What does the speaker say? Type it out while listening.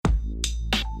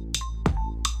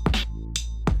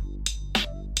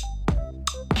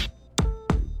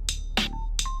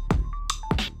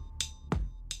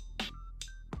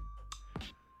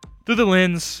Through the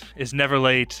Lens is never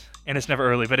late, and it's never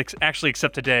early, but actually,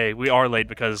 except today, we are late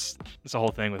because it's a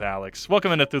whole thing with Alex.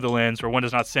 Welcome into Through the Lens, where one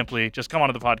does not simply just come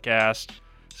onto the podcast.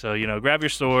 So, grab your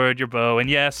sword, your bow, and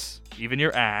yes, even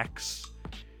your axe.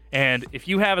 And if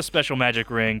you have a special magic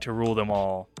ring to rule them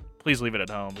all, please leave it at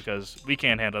home because we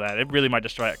can't handle that. It really might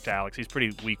distract Alex. He's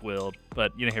pretty weak-willed,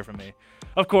 but you didn't hear from me.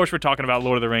 Of course, we're talking about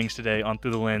Lord of the Rings today on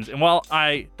Through the Lens. And while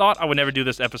I thought I would never do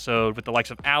this episode with the likes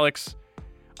of Alex,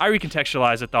 I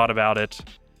recontextualized the thought about it.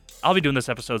 I'll be doing this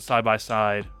episode side by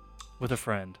side with a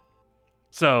friend.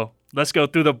 So, let's go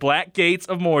through the black gates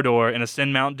of Mordor and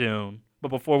ascend Mount Doom. But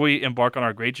before we embark on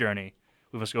our great journey,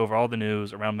 we must go over all the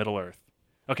news around Middle-earth.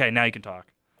 Okay, now you can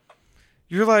talk.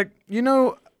 You're like, you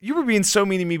were being so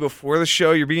mean to me before the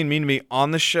show. You're being mean to me on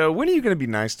the show. When are you going to be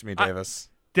nice to me, Davis?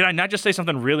 Did I not just say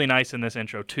something really nice in this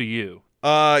intro to you?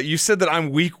 You said that I'm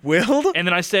weak-willed? And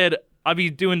then I said I'll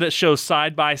be doing this show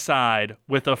side by side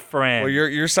with a friend. Well,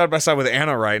 you're side by side with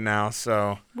Anna right now,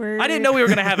 so. I didn't know we were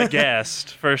going to have a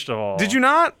guest, first of all. Did you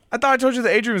not? I thought I told you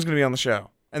that Adrian was going to be on the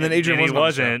show. And then Adrian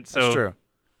wasn't. So that's true.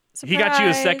 Surprise. He got you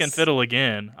a second fiddle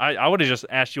again. I would have just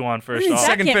asked you on first off.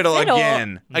 Second fiddle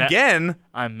again. Again?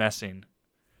 I'm messing.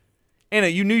 Anna,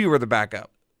 you knew you were the backup.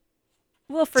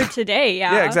 Well, for today,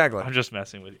 yeah. Yeah, exactly. I'm just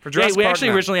messing with you. For Jurassic we Park actually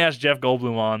now. originally asked Jeff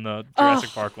Goldblum on the Jurassic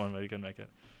Park one, but he couldn't make it.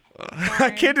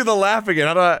 I can't do the laugh again.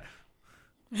 How do I?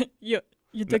 You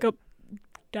dig up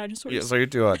dinosaurs? Yeah, so you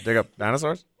do dig up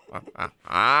dinosaurs?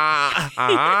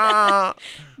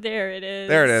 There it is.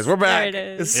 There it is. We're back. There it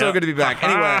is. It's so good to be back.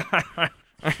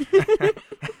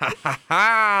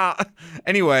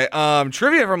 Anyway,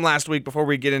 trivia from last week before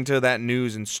we get into that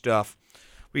news and stuff.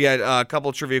 We had a couple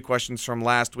of trivia questions from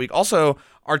last week. Also,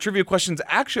 our trivia questions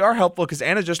actually are helpful because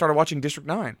Anna just started watching District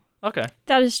 9. Okay.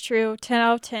 That is true. 10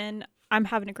 out of 10. I'm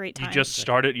having a great time. You just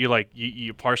started?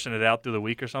 You parsing it out through the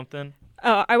week or something?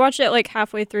 Oh, I watched it like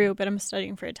halfway through, but I'm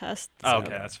studying for a test. So, okay,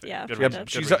 that's fair. Yeah, Good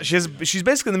she's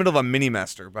basically in the middle of a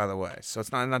mini-mester, by the way, so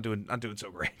it's not doing so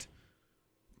great.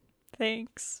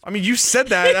 Thanks. I mean, you said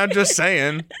that. I'm just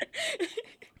saying.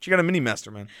 She got a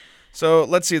mini-mester, man. So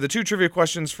let's see. The two trivia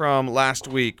questions from last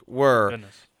week were,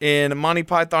 in Monty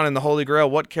Python and the Holy Grail,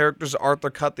 what characters Arthur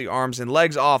cut the arms and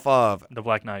legs off of? The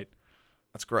Black Knight.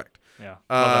 That's correct. Yeah. Love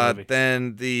that movie.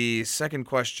 Then the second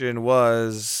question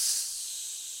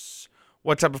was,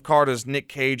 what type of car does Nick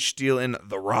Cage steal in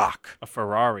The Rock? A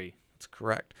Ferrari. That's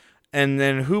correct. And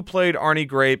then who played Arnie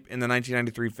Grape in the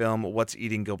 1993 film What's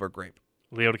Eating Gilbert Grape?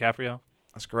 Leo DiCaprio.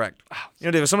 That's correct.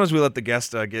 David, sometimes we let the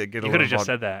guest get a little You could have just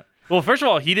said that. Well, first of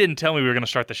all, he didn't tell me we were going to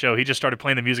start the show. He just started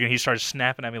playing the music, and he started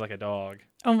snapping at me like a dog.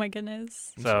 Oh, my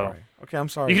goodness. I'm sorry. Okay, I'm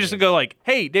sorry. You can just go like,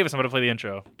 hey, Davis, I'm going to play the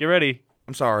intro. Get ready.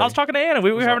 I'm sorry. I was talking to Anna.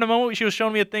 We were having a moment. She was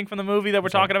showing me a thing from the movie that we're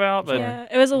talking about. But Yeah,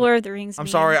 it was a Lord of the Rings I'm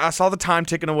meeting. sorry. I saw the time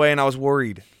ticking away, and I was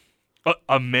worried.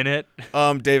 A minute?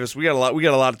 Davis, we got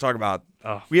a lot to talk about.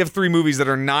 Oh. We have 3 movies that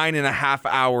are 9.5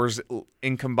 hours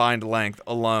in combined length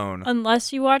alone.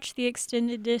 Unless you watch the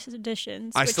extended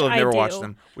editions. I still have never watched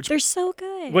them. They're so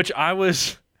good.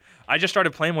 I just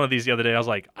started playing one of these the other day. I was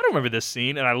like, I don't remember this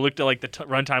scene. And I looked at like the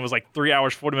runtime was like 3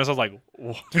 hours, 40 minutes. I was like,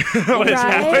 what is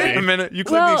happening? Wait a minute. You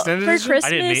clicked the extended for edition?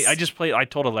 Christmas, I just played. I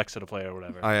told Alexa to play it or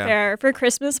whatever. Oh, yeah. Fair. For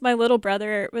Christmas, my little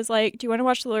brother was like, do you want to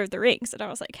watch The Lord of the Rings? And I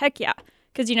was like, heck yeah.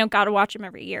 Because, gotta watch them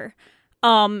every year.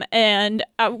 And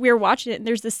we were watching it, and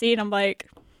there's this scene. I'm like,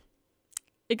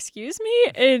 excuse me?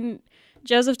 And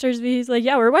Joseph turns to me, he's like,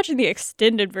 yeah, we're watching the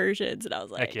extended versions. And I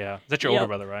was like, heck yeah. Is that your older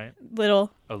brother, right?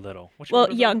 Little. A little. What's your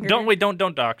older younger. Brother?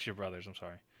 Don't dox your brothers. I'm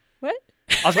sorry. What?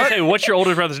 I was going to say, what's your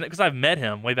older brother's name? Because I've met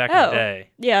him way back in the day.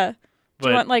 Yeah. But, do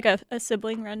you want like a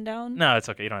sibling rundown? No, it's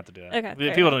okay. You don't have to do that. Okay.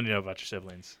 People don't need to know about your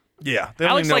siblings. Yeah. They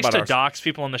don't Alex even know likes about to ours. dox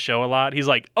people on the show a lot. He's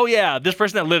like, oh yeah, this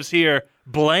person that lives here,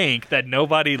 blank, that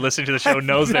nobody listening to the show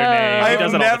knows their name. He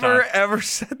does I've it all the never, time. ever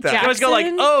said that. You always go like,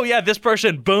 Jackson? oh yeah, this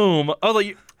person, boom. Oh,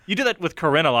 like, you do that with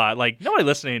Corinne a lot. Like, nobody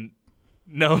listening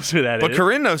knows who that is. But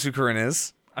Corinne knows who Corinne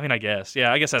is. I mean, I guess.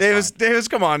 Yeah, I guess that's fine. Davis,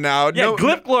 come on now. Yeah, no,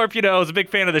 Glip Glorp, is a big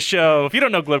fan of the show. If you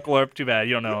don't know Glip Glorp, too bad.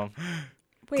 You don't know him.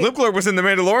 Wait. Glip Glorp was in The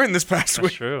Mandalorian this past That's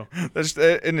week. true.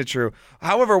 Isn't it true?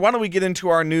 However, why don't we get into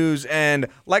our news? And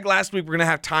like last week, we're going to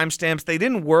have timestamps. They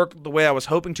didn't work the way I was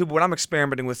hoping to, but I'm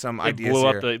experimenting with some ideas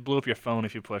here. It blew up your phone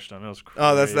if you pushed them. It was crazy.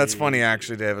 Oh, that's funny,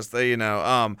 actually, Davis.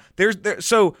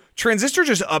 So Transistor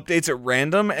just updates at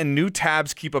random, and new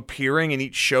tabs keep appearing in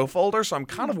each show folder, so I'm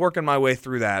kind of working my way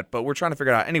through that, but we're trying to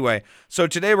figure it out. Anyway, so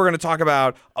today we're going to talk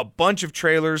about a bunch of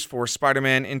trailers for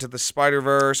Spider-Man Into the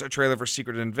Spider-Verse, a trailer for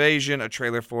Secret Invasion, a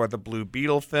trailer trailer for the Blue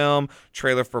Beetle film,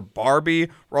 trailer for Barbie.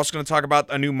 We're also going to talk about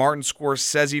a new Martin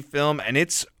Scorsese film and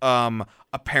its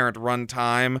apparent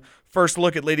runtime. First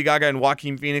look at Lady Gaga and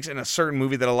Joaquin Phoenix in a certain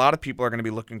movie that a lot of people are going to be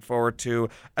looking forward to,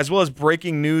 as well as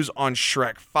breaking news on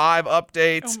Shrek 5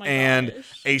 updates and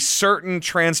a certain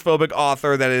transphobic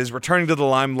author that is returning to the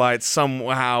limelight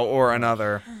somehow or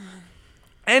another.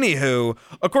 Anywho,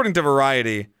 according to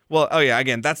Variety,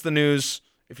 again, that's the news.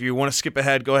 If you want to skip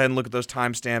ahead, go ahead and look at those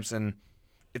timestamps, and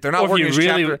if they're not working as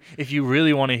chapter... If you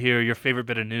really want to hear your favorite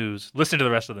bit of news, listen to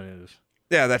the rest of the news.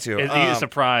 Yeah, that too. You get a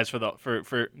surprise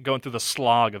for going through the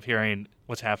slog of hearing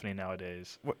what's happening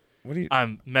nowadays. What do you...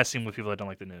 I'm messing with people that don't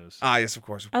like the news. Yes, of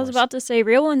course. I was about to say,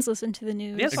 real ones listen to the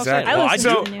news. Yes, exactly. I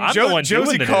listen to the news.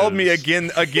 Josie called me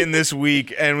again this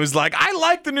week and was like, I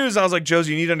like the news. I was like,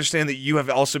 Josie, you need to understand that you have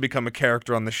also become a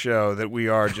character on the show that we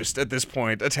are just at this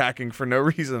point attacking for no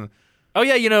reason. Oh,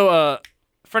 yeah,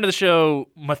 friend of the show,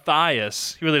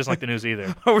 Matthias, he really doesn't like the news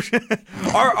either.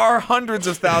 our hundreds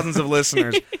of thousands of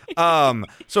listeners.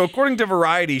 So according to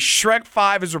Variety, Shrek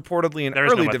 5 is reportedly in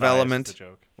early development. Was the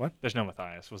joke. What? There's no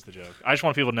Matthias was the joke. I just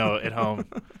want people to know at home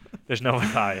there's no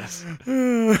Matthias.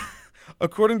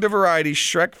 According to Variety,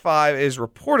 Shrek 5 is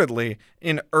reportedly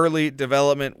in early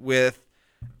development with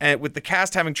the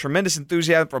cast having tremendous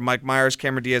enthusiasm for Mike Myers,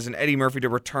 Cameron Diaz, and Eddie Murphy to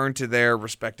return to their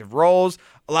respective roles.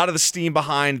 A lot of the steam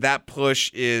behind that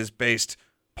push is based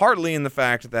partly in the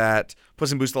fact that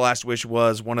Puss in Boots: The Last Wish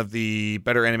was one of the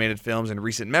better animated films in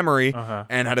recent memory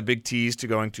and had a big tease to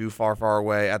going too far, far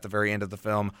away at the very end of the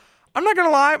film. I'm not going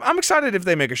to lie. I'm excited if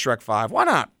they make a Shrek 5. Why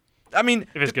not? I mean,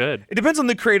 if it's good. It depends on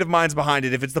the creative minds behind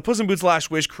it. If it's the Puss in Boots: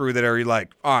 Last Wish crew that are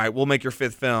like, all right, we'll make your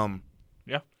 5th film.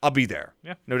 Yeah. I'll be there.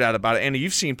 Yeah. No doubt about it. Anna,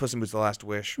 you've seen Puss in Boots: The Last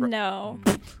Wish, right? No.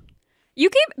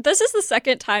 This is the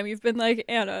second time you've been like,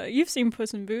 Anna, you've seen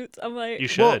Puss in Boots. I'm like, you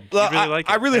should. Well, you really like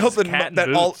it. I really hope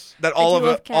that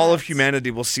all of humanity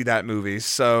will see that movie.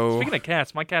 So speaking of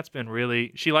cats, my cat's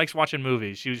been she likes watching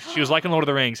movies. She was liking Lord of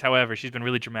the Rings. However, she's been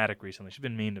really dramatic recently. She's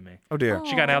been mean to me. Oh dear. Aww.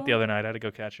 She got out the other night. I had to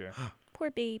go catch her. Poor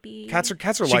baby. Cats are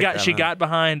that. She got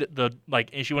behind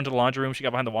and she went to the laundry room. She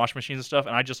got behind the washing machines and stuff,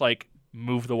 and I just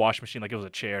moved the washing machine like it was a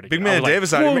chair. Big man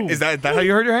Davis, is that how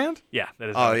you hurt your hand? Yeah, that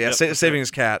is. Oh yeah, saving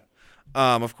his cat.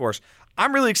 Of course.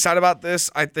 I'm really excited about this.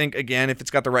 I think, again, if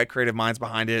it's got the right creative minds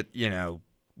behind it,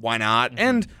 why not? Mm-hmm.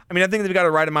 And, I mean, I think they've got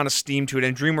the right amount of steam to it,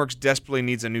 and DreamWorks desperately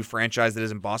needs a new franchise that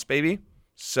isn't Boss Baby.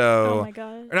 So, oh my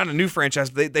God. Or not a new franchise,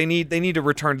 but they need to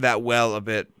return to that well a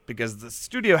bit, because the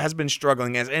studio has been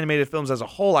struggling, as animated films as a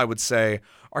whole, I would say,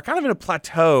 are kind of in a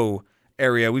plateau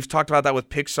area. We've talked about that with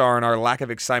Pixar and our lack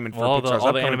of excitement for Pixar's all the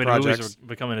upcoming animated projects. movies are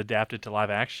becoming adapted to live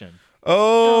action.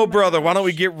 Oh, brother, why don't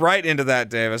we get right into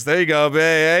that, Davis? There you go.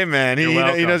 Hey, man. He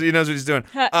knows what he's doing.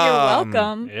 You're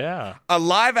welcome. Yeah. A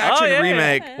live-action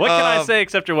remake. What can I say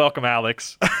except you're welcome,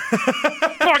 Alex? Come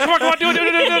on, do it.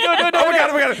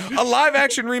 Oh, we got it. A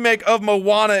live-action remake of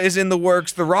Moana is in the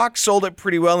works. The Rock sold it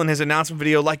pretty well in his announcement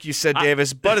video, like you said,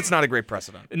 Davis, but it's not a great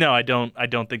precedent. No, I don't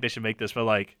think they should make this, but,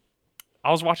 I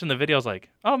was watching the video, I was like,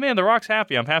 oh, man, The Rock's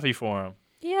happy. I'm happy for him.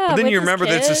 Yeah, but then you remember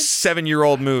that it's a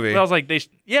 7-year-old movie. But I was like,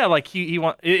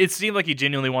 it seemed like he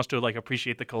genuinely wants to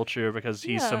appreciate the culture because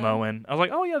he's Samoan. I was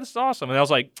like, oh yeah, this is awesome. And I was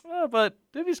like, but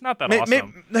maybe it's not that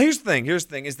awesome. Here's the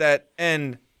thing is that,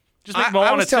 and just make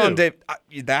Moana I was telling Dave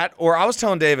I was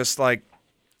telling Davis,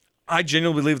 I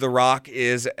genuinely believe The Rock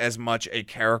is as much a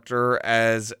character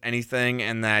as anything,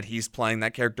 and that he's playing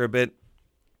that character a bit.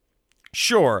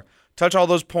 Sure. Touch all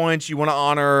those points. You want to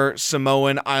honor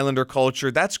Samoan Islander culture.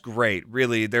 That's great,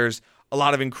 really. There's a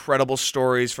lot of incredible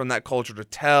stories from that culture to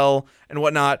tell and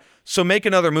whatnot. So make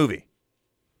another movie.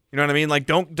 You know what I mean?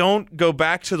 Don't go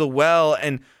back to the well.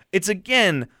 And it's,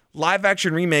 again, live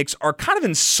action remakes are kind of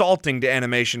insulting to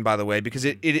animation, by the way, because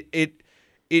it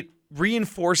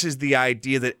reinforces the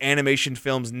idea that animation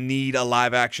films need a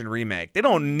live action remake. They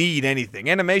don't need anything.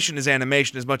 Animation is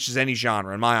animation as much as any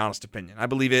genre, in my honest opinion. I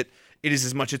believe it is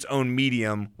as much its own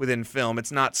medium within film.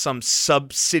 It's not some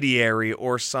subsidiary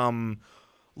or some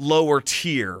lower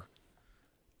tier.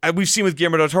 We've seen with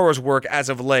Guillermo del Toro's work as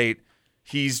of late,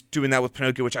 he's doing that with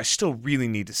Pinocchio, which I still really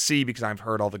need to see because I've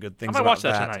heard all the good things about that. I might watch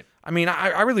that tonight. I mean,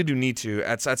 I really do need to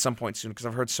at some point soon because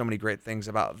I've heard so many great things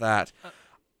about that.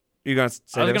 You gonna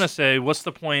say? I was gonna say, what's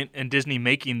the point in Disney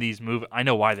making these movies? I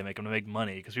know why they make them, to make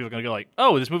money, because people are gonna go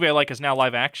oh, this movie I like is now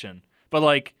live action.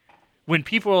 But when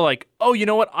people are like, oh, you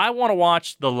know what? I want to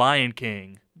watch The Lion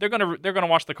King. They're gonna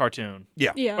watch the cartoon.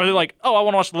 Yeah. Or they're like, oh, I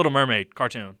want to watch The Little Mermaid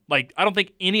cartoon. I don't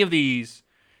think any of these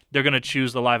they're gonna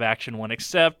choose the live action one,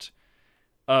 except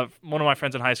one of my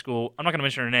friends in high school. I'm not gonna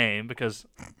mention her name because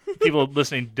people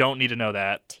listening don't need to know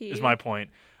that. Is my point.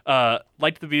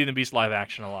 Liked the Beauty and the Beast live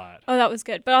action a lot. Oh, that was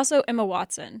good. But also Emma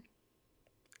Watson.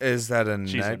 Is that a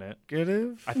She's in it.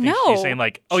 negative? I think No. she's saying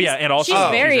like, oh yeah, and also she's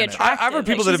very she's in it. attractive. I've heard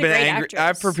people Like, that have she's a been great angry. actress.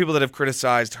 I've heard people that have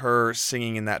criticized her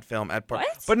singing in that film at part.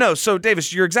 What? But no, so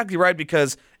Davis, you're exactly right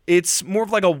because it's more of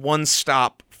like a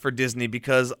one-stop for Disney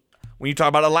because when you talk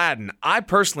about Aladdin, I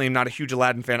personally am not a huge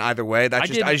Aladdin fan either way. I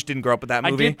just didn't grow up with that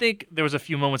movie. I did think there was a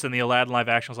few moments in the Aladdin live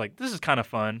action I was like, this is kind of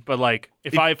fun, but like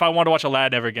if I want to watch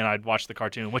Aladdin ever again, I'd watch the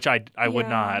cartoon, which I would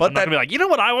not. But I'm not gonna be like, you know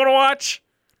what I want to watch?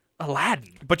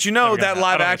 Aladdin. But you know Never that gonna- I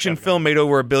live don't think action it's ever film made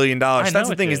over $1 billion. I That's know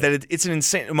the it thing is did. that it's an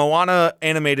insane. Moana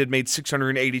animated made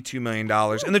 $682 million,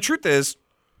 and the truth is,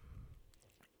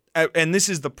 and this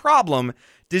is the problem,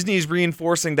 Disney is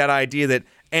reinforcing that idea that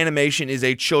animation is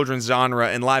a children's genre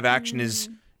and live action is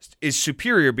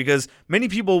superior because many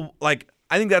people like.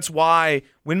 I think that's why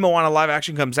when Moana live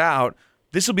action comes out,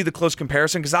 this will be the close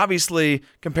comparison because obviously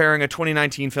comparing a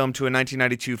 2019 film to a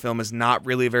 1992 film is not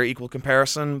really a very equal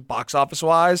comparison box office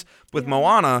wise. With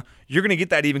Moana, you're going to get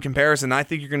that even comparison. I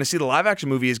think you're going to see the live action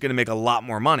movie is going to make a lot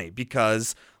more money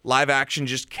because live action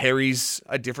just carries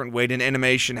a different weight and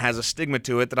animation has a stigma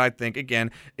to it that I think,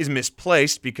 again, is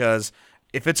misplaced because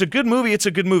if it's a good movie, it's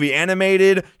a good movie.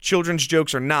 Animated, children's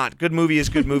jokes are not. Good movie is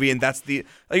good movie, and that's the...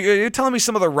 Like, you're telling me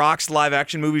some of the Rock's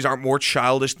live-action movies aren't more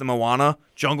childish than Moana,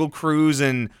 Jungle Cruise,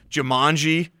 and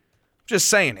Jumanji? I'm just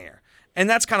saying here. And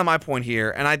that's kind of my point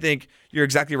here, and I think you're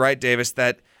exactly right, Davis,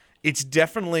 that it's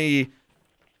definitely...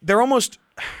 They're almost...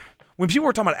 When people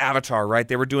were talking about Avatar, right,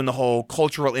 they were doing the whole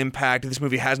cultural impact. This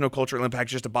movie has no cultural impact,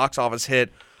 it's just a box office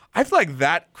hit. I feel like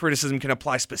that criticism can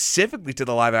apply specifically to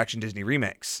the live-action Disney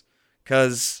remakes.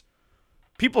 Because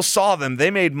people saw them,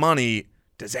 they made money.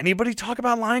 Does anybody talk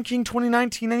about Lion King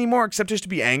 2019 anymore except just to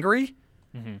be angry?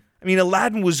 Mm-hmm. I mean,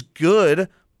 Aladdin was good,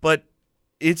 but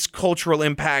its cultural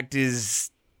impact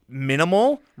is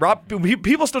minimal.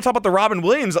 People still talk about the Robin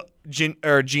Williams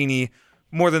genie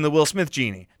more than the Will Smith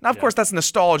genie. Now, of course, that's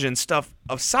nostalgia and stuff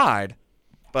aside,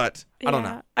 but I don't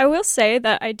know. I will say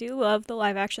that I do love the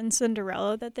live-action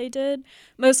Cinderella that they did,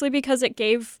 mostly because it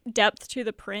gave depth to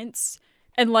the prince.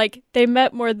 And, like, they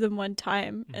met more than one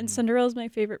time. And Cinderella's my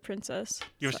favorite princess.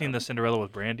 You ever seen the Cinderella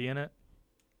with Brandy in it?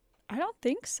 I don't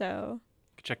think so.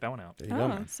 You can check that one out. There you go,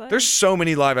 man. There's so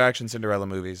many live-action Cinderella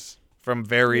movies from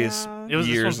various This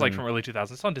years one's like from early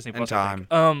 2000s. It's on Disney Plus. time.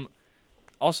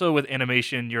 Also with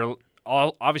animation,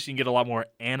 obviously you can get a lot more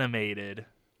animated.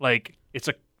 Like it's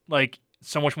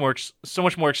so much more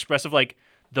expressive. Like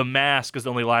The Mask is the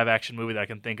only live action movie that I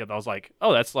can think of. I was like,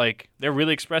 oh, that's like they're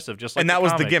really expressive, just like. And that the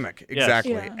was the comics. gimmick,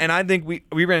 exactly. Yeah. And I think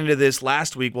we ran into this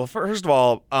last week. Well, first of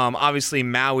all, obviously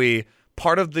Maui.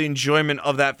 Part of the enjoyment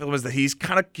of that film is that he's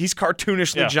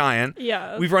cartoonishly giant.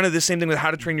 Yeah. We've run into the same thing with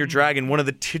How to Train Your Dragon. One of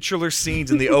the titular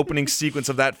scenes in the opening sequence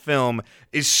of that film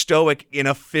is Stoic in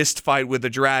a fist fight with a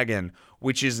dragon,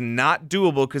 which is not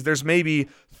doable because there's maybe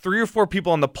 3 or 4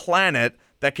 people on the planet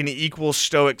that can equal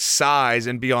Stoic's size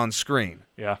and be on screen.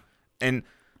 Yeah. And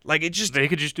like it just They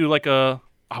could just do like a.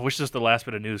 I wish this was the last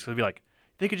bit of news. Cause it'd be like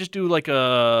they could just do like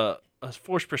a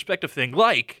forced perspective thing,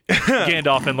 like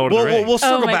Gandalf and Lord of the Rings. We'll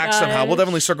circle my back somehow. We'll gosh.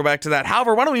 definitely circle back to that.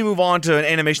 However, why don't we move on to an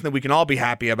animation that we can all be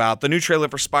happy about? The new trailer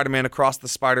for Spider-Man Across the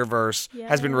Spider-Verse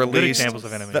has been Yes. released. Good examples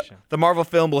of animation. The Marvel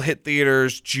film will hit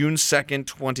theaters June 2nd,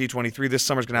 2023. This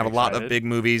summer's going to have a lot of excited. big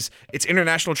movies. Its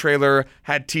international trailer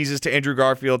had teases to Andrew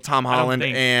Garfield, Tom Holland,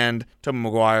 and Tobey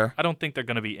Maguire. I don't think they're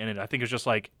gonna be in it. I think it's just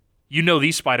like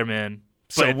these Spider-Man.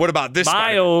 So but what about this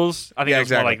Miles? I think Yeah, it's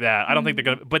more exactly. like that. I don't think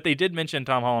they're gonna. But they did mention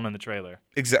Tom Holland in the trailer.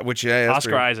 Which, yeah, that's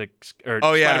Oscar Isaac or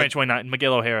Oh, yeah. Spider-Man 29.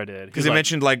 Miguel O'Hara did because they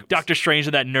mentioned like Doctor Strange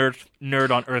and that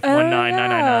nerd on Earth Oh,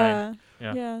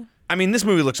 19999. Yeah. I mean, this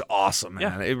movie looks awesome, man.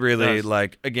 Yeah, It really, does.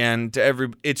 like, again,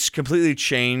 it's completely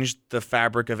changed the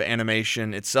fabric of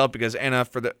animation itself because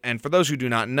for those who do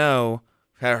not know,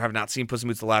 have not seen Puss in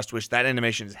Boots: The Last Wish, that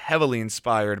animation is heavily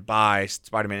inspired by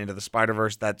Spider-Man Into the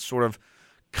Spider-Verse, that sort of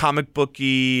comic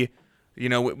booky,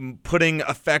 putting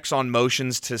effects on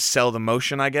motions to sell the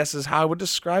motion, I guess is how I would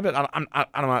describe it.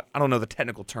 I don't know the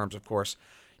technical terms, of course.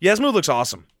 Yeah, this movie looks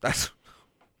awesome. That's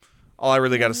all I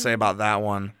really got to say about that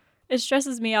one. It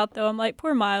stresses me out, though. I'm like,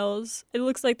 poor Miles. It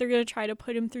looks like they're going to try to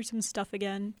put him through some stuff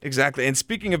again. Exactly. And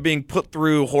speaking of being put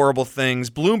through horrible things,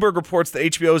 Bloomberg reports that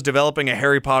HBO is developing a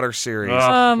Harry Potter series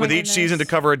Oh, my with each goodness. season to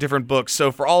cover a different book. So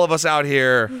for all of us out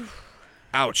here,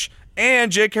 ouch.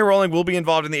 And J.K. Rowling will be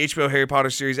involved in the HBO Harry Potter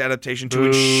series adaptation to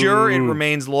ensure it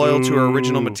remains loyal to her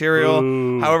original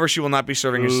material. However, she will not be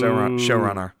serving as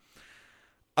showrunner.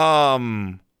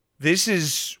 This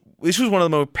was one of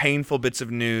the most painful bits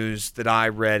of news that I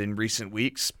read in recent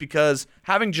weeks because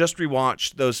having just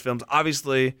rewatched those films,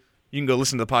 obviously you can go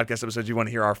listen to the podcast episodes if you want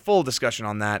to hear our full discussion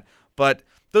on that. But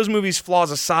those movies,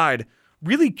 flaws aside,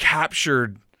 really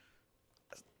captured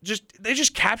they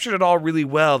just captured it all really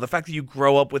well. The fact that you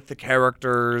grow up with the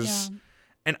characters.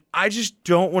 And I just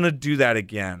don't want to do that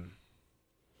again.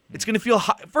 It's going to feel,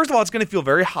 first of all, it's going to feel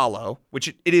very hollow, which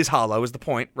it is hollow is the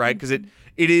point, right? Because it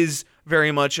is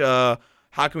very much, how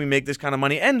can we make this kind of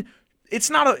money? And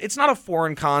it's not a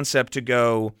foreign concept to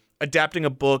go adapting a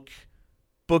book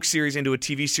series into a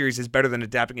TV series is better than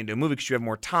adapting into a movie because you have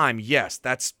more time. Yes,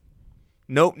 that's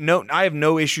no, I have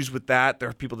no issues with that. There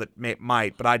are people that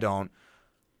might, but I don't.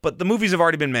 But the movies have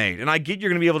already been made, and I get you're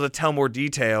going to be able to tell more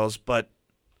details, but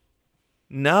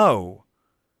no.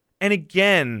 And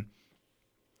again,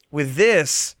 with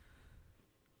this,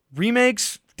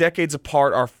 remakes decades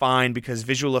apart are fine because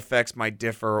visual effects might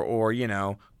differ or,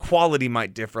 quality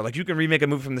might differ. Like you can remake a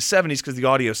movie from the 70s because the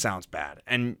audio sounds bad.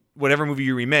 And whatever movie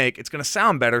you remake, it's going to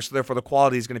sound better, so therefore the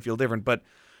quality is going to feel different. But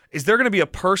is there going to be a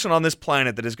person on this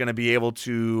planet that is going to be able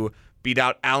to beat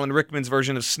out Alan Rickman's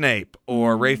version of Snape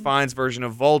or Ray Fiennes' version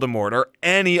of Voldemort or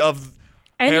any of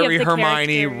Harry,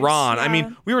 Hermione, Ron? Yeah. I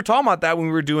mean, we were talking about that when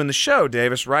we were doing the show,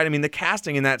 Davis, right? I mean, the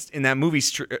casting in that movie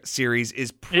series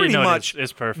is pretty much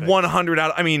it's perfect. 100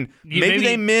 out. I mean, maybe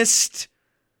they missed.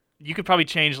 You could probably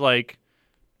change like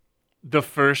the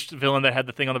first villain that had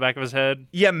the thing on the back of his head.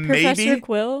 Yeah, Professor maybe.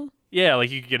 Quill. Yeah,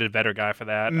 like you could get a better guy for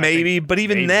that. Maybe, but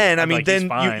even then, I mean, then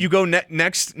you go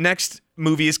next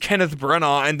movie is Kenneth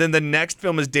Branagh, and then the next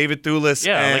film is David Thewlis.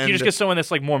 Yeah, like you just get someone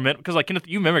that's like more because like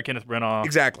you remember Kenneth Branagh.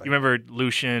 Exactly. You remember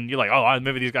Lucian. You're like, oh, I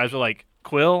remember these guys were like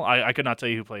Quill. I could not tell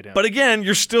you who played him. But again,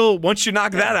 you're still once you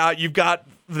knock that out, you've got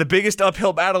the biggest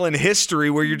uphill battle in history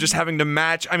where you're just having to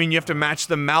match. I mean, you have to match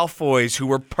the Malfoys who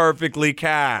were perfectly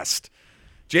cast.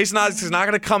 Jason Isaacs is not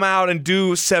going to come out and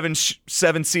do seven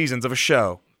seasons of a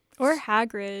show. Or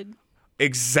Hagrid.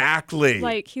 Exactly.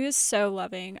 Like, he was so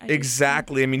loving.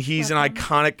 Exactly. I mean, he's an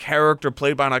iconic character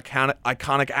played by an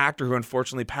iconic actor who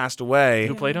unfortunately passed away.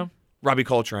 Who played him? Robbie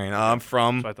Coltrane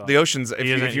from The Oceans,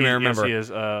 if you may remember. Yes,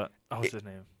 he is. What's his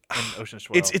name? In Ocean's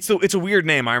 12. It's a weird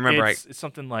name, I remember. It's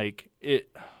something like it.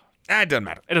 It doesn't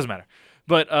matter. It doesn't matter.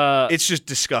 But it's just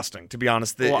disgusting, to be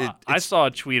honest. I saw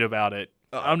a tweet about it.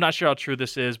 I'm not sure how true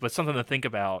this is, but something to think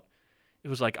about. It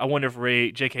was like, I wonder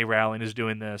if J.K. Rowling is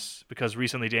doing this because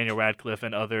recently Daniel Radcliffe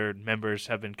and other members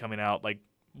have been coming out like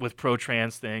with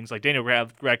pro-trans things. Like Daniel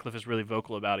Radcliffe is really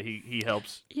vocal about it. He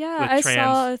helps with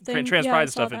saw a thing. trans pride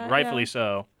and stuff, that, and rightfully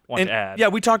so. Want to add. Yeah,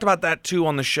 we talked about that too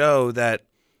on the show, that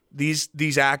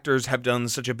these actors have done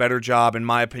such a better job, in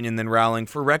my opinion, than Rowling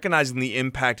for recognizing the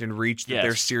impact and reach that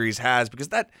their series has. Because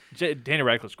Daniel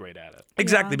Radcliffe's great at it.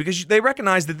 Exactly, because they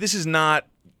recognize that this is not.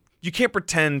 You can't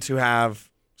pretend to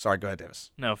have. Sorry, go ahead,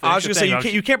 Davis. No, I was going to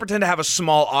say, you can't pretend to have a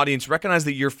small audience. Recognize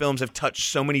that your films have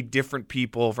touched so many different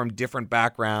people from different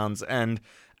backgrounds. And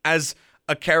as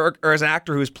a character, or as an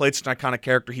actor who has played such an iconic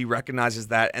character, he recognizes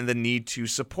that and the need to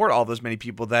support all those many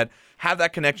people that have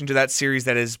that connection to that series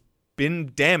that has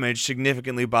been damaged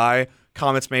significantly by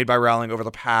comments made by Rowling over the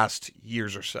past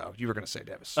years or so. You were going to say,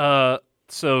 Davis.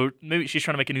 So maybe she's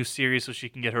trying to make a new series so she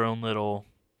can get her own little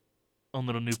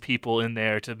new people in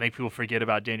there to make people forget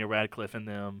about Daniel Radcliffe and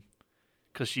them,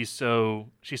 because she's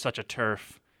such a TERF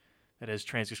that is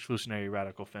trans-exclusionary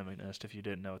radical feminist, if you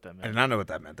didn't know what that meant. I did not know what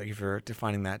that meant. Thank you for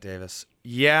defining that, Davis.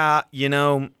 Yeah,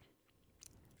 I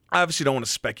obviously don't want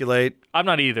to speculate. I'm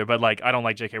not either, but like I don't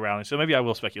like J.K. Rowling, so maybe I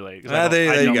will speculate.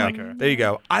 There you go. Like her. There you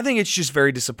go. I think it's just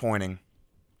very disappointing.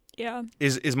 Yeah.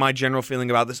 Is my general feeling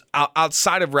about this.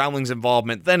 Outside of Rowling's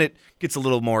involvement, then it gets a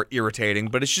little more irritating,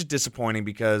 but it's just disappointing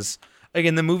because,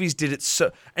 again, the movies did it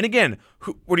so. And again,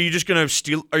 what are you just going to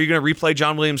steal? Are you going to replay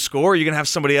John Williams' score? Or are you going to have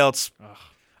somebody else? Ugh.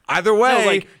 Either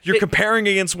way, you're comparing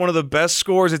against one of the best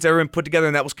scores that's ever been put together,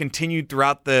 and that was continued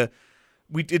throughout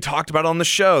we talked about on the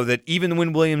show that even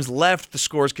when Williams left, the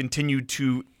scores continued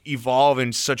to evolve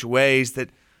in such ways that,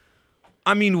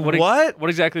 I mean, what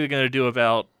exactly are they going to do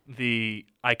about the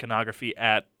iconography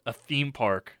at a theme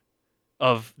park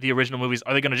of the original movies?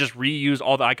 Are they going to just reuse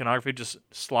all the iconography, just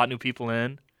slot new people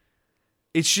in?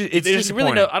 It's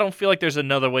disappointing. Really I don't feel like there's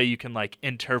another way you can like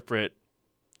interpret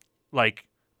like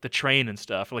the train and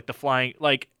stuff, or like the flying,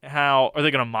 like how are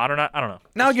they going to modernize? I don't know.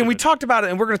 Now, again, we talked about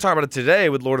it, and we're going to talk about it today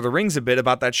with Lord of the Rings a bit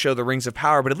about that show, The Rings of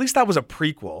Power, but at least that was a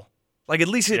prequel. Like, at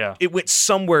least it went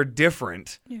somewhere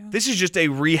different. Yeah. This is just a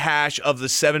rehash of the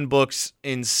 7 books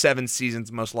in 7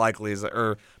 seasons, most likely,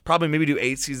 or probably maybe do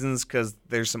 8 seasons because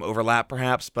there's some overlap,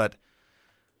 perhaps, but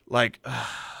like,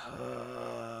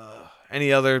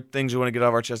 any other things you want to get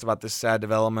off our chest about this sad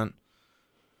development?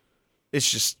 It's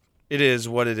just, it is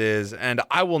what it is, and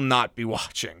I will not be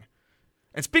watching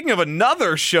And speaking of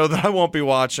another show that I won't be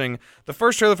watching, the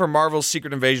first trailer for Marvel's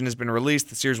Secret Invasion has been released.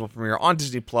 The series will premiere on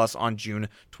Disney Plus on June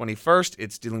 21st.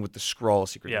 It's dealing with the Skrull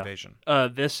Secret Invasion.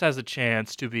 This has a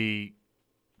chance to be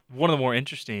one of the more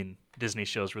interesting Disney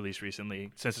shows released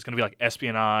recently, since it's going to be like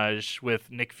espionage with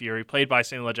Nick Fury, played by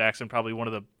Samuel L. Jackson, probably one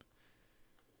of the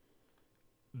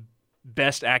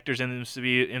best actors in the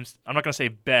MCU. I'm not going to say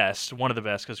best, one of the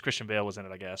best, because Christian Bale was in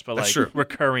it, I guess. But That's like true.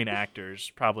 recurring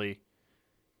actors, probably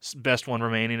best one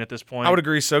remaining at this point. I would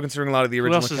agree so, considering a lot of the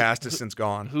original cast is since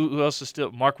gone. Who else is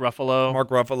still? Mark Ruffalo. Mark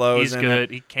Ruffalo He's is in good.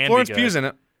 it. He can Florence be good. Pugh's in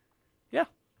it.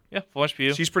 Yeah, Florence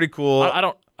Pugh. She's pretty cool.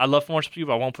 I love Florence Pugh,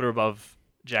 but I won't put her above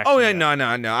Jackson. Oh, yeah,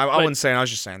 yet. no. I wasn't saying. I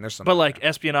was just saying. There's something. But like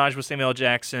espionage with Samuel L.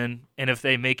 Jackson, and if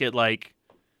they make it like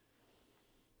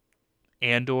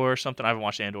Andor or something, I haven't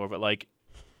watched Andor, but like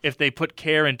if they put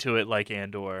care into it like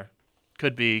Andor,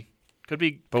 could be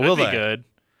will they? good.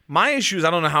 My issue is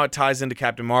I don't know how it ties into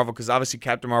Captain Marvel, because obviously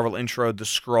Captain Marvel introed the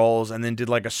Skrulls and then did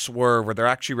like a swerve where they're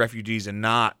actually refugees and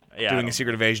not doing a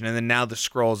secret invasion, and then now the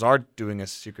Skrulls are doing a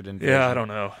secret invasion. Yeah, I don't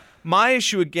know. My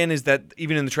issue again is that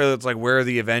even in the trailer it's like, where are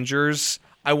the Avengers?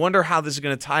 I wonder how this is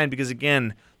going to tie in, because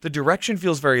again, the direction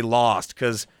feels very lost,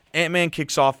 because Ant-Man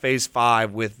kicks off Phase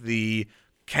 5 with the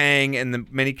Kang and the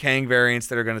many Kang variants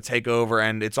that are going to take over,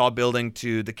 and it's all building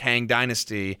to the Kang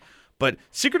dynasty. But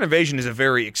Secret Invasion is a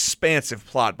very expansive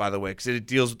plot, by the way, because it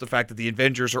deals with the fact that the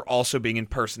Avengers are also being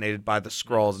impersonated by the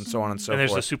Skrulls and so on and so And there's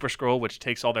forth. the Super Skrull, which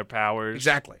takes all their powers.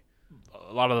 Exactly.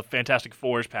 A lot of the Fantastic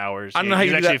Four's powers. I don't know how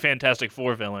He's you do actually that. a Fantastic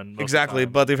Four villain. Exactly,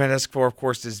 but the Fantastic Four, of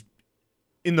course, is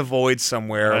in the void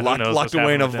somewhere, Who knows locked what's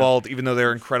away in happening a with them. vault, even though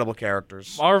they're incredible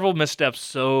characters. Marvel misstepped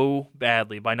so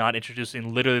badly by not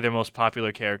introducing literally their most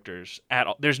popular characters at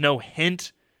all. There's no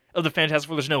hint of the Fantastic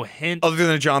Four. There's no hint Other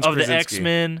than John of the Krasinski.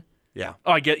 X-Men. Yeah.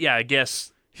 Oh, I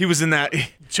guess He was in that.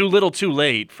 too little, too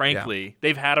late. Frankly,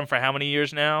 they've had him for how many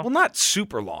years now? Well, not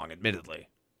super long, admittedly.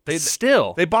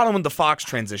 Still, They bought him with the Fox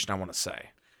transition, I want to say.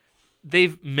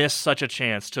 they've missed such a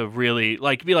chance to really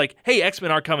like be like, "Hey,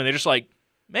 X-Men are coming." They're just like,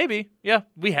 "Maybe, yeah,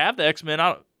 we have the X-Men.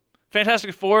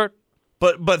 Fantastic Four."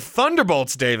 But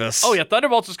Thunderbolts, Davis. Oh yeah,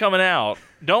 Thunderbolts is coming out.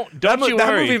 Don't you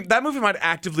worry. That movie might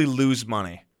actively lose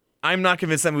money. I'm not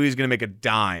convinced that movie is going to make a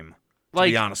dime, to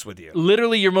be honest with you.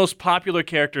 Literally, your most popular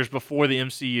characters before the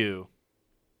MCU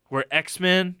were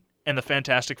X-Men and the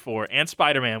Fantastic Four and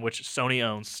Spider-Man, which Sony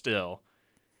owns still,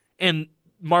 and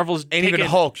Marvel's And even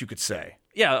Hulk, you could say.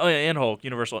 Yeah, and Hulk,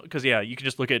 Universal, because you can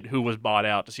just look at who was bought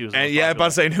out to see who was. And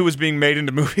about saying who was being made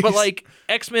into movies. But like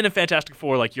X-Men and Fantastic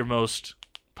Four, like your most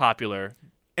popular,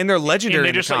 and they're legendary.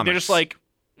 And they're just like,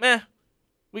 meh.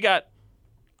 We got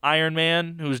Iron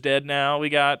Man, who's dead now. We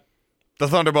got the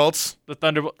Thunderbolts. The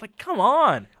Thunderbolts. Like, come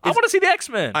on! I want to see the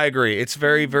X-Men. I agree. It's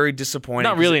very, very disappointing.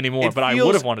 Not really anymore, but I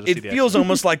would have wanted to see the X-Men. It feels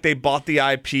almost like they bought the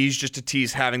IPs just to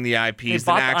tease having the IPs. They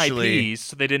bought the IPs,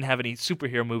 so they didn't have any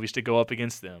superhero movies to go up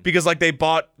against them. Because like they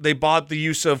bought the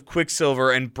use of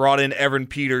Quicksilver and brought in Evan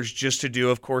Peters just to do,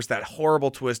 of course, that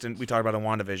horrible twist we talked about in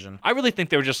WandaVision. I really think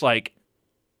they were just like,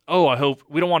 oh, I hope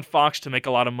we don't want Fox to make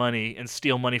a lot of money and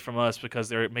steal money from us because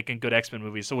they're making good X-Men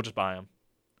movies, so we'll just buy them.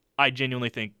 I genuinely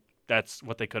think that's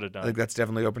what they could have done. I think that's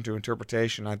definitely open to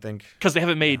interpretation, I think. Because they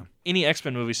haven't made any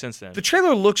X-Men movies since then. The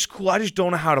trailer looks cool. I just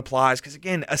don't know how it applies. Because,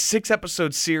 again, a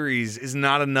 6-episode series is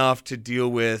not enough to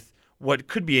deal with what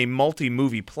could be a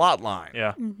multi-movie plot line.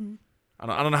 Yeah. Mm-hmm.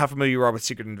 I don't know how familiar you are with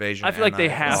Secret Invasion. I feel like they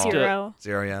have Zero.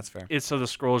 Zero, yeah, that's fair. It's so the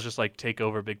Skrulls just like take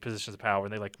over big positions of power,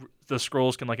 and they like the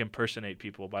Skrulls can like impersonate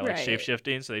people by like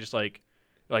shape-shifting. So they just like,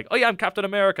 oh yeah, I'm Captain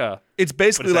America. It's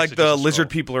basically like the lizard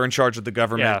Skrull. people are in charge of the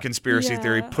government conspiracy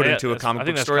theory put into a comic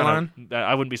book storyline.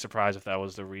 I wouldn't be surprised if that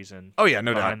was the reason. Oh yeah,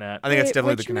 no doubt. That. I think that's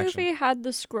definitely the connection. Which movie had the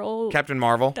Skrull? Captain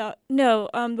Marvel. No,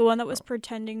 the one that was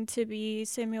pretending to be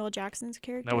Samuel Jackson's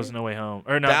character. That was No Way Home.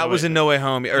 Or no, that was in No Way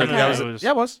Home. Okay.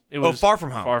 It was. Oh, Far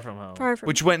From Home. Far From Home. Far From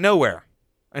Which went nowhere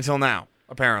until now,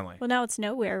 apparently. Well, now it's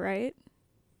nowhere, right?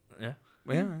 Yeah.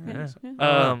 Yeah.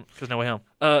 Because No Way Home.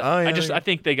 I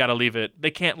think they got to leave it.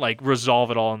 They can't like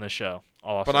resolve it all in the show.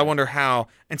 But I wonder how.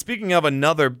 And speaking of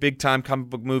another big time comic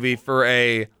book movie for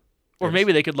or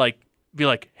maybe they could like be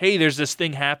like, hey, there's this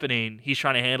thing happening. He's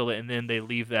trying to handle it, and then they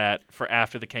leave that for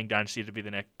after the Kang Dynasty to be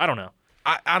the next. I don't know.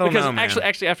 I don't know, man. Because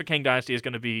actually, after Kang Dynasty is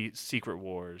going to be Secret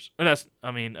Wars. And that's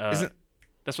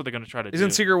what they're going to try to do.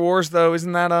 Isn't Secret Wars though?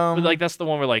 Isn't that But, like that's the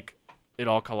one where like it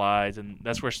all collides, and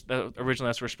that's where originally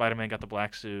that's where Spider-Man got the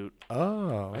black suit.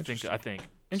 Oh, I think.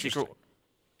 Interesting.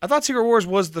 I thought Secret Wars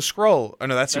was the Skrull. Oh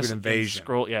no, that's Secret Invasion.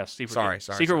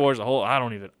 Secret Wars. The whole. I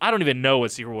don't even know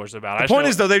what Secret Wars is about. The point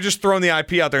is though, they've just thrown the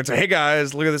IP out there and say, "Hey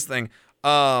guys, look at this thing."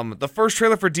 The first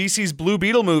trailer for DC's Blue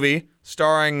Beetle movie,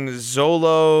 starring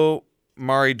Zolo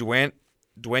Mari Duent,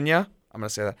 Dueña, I'm going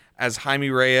to say that, as Jaime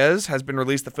Reyes has been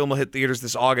released. The film will hit theaters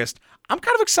this August. I'm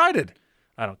kind of excited.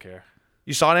 I don't care.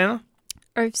 You saw it, Anna?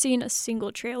 I've seen a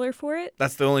single trailer for it.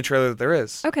 That's the only trailer that there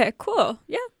is. Okay, cool.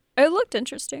 Yeah, it looked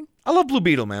interesting. I love Blue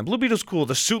Beetle, man. Blue Beetle's cool.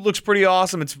 The suit looks pretty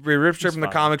awesome. It's ripped straight from the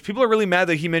comics. People are really mad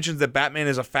that he mentions that Batman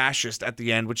is a fascist at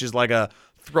the end, which is like a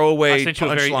throwaway I sent you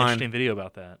a very punchline. interesting video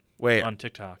about that. Wait. On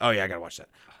TikTok. Oh, yeah, I got to watch that.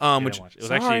 It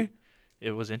was actually...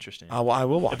 It was interesting. Well, I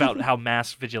will watch about how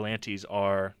masked vigilantes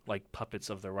are like puppets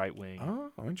of the right wing.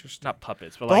 Oh, interesting. Not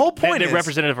puppets, but the whole point they're is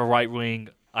representative of a right wing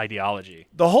ideology.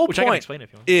 The whole which I can point explain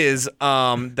if you want. is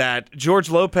that George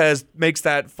Lopez makes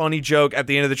that funny joke at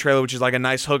the end of the trailer, which is like a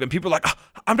nice hook, and people are like, oh,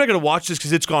 "I'm not gonna watch this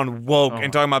because it's gone woke,"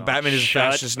 and talking about Batman is a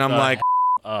fascist, and I'm like,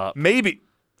 maybe.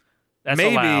 That's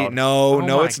maybe allowed.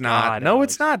 no, it's not. God, No,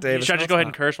 Alex. it's not, Davis. Should I just go ahead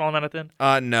and curse while I'm at it then?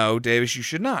 No, Davis, you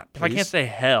should not. If I can't say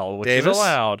hell, which Davis, is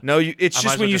allowed. No, it's I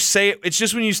just when you say it. It's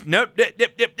just when you nope. I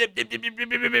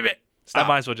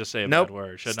might as well just say a bad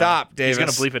word. Shouldn't Stop, I? Davis.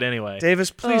 He's gonna bleep it anyway. Davis,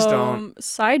 please don't.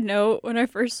 Side note: when I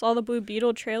first saw the Blue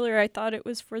Beetle trailer, I thought it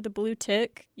was for the Blue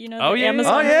Tick. You know, Oh, the yeah.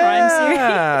 Amazon Oh Prime series.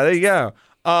 yeah, there you go.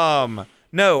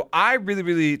 No, I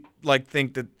really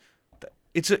think that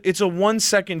it's a 1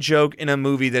 second joke in a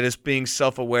movie that is being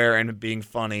self-aware and being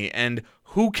funny, and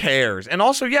who cares? And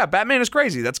also, yeah, Batman is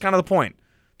crazy. That's kind of the point.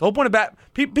 The whole point of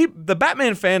the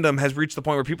Batman fandom has reached the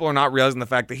point where people are not realizing the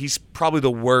fact that he's probably the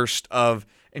worst of,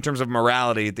 in terms of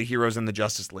morality, the heroes in the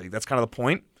Justice League. That's kind of the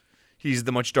point. He's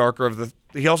the much darker of the.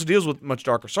 He also deals with much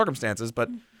darker circumstances, but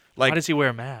like, why does he wear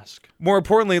a mask? more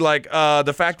importantly, like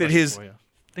the fact that his.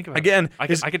 Think about Again,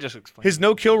 it. I could just explain. His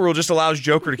no-kill rule just allows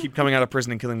Joker to keep coming out of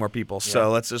prison and killing more people.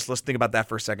 So let's think about that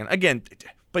for a second. Again,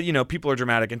 but people are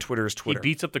dramatic, and Twitter is Twitter. He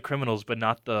beats up the criminals, but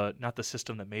not the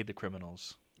system that made the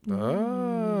criminals.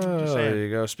 Oh, there you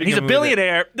go. He's a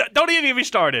billionaire. Don't even get me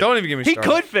started. Don't even get me started. He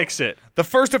could fix it. The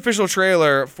first official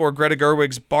trailer for Greta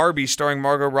Gerwig's Barbie, starring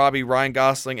Margot Robbie, Ryan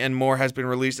Gosling, and more, has been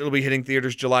released. It'll be hitting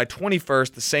theaters July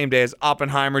 21st, the same day as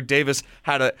Oppenheimer. Davis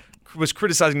was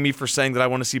criticizing me for saying that I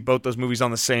want to see both those movies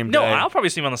on the same day. No, I'll probably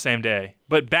see them on the same day,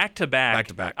 but back to back. Back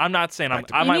to back. I'm not saying I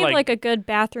You might need like a good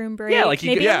bathroom break. Yeah, like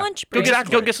maybe a lunch break.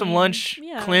 Go get some lunch,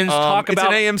 cleanse, it's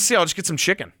an AMC. I'll just get some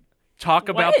chicken. Talk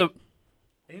about the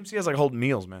AMC has like whole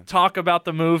meals, man. Talk about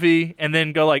the movie, and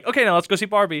then go like, okay, now let's go see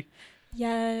Barbie.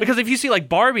 Yeah. Because if you see like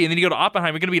Barbie and then you go to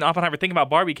Oppenheimer, you're gonna be in Oppenheimer thinking about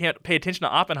Barbie. You can't pay attention to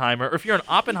Oppenheimer. Or if you're in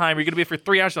Oppenheimer, you're gonna be for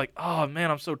 3 hours. You're like, oh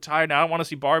man, I'm so tired now. I don't want to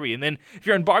see Barbie. And then if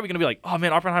you're in Barbie, you're gonna be like, oh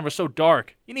man, Oppenheimer's so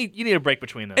dark. You need a break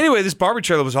between them. Anyway, this Barbie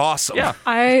trailer was awesome. Yeah,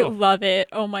 I love it.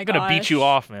 Oh my god. I'm gonna beat you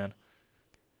off, man.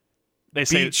 They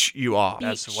say Beach you off.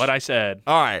 That's what I said.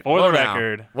 All right. For the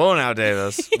record. Whoa now,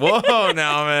 Davis. Whoa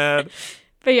now, man.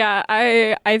 But yeah,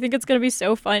 I think it's gonna be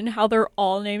so fun how they're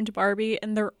all named Barbie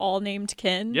and they're all named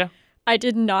Ken. Yeah. I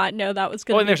did not know that was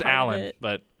gonna and be there's part of Alan, it.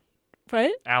 but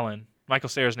What? Alan. Michael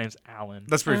Cera's name's Alan.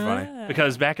 That's pretty funny.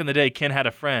 Because back in the day, Ken had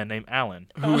a friend named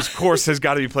Alan. Who, of course, has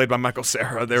got to be played by Michael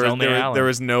Cera. There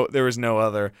is no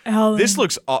other. Alan. This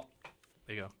looks. There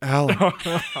you go. Alan.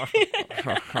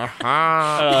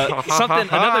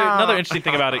 Another interesting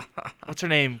thing about it. What's her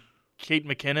name? Kate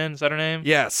McKinnon, is that her name?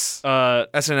 Yes.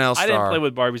 SNL star. I didn't play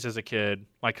with Barbies as a kid.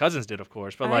 My cousins did, of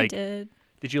course. But I did.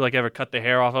 Did you like ever cut the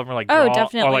hair off of them, or like Oh, draw,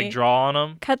 definitely. or like draw on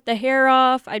them? Cut the hair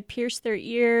off. I'd pierce their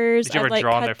ears. Did you ever I'd,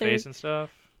 draw on cut their face and stuff?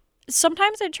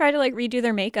 Sometimes I'd try to redo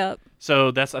their makeup.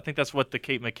 So I think that's what the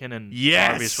Kate McKinnon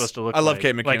Barbie is supposed to look like. I love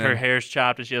Kate McKinnon. Like her hair's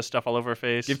chopped and she has stuff all over her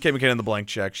face. Give Kate McKinnon the blank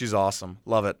check. She's awesome.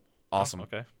 Love it. Awesome.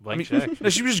 Okay. Blank check. No,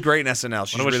 she was just great in SNL.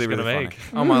 She's Wonder what really, she's really gonna funny. make.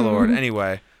 Oh my lord.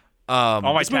 Anyway. All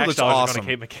my this movie tax looks dollars awesome. are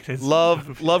going to Kate McKinnon's.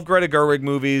 Love Greta Gerwig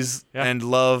movies and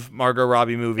love Margot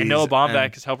Robbie movies. And Noah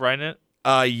Baumbach has helped writing it.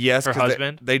 Yes, her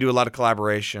husband. They do a lot of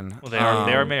collaboration. Well, they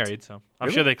are married, so I'm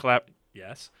sure they collab.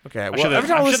 Yes. Okay. I'm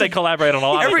sure they collaborate on a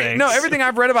lot of things. No, everything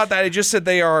I've read about that, it just said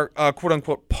they are quote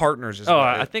unquote partners.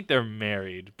 I think they're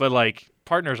married, but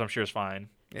partners, I'm sure is fine.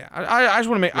 Yeah, I just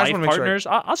want to make. Life partners.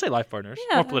 Sure. I'll say life partners.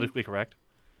 Yeah. More politically correct.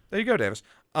 There you go, Davis.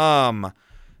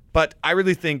 But I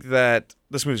really think that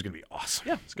this movie's gonna be awesome.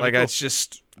 Yeah, it's gonna be cool. It's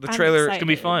just the I'm trailer. excited. It's gonna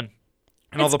be fun.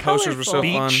 And all the posters were so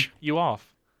fun. Beach you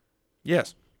off.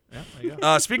 Yes. Yeah, there you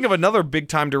go. Speaking of another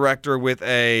big-time director with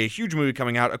a huge movie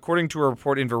coming out, according to a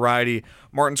report in Variety,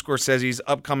 Martin Scorsese's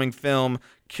upcoming film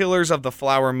Killers of the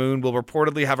Flower Moon will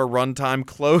reportedly have a runtime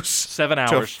close 7 to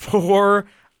hours. 4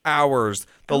 hours.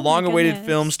 The Oh my long-awaited goodness.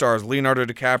 film stars Leonardo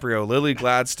DiCaprio, Lily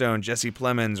Gladstone, Jesse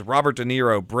Plemons, Robert De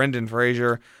Niro, Brendan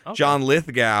Fraser, Okay. John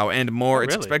Lithgow, and more.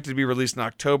 It's really? expected to be released in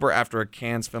October after a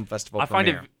Cannes Film Festival I find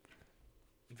premiere. it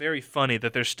very funny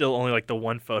that there's still only the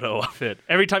one photo of it.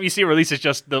 Every time you see a release, it's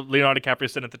just the Leonardo DiCaprio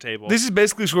sitting at the table. This is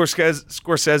basically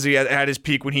Scorsese at his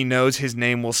peak when he knows his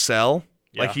name will sell.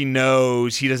 Yeah. Like he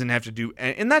knows he doesn't have to do,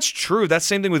 and that's true. That's the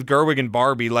same thing with Gerwig and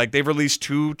Barbie. Like they've released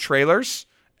 2 trailers,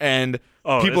 and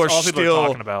people are all still. people are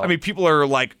talking about. I mean, people are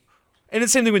like, and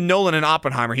it's the same thing with Nolan and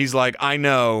Oppenheimer. He's like, I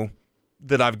know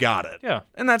that I've got it. Yeah.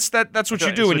 And that's what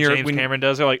you do It's when you're. James Cameron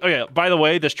does. They're like, oh yeah, by the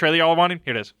way, this trailer y'all wanted,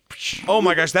 here it is. Oh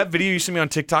my gosh, that video you sent me on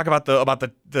TikTok about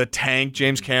the tank,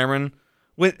 James Cameron.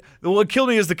 What killed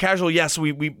me is the casual. Yes,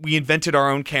 we invented our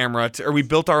own camera, or we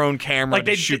built our own camera Like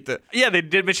to shoot the. Yeah, they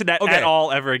did mention that at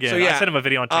all ever again. So, yeah, I sent him a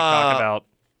video on TikTok about.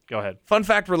 Go ahead. Fun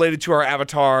fact related to our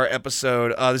Avatar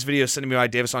episode. This video is sent to me by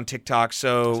Davis on TikTok.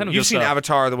 So you've seen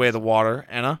Avatar: The Way of the Water,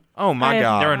 Anna? Oh my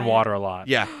God, they're in water a lot.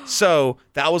 Yeah. So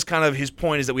that was kind of his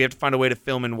point, is that we have to find a way to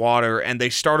film in water, and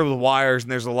they started with wires,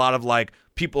 and there's a lot of like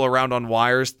people around on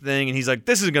wires thing, and he's like,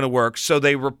 this isn't gonna work. So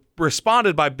they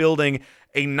responded by building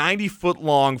a 90-foot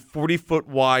long, 40-foot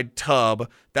wide tub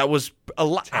that was a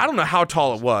lot. I don't know how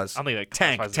tall it was. I don't think that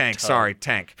tank. I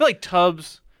feel like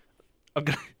tubs. I'm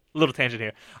gonna, a little tangent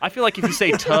here. I feel like if you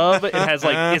say tub, it has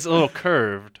like it's a little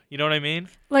curved. You know what I mean?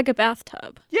 Like a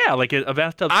bathtub. Yeah, like a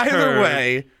bathtub. Either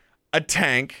way, a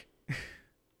tank.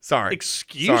 Sorry.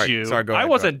 Excuse you. Sorry. Go ahead. I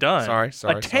wasn't done. Sorry.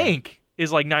 A tank is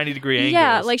like 90-degree angles.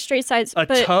 Yeah, like straight sides. A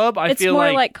but tub, I it's feel more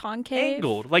like, like concave.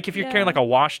 Angled. Like if you're carrying like a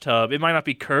wash tub, it might not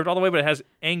be curved all the way, but it has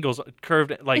angles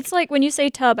curved. Like it's like when you say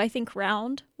tub, I think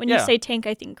round. When you say tank,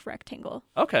 I think rectangle.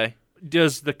 Okay.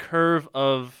 Does the curve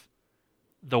of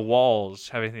the walls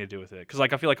have anything to do with it? Because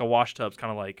like I feel like a wash tub's kind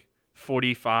of like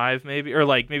 45 maybe, or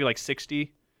like maybe like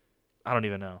 60. I don't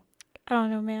even know. I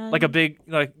don't know, man. Like a big,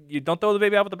 like you don't throw the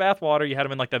baby out with the bathwater. You had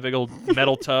him in like that big old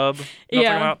metal tub. You know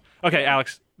what I'm talking about? Okay,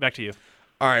 Alex, back to you.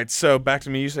 All right, so back to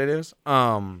me. You say it is.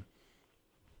 Either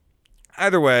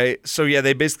way, so yeah,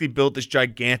 they basically built this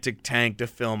gigantic tank to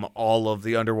film all of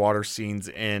the underwater scenes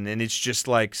in, and it's just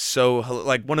like so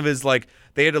like one of his like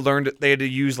they had to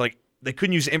use like they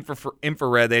couldn't use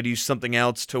infrared. They had to use something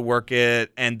else to work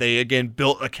it, and they again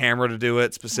built a camera to do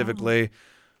it specifically. Wow.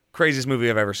 Craziest movie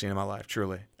I've ever seen in my life.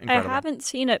 Truly incredible. I haven't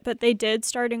seen it, but they did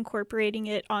start incorporating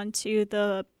it onto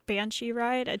the Banshee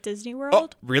ride at Disney World. Oh,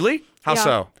 really? How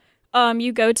so?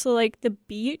 You go to like the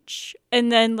beach,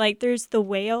 and then like there's the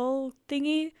whale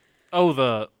thingy. Oh, I don't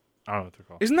know what they're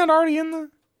called. Isn't that already in the?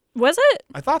 Was it?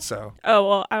 I thought so. Oh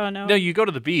well, I don't know. No, you go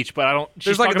to the beach, but I don't.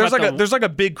 There's like a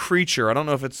big creature. I don't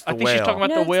know if it's the whale. I think she's talking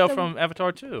about the whale from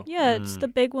Avatar 2. Yeah, it's the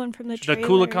big one from the trailer. The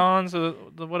Kulikans,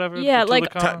 the whatever. Yeah, the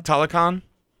like Talakan.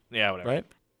 Yeah, whatever. Right.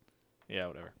 Yeah,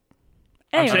 whatever.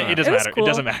 Anyway, it doesn't matter. Cool. It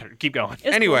doesn't matter. Keep going.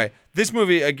 Anyway, this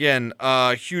movie again,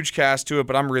 huge cast to it,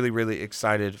 but I'm really, really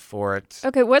excited for it.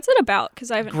 Okay, what's it about? Because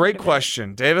I haven't. Great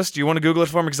question, Davis. Do you want to Google it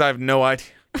for me? Because I have no idea.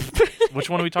 Which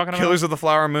one are we talking about? Killers of the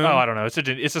Flower Moon. Oh, I don't know. It's a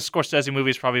Scorsese movie.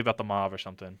 It's probably about the mob or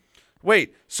something.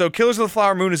 Wait, so Killers of the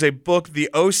Flower Moon is a book, The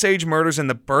Osage Murders and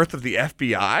the Birth of the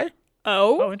FBI?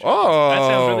 Oh, interesting. That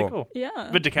sounds really cool. Yeah. I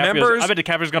bet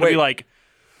DiCaprio's going to be like,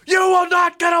 you will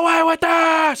not get away with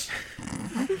this!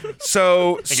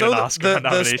 So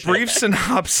the brief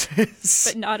synopsis.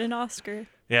 But not an Oscar.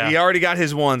 Yeah. He already got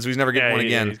his one, so he's never getting one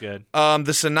again. He's good.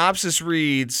 The synopsis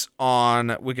reads on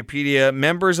Wikipedia,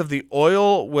 members of the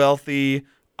oil-wealthy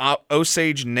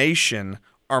Osage Nation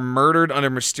are murdered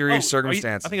under mysterious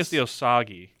circumstances. I think it's the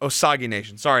Osage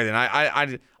Nation. Sorry, then.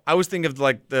 I was thinking of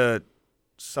like the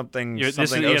something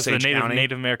Osage the County.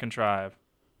 Native American tribe.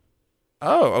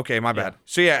 Oh, okay, my bad.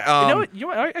 So yeah,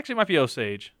 actually it might be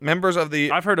Osage. Members of the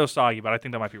I've heard Osage, but I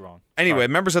think that might be wrong. Anyway,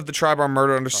 members of the tribe are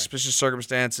murdered under suspicious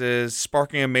circumstances,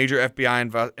 sparking a major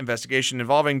FBI investigation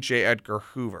involving J. Edgar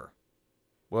Hoover.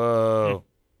 Whoa.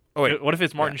 Oh wait, what if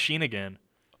it's Martin Sheen again?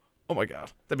 Oh my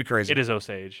God, that'd be crazy. It is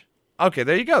Osage. Okay,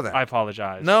 there you go then. I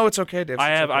apologize. No, it's okay, Dave.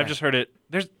 I've just heard it.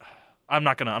 I'm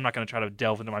not gonna try to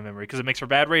delve into my memory because it makes for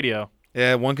bad radio.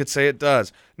 Yeah, one could say it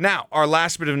does. Now, our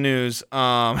last bit of news.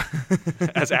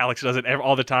 As Alex does it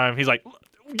all the time. He's like,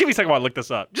 give me a second while I look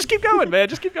this up. Just keep going, man.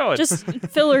 Just keep going. Just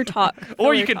filler talk.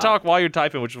 Or you can talk while you're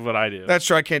typing, which is what I do. That's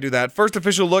true. I can't do that. First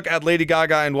official look at Lady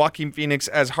Gaga and Joaquin Phoenix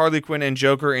as Harley Quinn and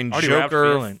Joker in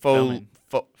Joker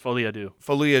Folie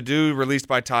à Deux, released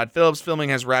by Todd Phillips. Filming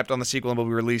has wrapped on the sequel and will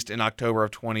be released in October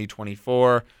of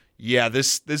 2024. Yeah,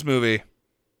 this movie.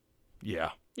 Yeah.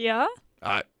 Yeah?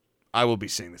 I will be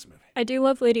seeing this movie. I do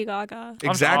love Lady Gaga.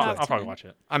 Exactly. I'll probably watch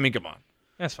it. I mean, come on.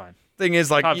 That's fine. Thing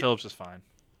is, like, Todd Phillips is fine.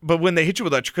 But when they hit you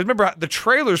with that, because remember, the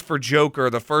trailers for Joker,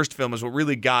 the first film, is what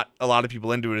really got a lot of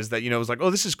people into it. Is that, it was like, oh,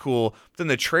 this is cool. But then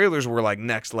the trailers were like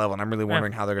next level, and I'm really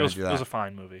wondering how they're going to do that. It was a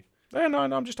fine movie. Yeah, no,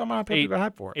 I'm just on my opinion. Got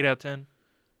hype for it. 8 out of 10.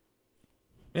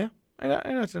 Yeah. 8 out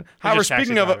of 10. However,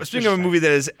 speaking of a movie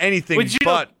that is anything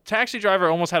Taxi Driver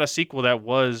almost had a sequel that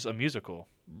was a musical.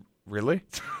 Really?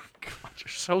 God, you're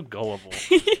so gullible.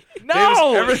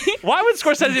 No! Why would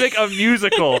Scorsese make a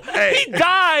musical? He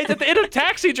died at the end of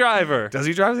Taxi Driver. Does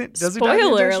he drive? Does he Spoiler die at the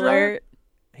end of Taxi Driver? alert.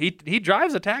 He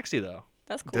drives a taxi, though.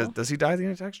 That's cool. Does he die at the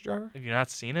end of Taxi Driver? Have you not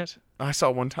seen it? I saw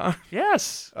it one time.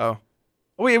 Yes. Oh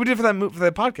wait, we did it for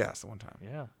that podcast the one time.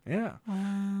 Yeah. Yeah.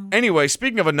 Wow. Anyway,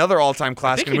 speaking of another all-time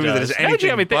classic movie that is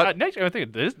anything but... Does he?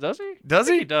 Does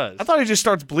I think he? he does. I thought he just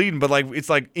starts bleeding, but like it's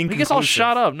like inconclusive. He gets all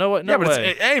shot up. No yeah, but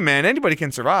way. hey man, anybody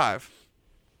can survive.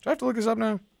 Do I have to look this up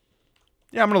now?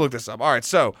 Yeah, I'm gonna look this up. All right,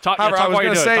 so however, I was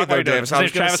gonna say though, Davis, I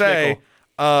was gonna say,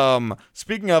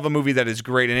 speaking of a movie that is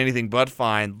great and anything but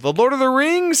fine, the Lord of the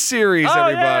Rings series,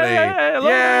 everybody.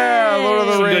 Yeah, Lord of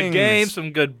the some Rings. Good games,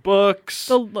 some good books.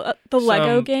 The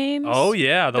Lego games. Oh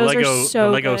yeah, Those are so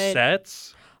the Lego good.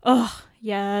 sets. Oh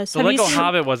yes. The Have you Lego seen-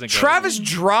 Hobbit wasn't good. Travis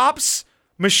drops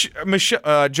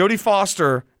Jodie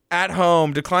Foster at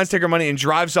home, declines to take her money, and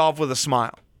drives off with a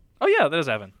smile. Oh yeah, there's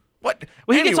Evan. What?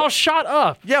 Well, he gets Anyway. all shot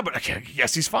up. Yeah, but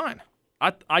yes, he's fine.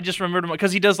 I just remembered him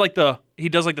because he does like the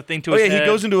thing to Oh his yeah, head. he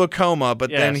goes into a coma, but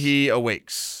then Yes. he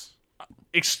awakes.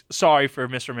 Sorry for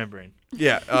misremembering.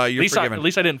 Yeah, you're forgiven. At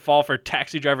least I didn't fall for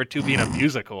Taxi Driver 2 being a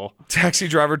musical. Taxi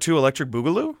Driver 2 Electric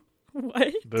Boogaloo?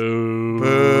 What? Boo.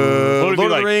 Boo. What would it be Lord of the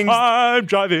like, Rings. I'm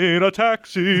driving a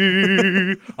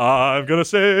taxi. I'm gonna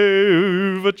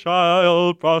save a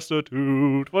child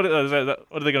prostitute. What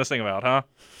are they gonna sing about, huh?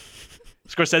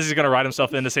 Scorsese's gonna write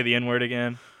himself in to say the N-word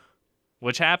again,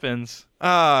 which happens.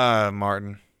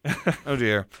 Martin. Oh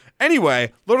dear.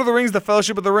 Anyway, Lord of the Rings: The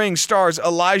Fellowship of the Ring stars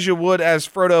Elijah Wood as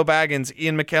Frodo Baggins,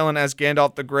 Ian McKellen as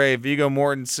Gandalf the Grey, Viggo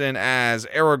Mortensen as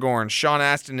Aragorn, Sean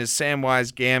Astin as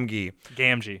Samwise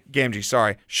Gamgee,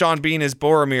 sorry. Sean Bean as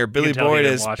Boromir, Billy tell he Boyd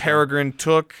didn't as watch it. Peregrine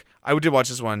Took. I did watch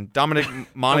this one. Dominic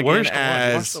Monaghan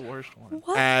What's the worst one?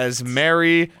 as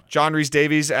Merry, John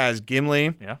Rhys-Davies as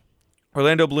Gimli, Yeah.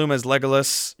 Orlando Bloom as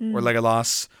Legolas, or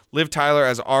Legolas, Liv Tyler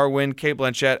as Arwen, Kate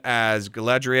Blanchett as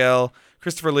Galadriel,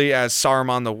 Christopher Lee as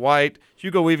Saruman the White,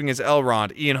 Hugo Weaving as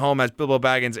Elrond, Ian Holm as Bilbo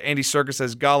Baggins, Andy Serkis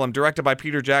as Gollum, directed by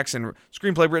Peter Jackson,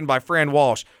 screenplay written by Fran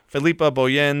Walsh, Philippa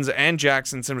Boyens and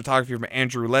Jackson, cinematography from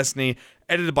Andrew Lesney,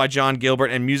 edited by John Gilbert,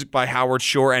 and music by Howard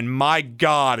Shore, and my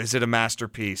God, is it a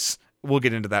masterpiece. We'll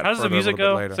get into that How does the further music a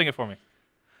little go? bit later. Sing it for me.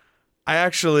 I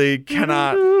actually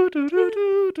cannot...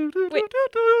 Wait.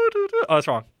 Oh, that's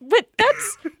wrong. But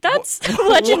that's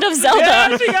Legend of Zelda.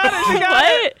 Yeah, she got it. She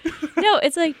got What? No,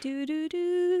 it's like do do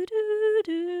do do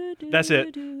do do. That's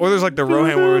it. Or there's like the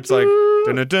Rohan where it's like...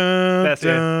 dun-dun-dun, That's it.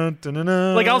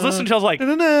 dun-dun-dun, Like I was listening to, I was like,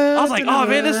 dun-dun-dun, oh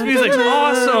man, this music's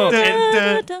awesome.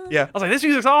 And Yeah. I was like, this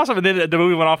music's awesome. And then the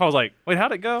movie went off. I was like, wait,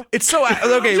 how'd it go? It's so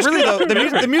okay. Really though,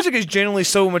 the music is genuinely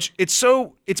so much. It's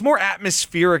more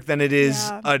atmospheric than it is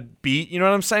Yeah. a beat. You know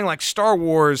what I'm saying? Like Star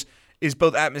Wars is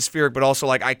both atmospheric but also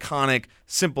like iconic,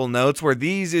 simple notes. Where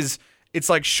it's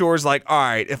like Shore's like, all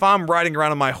right, if I'm riding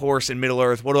around on my horse in Middle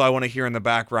Earth, what do I want to hear in the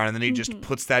background? And then he just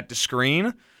puts that to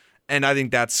screen. And I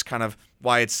think that's kind of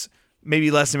why it's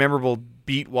maybe less memorable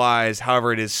beat-wise.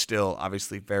 However, it is still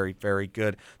obviously very, very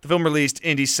good. The film released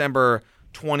in December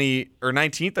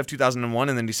 19th of 2001,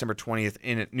 and then December 20th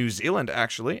in New Zealand,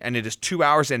 actually. And it is 2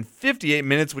 hours and 58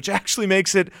 minutes, which actually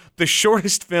makes it the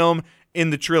shortest film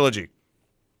in the trilogy.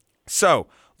 So,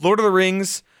 Lord of the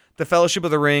Rings, The Fellowship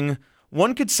of the Ring.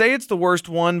 One could say it's the worst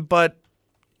one, but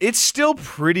it's still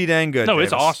pretty dang good. No,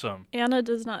 it's Davis. awesome. Anna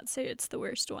does not say it's the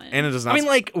worst one. And it does not. I mean,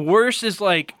 like, worse is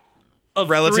like of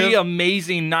Relative? 3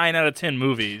 amazing 9 out of 10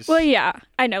 movies. Well, yeah,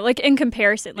 I know. Like in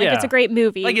comparison, like Yeah. it's a great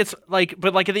movie. Like it's like,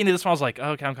 but like at the end of this one, I was like, oh,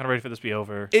 okay, I'm kind of ready for this to be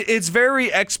over. It's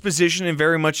very exposition and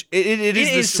very much. It is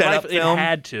the setup It film.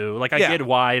 had to. Like I Yeah. get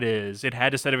why it is. It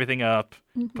had to set everything up.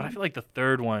 But I feel like the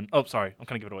third one. Oh, sorry, I'm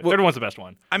gonna give it away. Third one's the best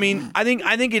one. I mean, I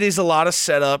think it is a lot of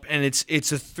setup, and it's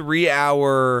a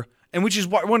 3-hour, and which is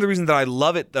one of the reasons that I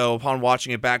love it though. Upon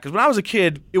watching it back, because when I was a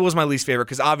kid, it was my least favorite.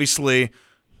 Because obviously,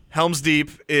 Helm's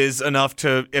Deep is enough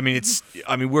to. I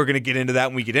mean, we're gonna get into that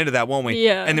when we get into that, won't we?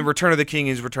 Yeah. And then Return of the King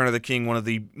is Return of the King, one of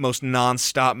the most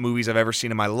non-stop movies I've ever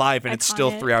seen in my life, and it's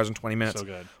still Iconic. 3 hours and 20 minutes. So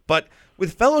good. But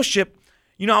with Fellowship,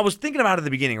 I was thinking about it at the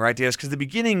beginning, right, Davis? Because the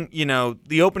beginning,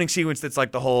 the opening sequence that's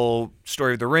like the whole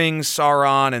story of the rings,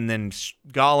 Sauron, and then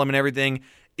Gollum and everything,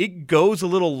 it goes a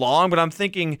little long, but I'm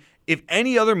thinking if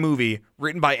any other movie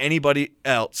written by anybody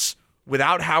else,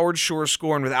 without Howard Shore's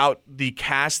score and without the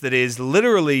cast that is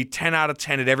literally 10 out of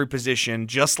 10 at every position,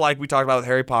 just like we talked about with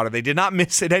Harry Potter, they did not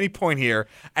miss at any point here,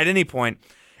 at any point,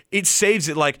 it saves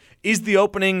it. Like, is the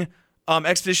opening...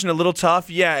 Expedition a little tough,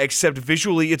 yeah, except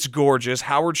visually it's gorgeous.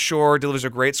 Howard Shore delivers a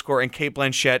great score, and Kate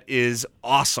Blanchett is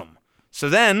awesome. So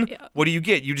then, what do you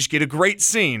get? You just get a great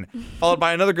scene, followed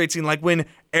by another great scene. Like when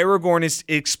Aragorn is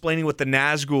explaining what the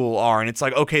Nazgul are, and it's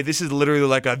like, okay, this is literally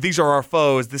like these are our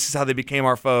foes. This is how they became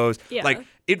our foes. Yeah. Like,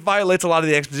 it violates a lot of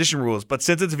the exposition rules, but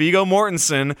since it's Viggo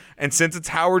Mortensen, and since it's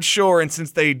Howard Shore, and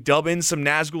since they dub in some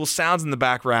Nazgul sounds in the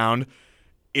background,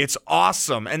 it's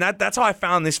awesome. And that's how I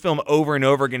found this film over and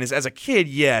over again, is as a kid,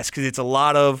 yes, because it's a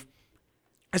lot of,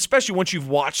 especially once you've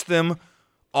watched them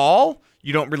all,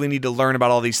 you don't really need to learn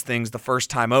about all these things the first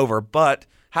time over. But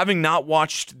having not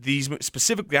watched these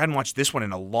specifically, I hadn't watched this one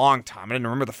in a long time. I didn't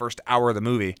remember the first hour of the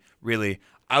movie, really.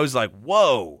 I was like,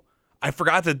 whoa. I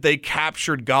forgot that they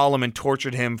captured Gollum and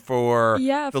tortured him for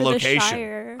the location. The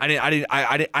Shire. I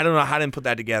don't know how I didn't put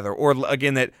that together. Or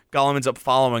again, that Gollum ends up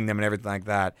following them and everything like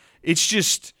that. It's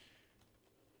just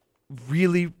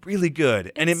really, really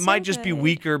good. And it might just be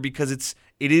weaker because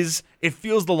it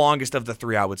feels the longest of the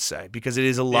three, I would say, because it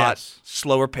is a lot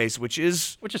slower pace, which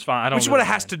is fine. Which is what it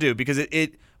has to do, because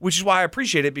which is why I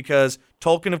appreciate it, because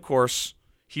Tolkien, of course,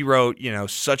 he wrote,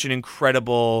 such an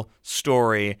incredible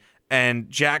story, and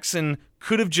Jackson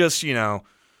could have just,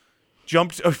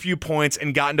 jumped a few points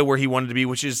and gotten to where he wanted to be,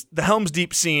 which is the Helm's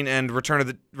Deep scene and Return of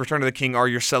the King are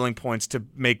your selling points to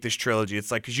make this trilogy.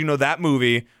 It's like, because that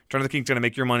movie, Return of the King's going to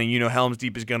make your money, Helm's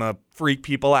Deep is going to freak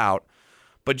people out.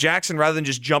 But Jackson, rather than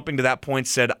just jumping to that point,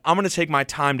 said, I'm going to take my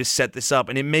time to set this up,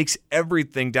 and it makes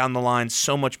everything down the line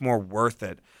so much more worth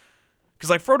it. Because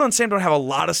like Frodo and Sam don't have a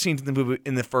lot of scenes in the movie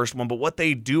in the first one, but what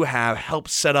they do have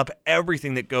helps set up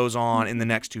everything that goes on in the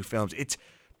next two films. It's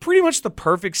pretty much the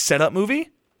perfect setup movie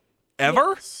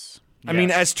ever. Yes. I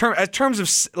mean, as terms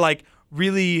of like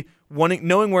really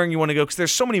knowing where you want to go, because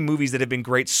there's so many movies that have been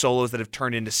great solos that have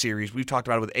turned into series. We've talked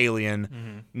about it with Alien.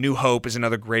 Mm-hmm. New Hope is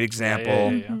another great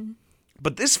example. Yeah.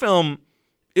 But this film,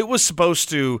 it was supposed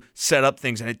to set up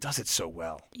things, and it does it so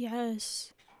well.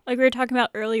 Yes. Like we were talking about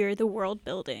earlier, the world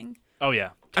building. Oh,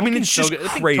 yeah. I mean, it's just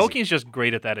crazy. Tolkien's just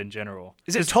great at that in general.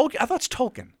 Is it Tolkien? I thought it's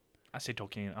Tolkien. I say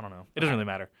Tolkien. I don't know. It doesn't really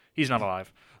matter. He's not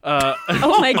alive.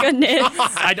 Oh my goodness!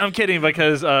 I'm kidding,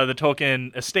 because the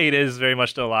Tolkien estate is very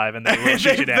much still alive, and they will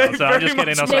shoot you down. So I'm just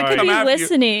kidding. I'm They sorry. could be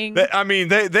listening.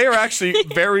 They are actually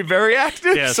very, very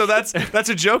active. Yes. So that's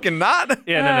a joke and not.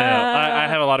 Yeah, no. I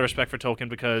have a lot of respect for Tolkien,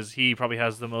 because he probably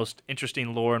has the most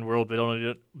interesting lore and world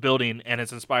building, and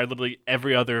it's inspired literally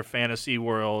every other fantasy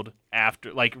world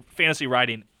after, like fantasy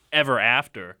writing ever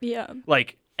after. Yeah.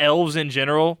 Like elves in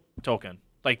general, Tolkien.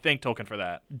 Like, thank Tolkien for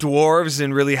that. Dwarves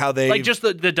and really how they... Like, just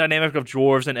the dynamic of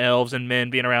dwarves and elves and men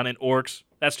being around and orcs,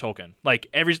 that's Tolkien. Like,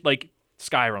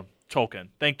 Skyrim, Tolkien.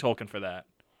 Thank Tolkien for that.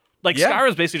 Like,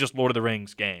 Skyrim's basically just Lord of the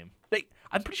Rings game.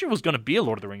 I'm pretty sure it was going to be a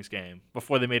Lord of the Rings game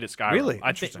before they made it Skyrim. Really?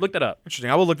 Look that up. Interesting.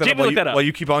 I will look that up while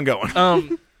you keep on going.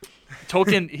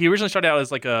 Tolkien, he originally started out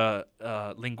as like a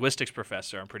linguistics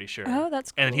professor, I'm pretty sure. Oh,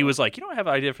 that's cool. And he was like, I have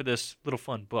an idea for this little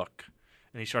fun book.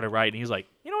 And he started writing. He's like,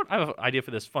 I have an idea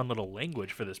for this fun little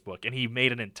language for this book. And he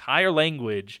made an entire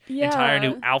language, entire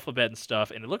new alphabet and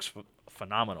stuff, and it looks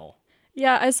phenomenal.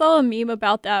 Yeah, I saw a meme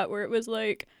about that where it was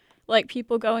like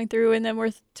people going through, and then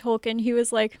with Tolkien, he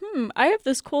was like, I have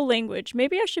this cool language.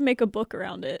 Maybe I should make a book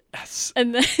around it. Yes.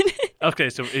 And then... Okay,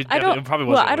 so it probably wasn't.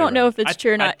 Well, I don't know if it's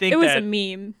true or not. Think it was a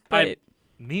meme, but...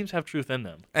 Memes have truth in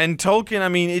them. And Tolkien, I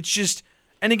mean, it's just...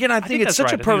 And again, I think it's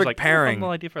such a perfect pairing. I have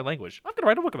a idea for a language. I'm going to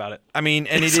write a book about it. I mean,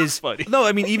 and it is funny. No,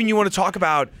 I mean, even you want to talk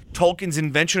about Tolkien's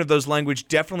invention of those language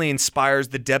definitely inspires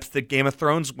the depth that Game of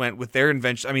Thrones went with their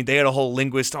invention. I mean, they had a whole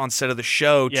linguist on set of the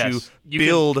show to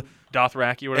build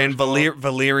Dothraki or whatever. And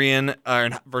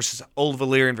Valyrian versus Old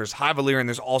Valyrian versus High Valyrian.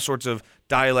 There's all sorts of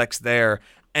dialects there.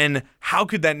 And how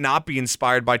could that not be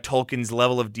inspired by Tolkien's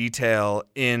level of detail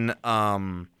in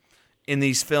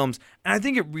these films? And I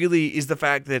think it really is the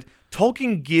fact that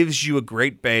Tolkien gives you a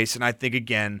great base, and I think,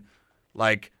 again,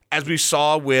 like, as we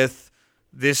saw with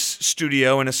this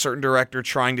studio and a certain director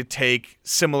trying to take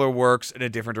similar works in a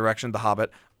different direction, The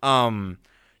Hobbit,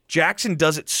 Jackson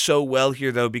does it so well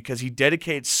here, though, because he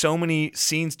dedicates so many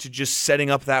scenes to just setting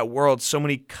up that world, so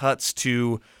many cuts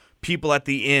to people at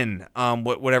the inn,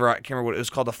 whatever, I can't remember what it was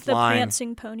called, the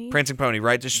Prancing Pony,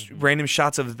 right? Just random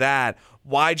shots of that,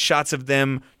 wide shots of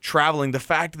them traveling. The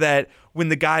fact that when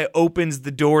the guy opens the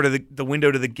door to the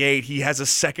window to the gate, he has a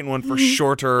second one for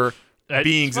shorter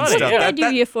beings and stuff.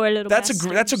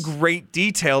 That's a great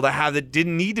detail to have that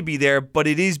didn't need to be there, but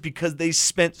it is because they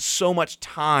spent so much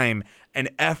time and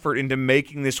effort into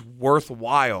making this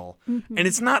worthwhile. Mm-hmm. And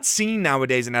it's not seen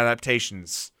nowadays in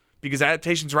adaptations, because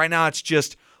adaptations right now, it's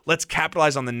just, let's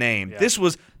capitalize on the name. Yeah. This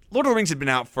was... Lord of the Rings had been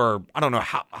out for, I don't know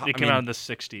how... It came out in the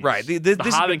 60s. Right. The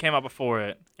Hobbit came out before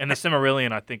it. And the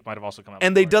Silmarillion, I think, might have also come out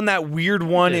and before they've done that weird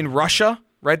one in Russia,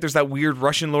 right? There's that weird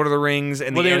Russian Lord of the Rings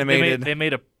and the animated... They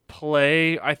made a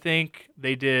play, I think.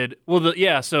 They did... Well,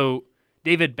 so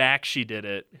David Bakshi did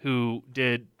it, who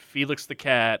did Felix the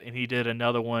Cat, and he did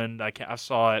another one. I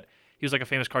saw it. He was like a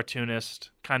famous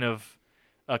cartoonist, kind of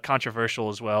controversial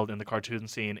as well in the cartoon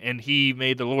scene. And he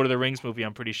made the Lord of the Rings movie,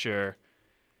 I'm pretty sure.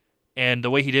 And the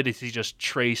way he did it is he just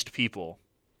traced people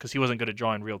because he wasn't good at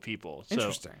drawing real people. So,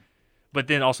 Interesting. but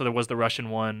then also there was the Russian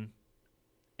one.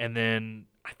 And then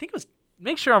I think it was,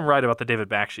 make sure I'm right about the David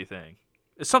Bakshi thing.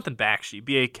 It's something Bakshi,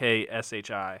 Bakshi.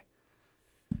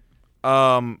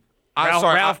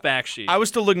 Ralph Bakshi. I was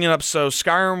still looking it up. So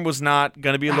Skyrim was not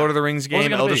going to be a Lord of the Rings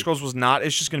game. Elder be? Scrolls was not.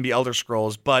 It's just going to be Elder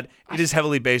Scrolls, but it is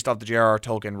heavily based off the J.R.R.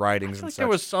 Tolkien writings and like such. there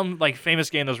was some like famous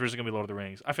game that was originally going to be Lord of the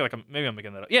Rings. I feel like maybe I'm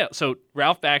making that up. Yeah, so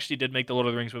Ralph Bakshi did make the Lord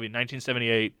of the Rings movie in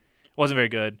 1978. It wasn't very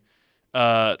good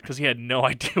because he had no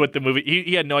idea what the movie.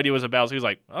 He had no idea what it was about. So he was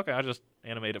like, okay, I'll just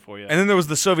animate it for you. And then there was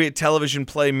the Soviet television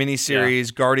play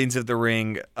miniseries, Guardians of the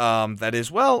Ring. That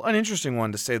is, well, an interesting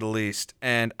one to say the least.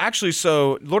 And actually,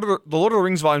 so the Lord of the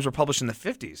Rings volumes were published in the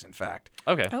 50s, in fact.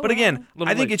 Okay. Oh, But again, wow.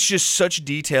 I think it's just such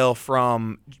detail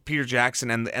from Peter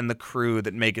Jackson and the crew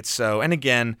that make it so. And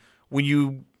again, when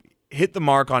you hit the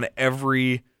mark on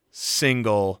every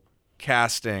single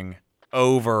casting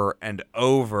over and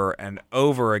over and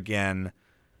over again,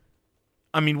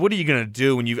 I mean, what are you going to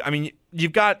do when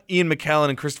you've got Ian McKellen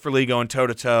and Christopher Lee going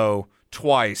toe-to-toe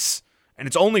twice, and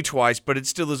it's only twice, but it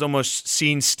still is almost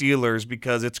scene stealers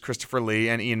because it's Christopher Lee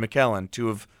and Ian McKellen, two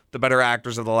of the better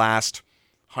actors of the last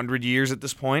 100 years at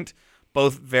this point,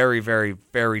 both very, very,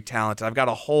 very talented. I've got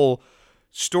a whole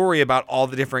story about all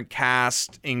the different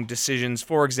casting decisions.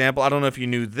 For example, I don't know if you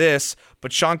knew this,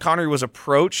 but Sean Connery was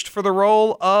approached for the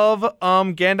role of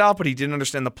Gandalf, but he didn't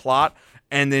understand the plot,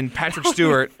 and then Patrick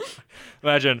Stewart...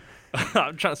 Imagine.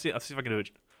 I'm trying to see if I can do it.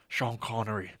 Sean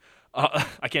Connery.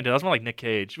 I can't do it. That's more like Nick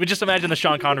Cage. But just imagine the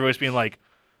Sean Connery voice being like,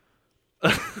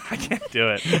 I can't do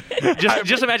it.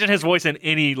 Just imagine his voice in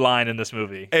any line in this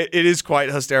movie. It is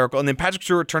quite hysterical. And then Patrick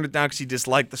Stewart turned it down because he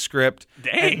disliked the script.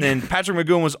 Dang. And then Patrick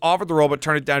McGowan was offered the role but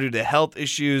turned it down due to health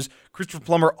issues. Christopher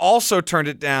Plummer also turned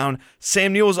it down.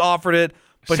 Sam Neill was offered it.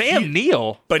 But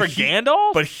Neill for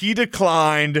Gandalf? But he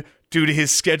declined due to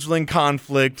his scheduling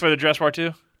conflict. For the Jurassic Park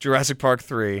 2? Jurassic Park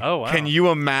 3. Oh, wow. Can you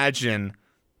imagine?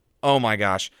 Oh, my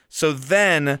gosh. So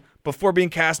then, before being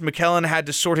cast, McKellen had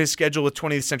to sort his schedule with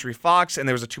 20th Century Fox, and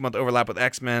there was a 2-month overlap with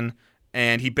X-Men,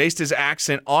 and he based his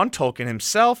accent on Tolkien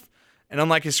himself. And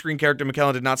unlike his screen character,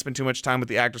 McKellen did not spend too much time with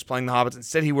the actors playing the Hobbits.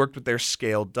 Instead, he worked with their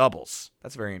scaled doubles.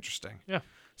 That's very interesting. Yeah.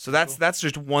 So that's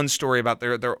just one story about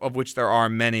there of which there are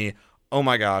many. Oh,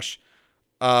 my gosh.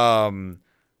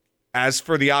 As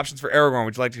for the options for Aragorn,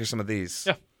 would you like to hear some of these?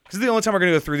 Yeah. This is the only time we're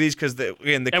going to go through these because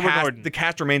the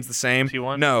cast remains the same.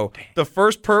 T1? No. Dang. The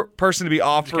first person to be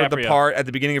offered the DiCaprio. part at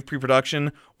the beginning of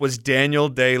pre-production was Daniel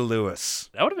Day-Lewis.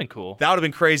 That would have been cool. That would have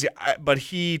been crazy, but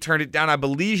he turned it down. I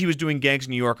believe he was doing Gangs of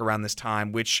New York around this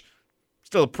time, which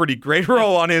still a pretty great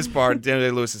role on his part. Daniel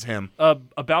Day-Lewis is him.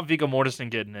 About Viggo Mortensen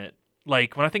getting it.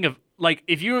 Like, when I think of, like,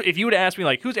 if you would ask me,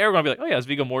 like, who's Aragorn, I'd be like, oh, yeah, it's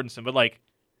Viggo Mortensen. But, like,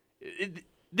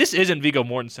 this isn't Viggo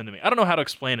Mortensen to me. I don't know how to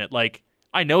explain it. Like,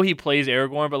 I know he plays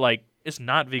Aragorn, but, like, it's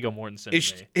not Viggo Mortensen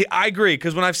to me. I agree,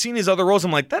 because when I've seen his other roles,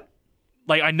 I'm like, that...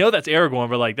 Like, I know that's Aragorn,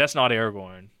 but, like, that's not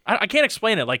Aragorn. I can't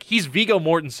explain it. Like, he's Viggo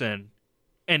Mortensen,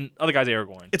 and other guy's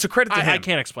Aragorn. It's a credit to him. I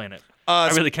can't explain it. I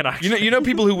really cannot. You know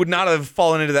people who would not have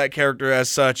fallen into that character as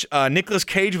such. Nicolas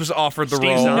Cage was offered the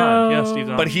role, Steve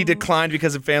Zahn. but he declined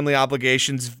because of family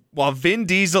obligations. While Vin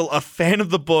Diesel, a fan of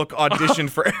the book, auditioned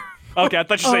for. Okay, I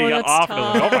thought you said he got that's offered.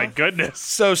 Like, oh my goodness.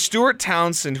 So Stuart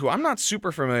Townsend, who I'm not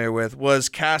super familiar with, was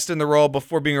cast in the role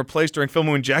before being replaced during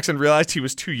filming when Jackson realized he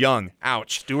was too young.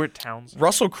 Ouch. Stuart Townsend.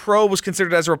 Russell Crowe was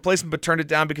considered as a replacement but turned it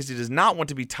down because he does not want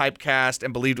to be typecast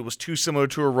and believed it was too similar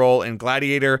to a role in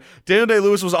Gladiator. Daniel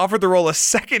Day-Lewis was offered the role a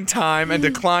second time and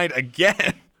declined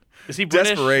again. Is he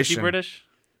British? Desperation. Is he British?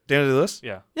 Daniel Day-Lewis?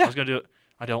 Yeah. Yeah. I was going to do it.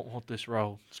 I don't want this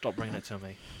role. Stop bringing it to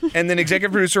me. And then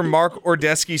executive producer Mark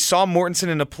Ordesky saw Mortensen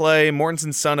in a play.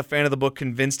 Mortensen's son, a fan of the book,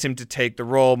 convinced him to take the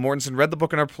role. Mortensen read the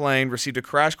book on a plane, received a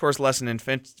crash course lesson in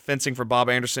fencing from Bob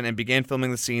Anderson, and began filming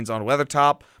the scenes on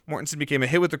Weathertop. Mortensen became a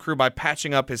hit with the crew by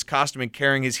patching up his costume and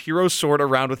carrying his hero sword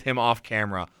around with him off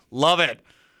camera. Love it.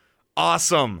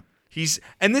 Awesome. This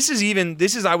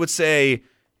is I would say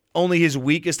only his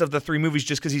weakest of the three movies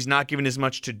just because he's not given as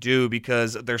much to do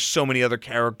because there's so many other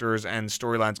characters and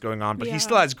storylines going on. But he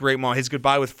still has great moments. His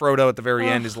goodbye with Frodo at the very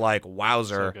end is like,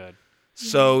 wowzer.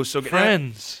 So good. So good.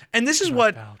 Friends. And this is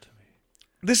what... Bow to me.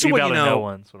 This is what, you know... No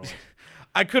one. That's what it was.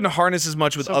 I couldn't harness as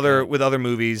much with other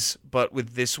movies, but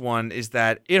with this one is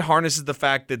that it harnesses the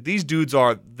fact that these dudes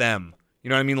are them. You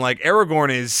know what I mean? Like,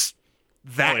 Aragorn is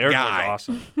that Aragorn's guy.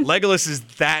 awesome. Legolas is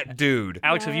that dude.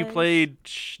 Alex, have you Yes. played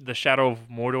the Shadow of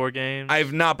Mordor games? I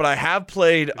have not, but I have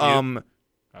played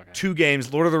Okay. 2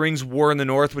 games: Lord of the Rings: War in the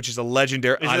North, which is a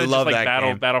legendary. Is I it love just like that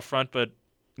game. Battlefront, but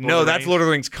No, of the that's Rings? Lord of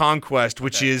the Rings Conquest,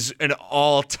 which Okay. is an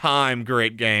all-time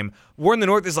great game. War in the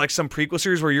North is like some prequel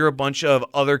series where you're a bunch of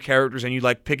other characters and you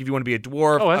like pick if you want to be a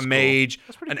dwarf, Oh, a that's cool. mage,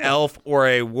 That's pretty an cool. elf, or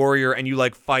a warrior, and you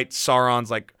like fight Sauron's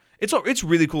like. It's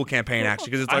really cool campaign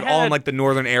actually because it's I like all in had- like the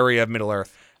northern area of Middle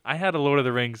Earth. I had a Lord of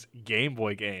the Rings Game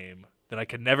Boy game that I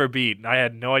could never beat, and I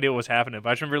had no idea what was happening. But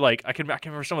I just remember like I can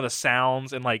remember some of the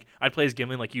sounds, and like I'd play as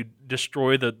Gimli, like you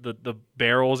destroy the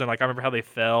barrels, and like I remember how they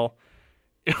fell.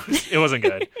 It wasn't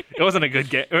good. It wasn't a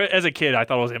good game. As a kid, I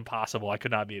thought it was impossible. I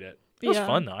could not beat it. It was Yeah.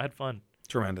 fun though. I had fun.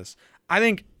 Tremendous. I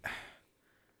think.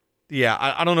 Yeah,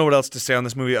 I don't know what else to say on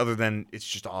this movie other than it's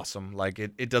just awesome. Like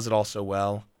it does it all so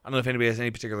well. I don't know if anybody has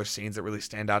any particular scenes that really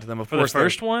stand out to them. Of For the course, there-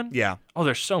 first one, yeah, oh,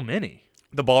 there's so many.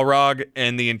 the Balrog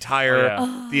and the entire Oh,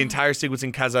 yeah. the entire sequence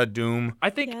in Khazad-dûm. I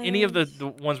think any of the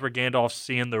Yes. ones where Gandalf's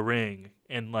seeing the ring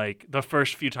and like the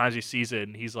first few times he sees it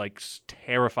and he's like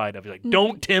terrified of it. He's like,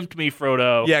 "Don't tempt me,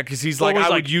 Frodo." Yeah, because he's Well, like, it was I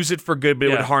like- would use it for good, but it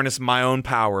would Yeah. harness my own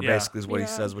power. Yeah. Basically, is what he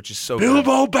Yeah. says, which is so good.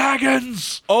 Bilbo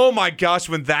Baggins. Oh my gosh,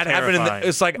 when that happened, Terrifying.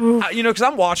 it's like because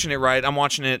I'm watching it right. I'm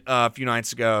watching it a few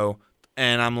nights ago,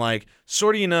 and I'm like,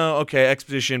 sort of, okay,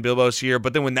 exposition, Bilbo's here.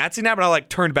 But then when that scene happened, I like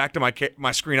turned back to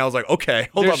my screen. I was like, okay,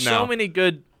 hold There's up now. so many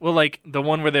good. Well, like the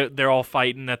one where they're all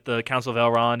fighting at the Council of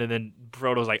Elrond, and then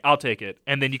Frodo's like, "I'll take it,"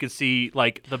 and then you can see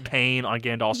like the pain on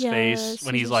Gandalf's face Yes,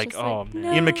 when he's he's like, just "Oh like, man."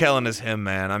 no. Ian McKellen is him,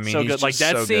 man. I mean, So he's good. Like just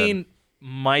that so scene good.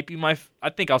 might be I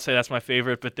think I'll say that's my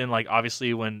favorite. But then like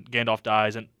obviously when Gandalf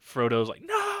dies and Frodo's like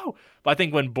no. But I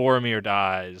think when Boromir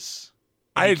dies,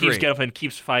 I he agree. keeps getting up and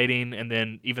keeps fighting, and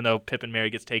then even though Pip and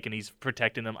Merry gets taken, he's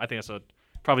protecting them. I think that's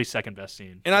probably second best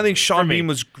scene. And I think for Sean me. Bean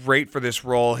was great for this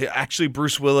role. Actually,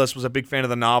 Bruce Willis was a big fan of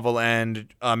the novel and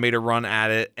made a run at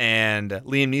it. And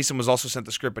Liam Neeson was also sent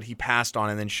the script, but he passed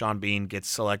on, and then Sean Bean gets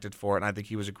selected for it. And I think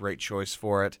he was a great choice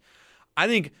for it. I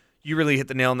think you really hit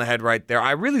the nail on the head right there.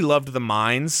 I really loved the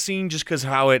mines scene just because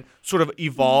how it sort of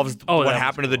evolves Oh, what that was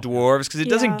happened to the cool. dwarves because it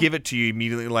doesn't Yeah. give it to you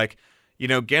immediately. Like,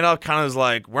 Gandalf kind of is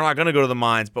like, we're not going to go to the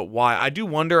mines, but why? I do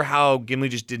wonder how Gimli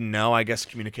just didn't know. I guess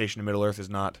communication in Middle Earth is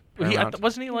not paramount.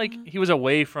 Wasn't he like he was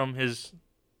away from his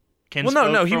Well,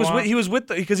 kinsfolk no, for he a was while? with, he was with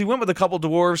because he went with a couple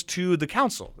dwarves to the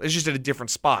council. It's just at a different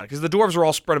spot because the dwarves were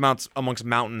all spread amongst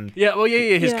mountain. Yeah, well,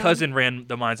 yeah. His Yeah. cousin ran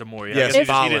the mines of Moria. Yes, I guess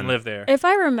he Balin. didn't live there. If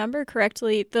I remember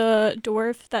correctly, the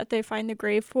dwarf that they find the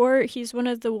grave for, he's one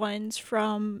of the ones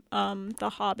from The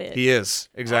Hobbit, He is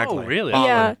exactly. Oh, really? Balin,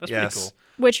 Yeah. That's yes. pretty cool.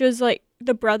 which was like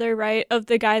the brother, right, of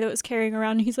the guy that was carrying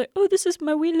around. And he's like, "Oh, this is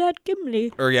my wee lad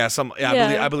Gimli." Or yeah,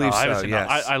 Yeah. I believe Oh, I haven't so. seen Yes.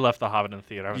 that. I left the Hobbit in the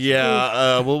theater. I haven't seen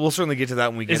Yeah, we'll certainly get to that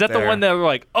when we it. get Is that there. the one that were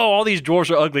like, oh, all these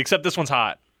dwarves are ugly except this one's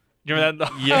hot? You remember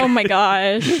that? Yeah. Oh my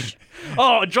gosh.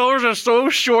 Oh, dwarves are so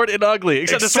short and ugly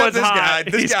except this one's hot.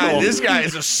 guy. He's cool. This guy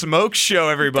is a smoke show.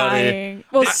 Everybody. Dying.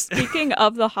 Well, speaking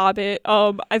of The Hobbit,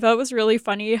 I thought it was really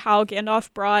funny how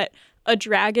Gandalf brought a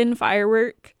dragon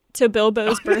firework to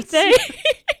Bilbo's birthday.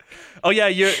 Oh yeah,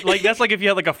 you're like that's like if you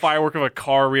had like a firework of a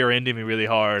car rear-ending me really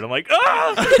hard. I'm like,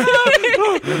 ah!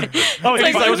 Oh, It's it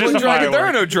like, was just a there are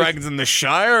firework. no dragons in the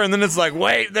Shire, and then it's like,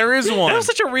 wait, there is one. That was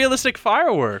such a realistic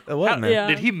firework. It was, How- man. Yeah.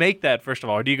 Did he make that first of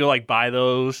all, or do you go like buy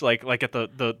those like at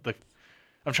the?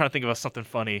 I'm trying to think of something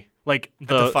funny, like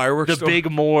the fireworks the store? big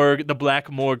morgue, the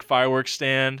black morgue fireworks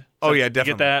stand. Oh yeah, You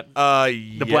definitely. get that?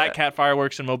 The The Black Cat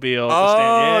fireworks in Mobile. the Oh,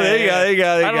 stand. there you go, there you go,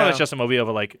 there I you don't know if go. it's just a Mobile,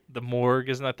 but like the morgue,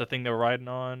 isn't that the thing they were riding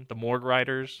on? The morgue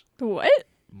riders? What?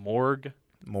 Morgue?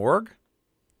 Morgue.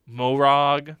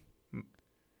 Morog?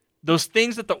 Those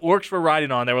things that the orcs were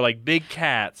riding on, they were like big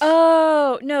cats.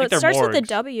 Oh, no, think it they're starts with a morgues.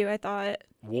 W, I thought.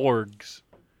 Wargs.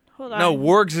 Hold on. No,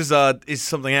 wargs is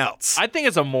something else. I think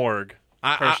it's a morgue.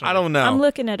 I personally. don't know. I'm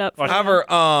looking it up. For you. However,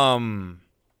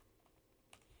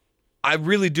 I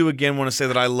really do again want to say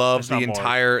that I love It's the not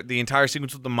more. entire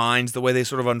sequence with the mines, the way they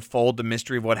sort of unfold the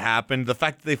mystery of what happened, the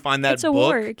fact that they find that It's a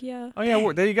book. warg, yeah. Oh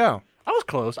yeah, there you go. I was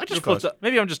close. I just You're flipped close. up.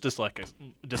 Maybe I'm just dyslexic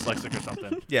or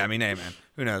something. Yeah, I mean, hey man,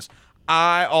 who knows?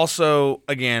 I also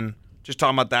again just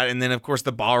talking about that, and then of course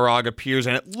the Balrog appears,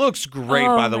 and it looks great.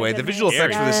 Oh, By the my way, the goodness. visual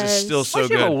effects for this is Yes. still Why so does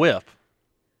he have a good. whip?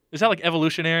 Is that like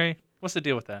evolutionary? What's the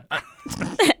deal with that?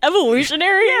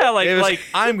 Evolutionary? Yeah, like It was, like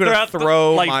I'm gonna throughout the-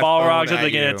 throw like my Balrogs phone at the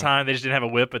beginning you. of time. They just didn't have a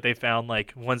whip, but they found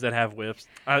like ones that have whips.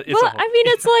 It's Well, a whole- I mean,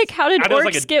 it's like, how did I know it's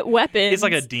orcs like a- get weapons? it's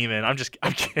like a demon. I'm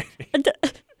kidding.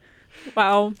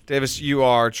 Wow. Davis, you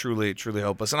are truly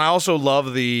hopeless, and I also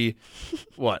love the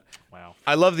what. Wow.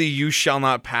 I love the "You shall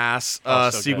not pass" Oh,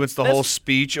 so good. sequence. The That's whole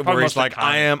speech of probably where he's most like,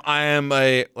 iconic. I am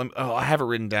a." I have it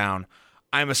written down.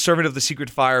 I am a servant of the secret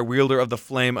fire, wielder of the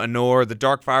flame Anor. The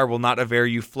dark fire will not avail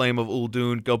you, flame of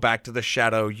Uldun. Go back to the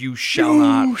shadow. You shall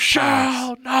not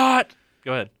pass.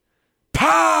 Go ahead.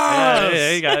 Pass!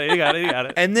 Yeah, you got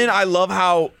it. And then I love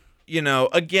how,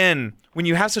 again, when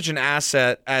you have such an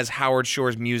asset as Howard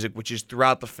Shore's music, which is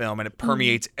throughout the film and it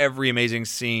permeates every amazing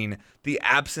scene, the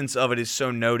absence of it is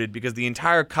so noted because the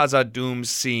entire Khazad-dûm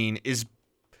scene is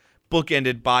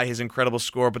bookended by his incredible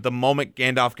score, but the moment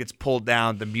Gandalf gets pulled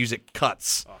down, the music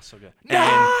cuts. Oh, so good.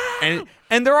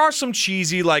 And there are some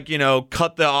cheesy,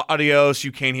 cut the audio so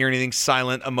you can't hear anything,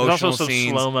 silent, emotional There's also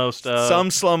scenes. some slow-mo stuff.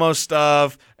 Some slow-mo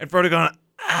stuff. And Frodo going,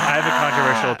 I have a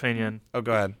controversial opinion. Oh,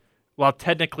 go ahead. While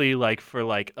technically,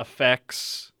 for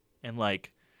effects and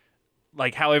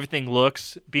how everything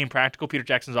looks, being practical, Peter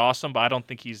Jackson's awesome, but I don't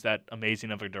think he's that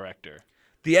amazing of a director.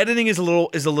 The editing is a little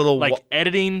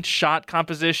editing, shot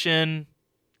composition.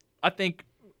 I think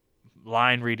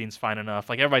line reading's fine enough.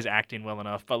 Everybody's acting well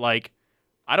enough, but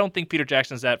I don't think Peter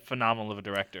Jackson's that phenomenal of a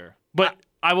director. But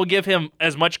I will give him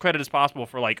as much credit as possible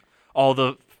for all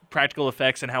the practical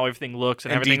effects and how everything looks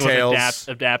and everything details. was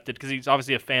adapted because he's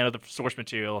obviously a fan of the source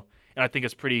material, and I think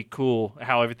it's pretty cool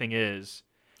how everything is.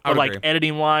 But agree.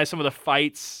 editing wise, some of the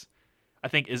fights I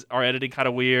think are editing kind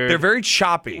of weird. They're very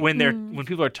choppy. When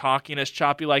people are talking, it's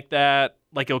choppy like that.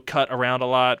 It'll cut around a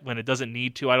lot when it doesn't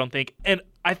need to, I don't think. And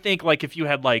I think if you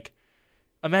had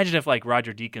imagine if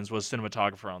Roger Deakins was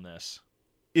cinematographer on this.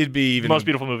 It'd be even the most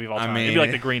beautiful movie of all time. It'd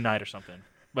be The Green Knight or something.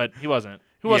 But he wasn't.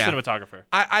 Who was cinematographer?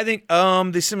 I think the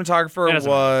cinematographer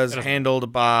was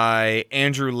handled by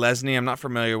Andrew Lesney. I'm not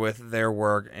familiar with their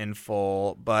work in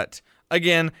full, but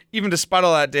again, even despite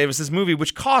all that, Davis, this movie,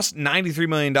 which cost $93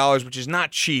 million, which is not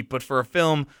cheap, but for a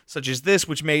film such as this,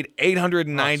 which made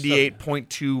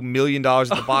 $898.2 million at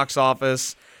the box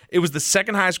office, it was the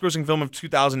second highest grossing film of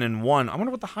 2001. I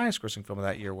wonder what the highest grossing film of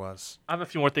that year was. I have a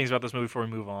few more things about this movie before we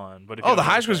move on. But the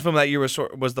highest grossing film of that year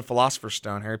was The Philosopher's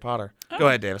Stone, Harry Potter. Go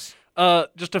ahead, Davis.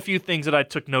 Just a few things that I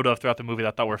took note of throughout the movie that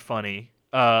I thought were funny.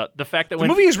 The fact that the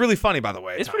movie is really funny, by the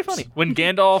way. It's pretty funny. When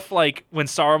Gandalf, when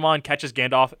Saruman catches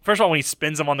Gandalf, first of all, when he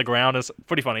spins him on the ground is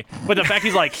pretty funny. But the fact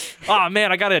he's oh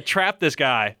man, I gotta trap this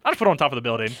guy. I'll just put him on top of the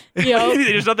building. Yep.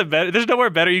 There's nothing better. There's nowhere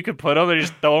better you could put him than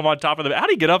just throw him on top of the. How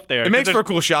do you get up there? It makes for a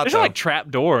cool shot. There's no trap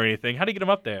door or anything. How do you get him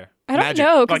up there? I don't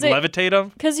know. Levitate him?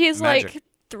 Because he's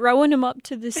throwing him up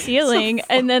to the ceiling,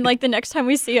 and then the next time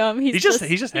we see him, he's just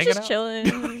hanging out,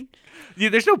 chilling.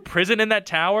 There's no prison in that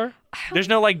tower. There's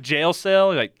no jail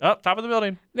cell. Top of the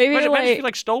building. Maybe imagine if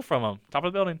he stole from him. Top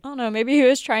of the building. I don't know. Maybe he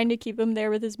was trying to keep him there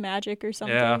with his magic or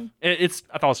something. Yeah, I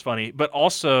thought it was funny, but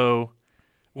also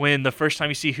when the first time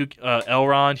you see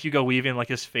Elrond, Hugo Weaving,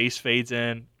 his face fades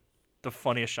in. The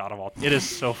funniest shot of all. It is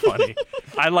so funny.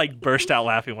 I burst out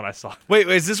laughing when I saw it. Wait,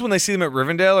 is this when they see them at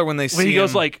Rivendell or when they see when he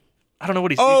goes him? I don't know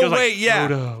what he says. Oh, he goes wait, yeah.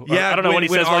 Frodo. Yeah, I don't know what he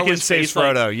says. His face,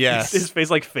 Frodo, yes. His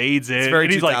face fades in. It's very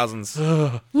and he's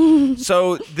 2000s.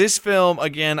 So this film,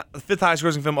 again, the fifth highest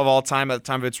grossing film of all time at the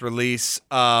time of its release,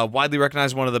 widely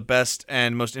recognized one of the best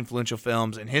and most influential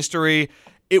films in history.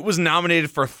 It was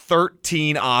nominated for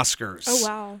 13 Oscars. Oh,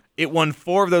 wow. It won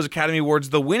 4 of those Academy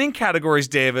Awards. The winning categories,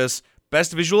 Davis,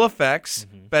 Best Visual Effects,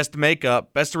 Best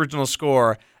Makeup, Best Original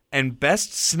Score, and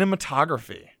Best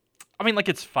Cinematography. I mean,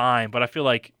 it's fine, but I feel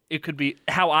it could be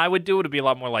how I would do it would be a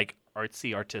lot more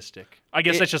artsy, artistic. I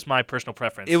guess that's just my personal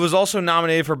preference. It was also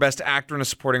nominated for Best Actor in a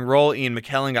Supporting Role. Ian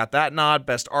McKellen got that nod.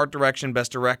 Best Art Direction,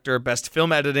 Best Director, Best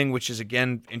Film Editing, which is,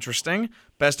 again, interesting.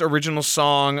 Best Original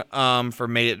Song for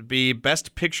May It Be.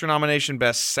 Best Picture nomination,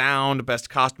 Best Sound, Best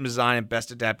Costume Design, and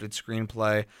Best Adapted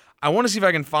Screenplay. I want to see if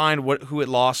I can find who it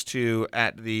lost to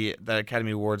at the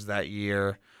Academy Awards that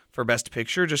year for Best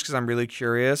Picture, just because I'm really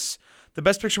curious. The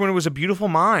Best Picture winner was A Beautiful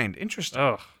Mind. Interesting.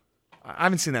 Ugh. I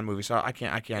haven't seen that movie, so I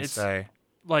can't say.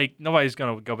 Nobody's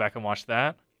gonna go back and watch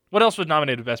that. What else was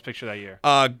nominated for Best Picture that year?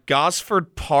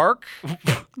 Gosford Park.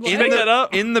 Make that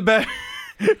up. In the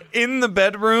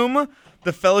bedroom,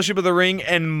 The Fellowship of the Ring,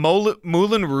 and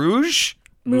Moulin Rouge.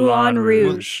 Moulin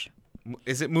Rouge.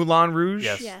 Is it Moulin Rouge?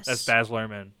 Yes. That's Baz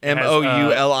Luhrmann.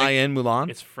 Moulin, Moulin?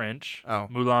 It's French. Oh.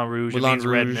 Moulin Rouge. Moulin it means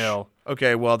Rouge. red mill.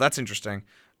 Okay, well, that's interesting.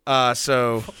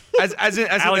 So, as in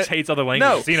Alex hates other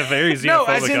languages. He's very xenophobic. No,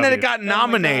 as in that of it got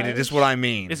nominated is what I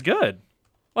mean. It's good.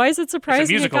 Why is it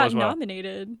surprising it got well.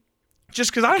 nominated?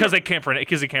 Just because they can't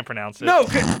pronounce it. No,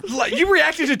 you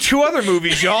reacted to 2 other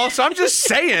movies, y'all. So I'm just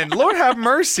saying, Lord have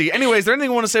mercy. Anyways, is there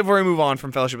anything you want to say before we move on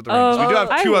from Fellowship of the Rings? We do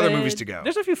have 2 other movies to go.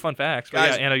 There's a few fun facts.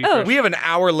 Guys, Anna, you first. We have an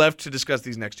hour left to discuss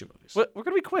these next 2 movies. We're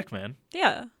gonna be quick, man.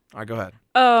 Yeah. All right, go ahead.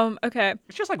 Okay.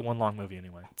 It's just one long movie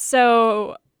anyway.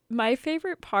 So my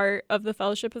favorite part of the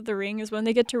Fellowship of the Ring is when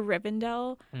they get to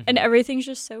Rivendell and everything's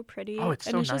just so pretty. Oh, it's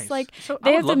and so it's nice. just like So,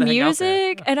 I they would have the love to hang out there.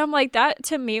 music, and I'm like, that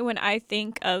to me, when I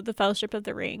think of the Fellowship of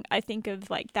the Ring, I think of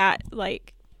like that,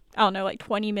 like, I don't know, like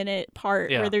 20-minute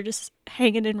part Yeah. where they're just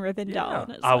hanging in Rivendell.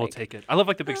 And it's I will like, take it. I love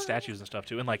like the big statues and stuff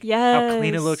too, and like how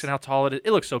clean it looks Yes. and how tall it is.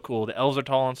 It looks so cool. The elves are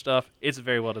tall and stuff. It's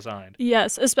very well designed.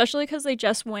 Yes, especially because they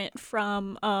just went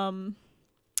from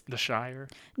The Shire.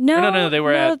 no, Or no, they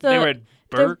were at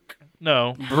Burke.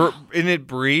 No, Isn't it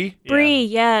Bree? Bree,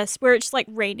 yes, where it's like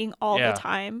raining all Yeah. the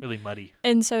time. Really muddy.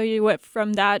 And so you went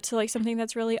from that to like something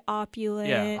that's really opulent.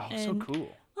 Yeah. Oh, so and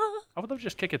cool. I would love to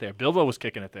just kick it there. Bilbo was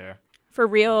kicking it there. for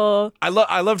real. I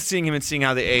loved seeing him and seeing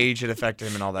how the age had affected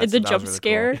him and all that. The stuff. That jump was really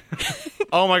scare. cool.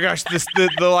 Oh my gosh, the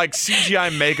like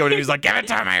CGI makeup and he was like, "Give it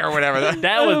to me" or whatever.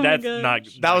 That was Oh my that's gosh. not.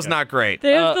 That was not great.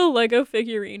 They have the Lego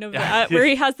figurine of that where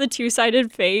he has the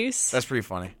two-sided face. That's pretty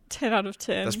funny. 10 out of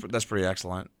 10. That's pretty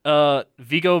excellent.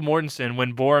 Viggo Mortensen,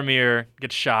 when Boromir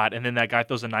gets shot and then that guy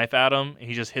throws a knife at him and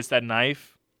he just hits that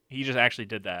knife, he just actually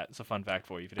did that. It's a fun fact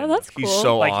for you. If you Oh, didn't that's know. cool. He's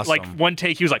so like awesome. like one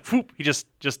take, he was like, whoop, he just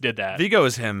did that. Vigo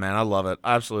is him, man. I love it.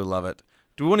 I absolutely love it.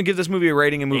 Do we want to give this movie a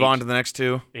rating and move 8. on to the next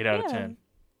two? 8 out of Yeah. 10.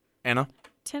 Anna?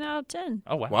 10 out of 10.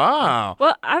 Oh wow. Wow.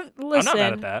 Well, listen. not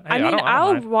mad at that. Hey, I I mean, don't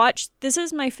I'll mind. watch. This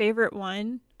is my favorite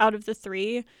one out of the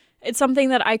 3. It's something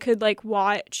that I could like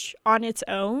watch on its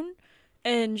own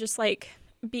and just like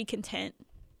be content.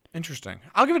 Interesting.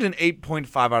 I'll give it an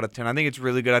 8.5 out of 10. I think it's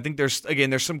really good. I think there's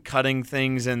some cutting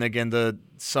things and again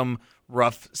some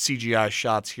rough CGI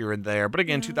shots here and there. But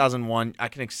again, 2001, I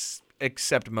can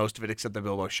accept most of it except the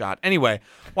Bilbo shot. Anyway,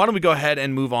 why don't we go ahead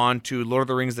and move on to Lord of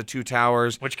the Rings: The Two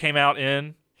Towers, Which came out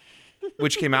in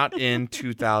in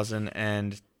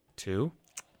 2002.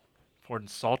 pouring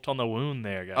salt on the wound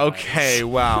there, guys. Okay,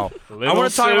 wow. A I little want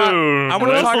to talk about soon. I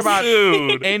want to A talk little about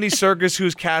soon. Andy Serkis,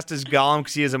 who's cast as Gollum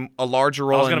because he has a larger I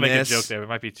role was gonna in make this. a joke there. It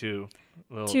might be too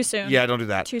Too soon. Yeah, don't do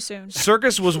that. Too soon.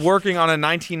 Serkis was working on a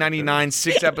 1999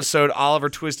 6-episode Oliver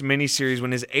Twist miniseries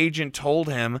when his agent told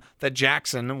him that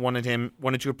Jackson wanted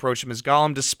to approach him as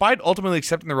Gollum. Despite ultimately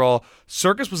accepting the role,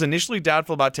 Serkis was initially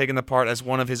doubtful about taking the part as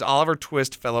one of his Oliver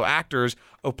Twist fellow actors,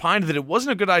 opined that it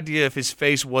wasn't a good idea if his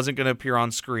face wasn't going to appear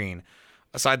on screen.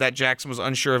 Aside that, Jackson was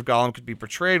unsure if Gollum could be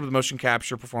portrayed with motion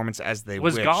capture performance as they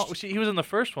Was wished. he was in the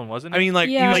first one, wasn't he? I mean, like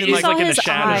Yeah, he was you in saw like in the his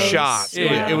shadows. eyes. shots.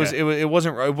 Yeah. It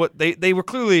wasn't what they were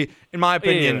clearly, in my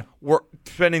opinion, were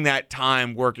spending that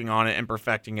time working on it and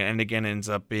perfecting it, and again ends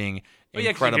up being Well,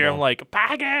 yeah, 'cause you incredible. hear him like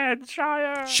Baggins,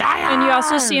 Shire. And you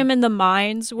also see him in the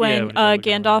mines when when he's like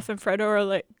looking Gandalf and Frodo are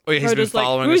like, Oh, yeah, he's been Frodo's like,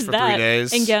 following us who's for that? 3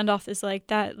 days. And Gandalf is like,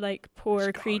 that like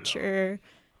poor creature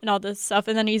and all this stuff.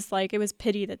 And then he's like, it was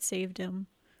pity that saved him.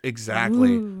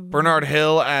 Exactly. Ooh. Bernard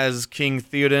Hill as King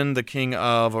Theoden, the king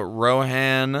of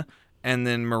Rohan, and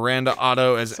then Miranda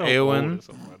Otto as So Eowyn. old, it's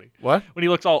so funny. What? When he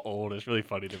looks all old, it's really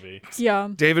funny to me. Yeah.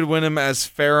 David Wyndham as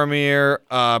Faramir,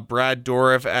 Brad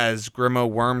Dourif as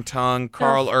Grimo Wormtongue,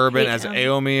 Carl Urban hate as him.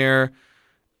 Eomer,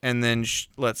 and then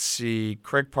let's see,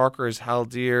 Craig Parker as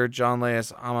Haldir, John Lay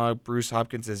as Amma, Bruce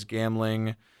Hopkins as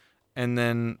Gamling, and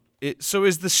then so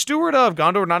is the Steward of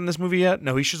Gondor not in this movie yet?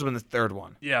 No, he should have been the third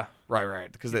one. Yeah,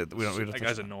 Right, because we don't. that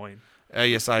guy's annoying.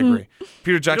 Yes, I agree.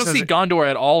 Peter You Jackson. don't see Gondor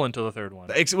at all until the third one.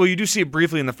 Well, you do see it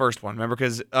briefly in the first one, remember?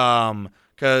 Because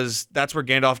that's where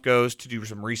Gandalf goes to do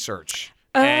some research,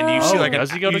 and you see Oh, like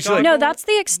does he go to you see, like, No, that's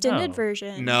the extended No.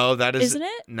 version. no, that is Isn't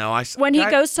it? No, I When he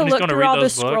that- goes to When he's look gonna through read all the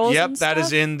those books? scrolls. Yep, and that is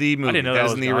stuff? in the movie. didn't know that that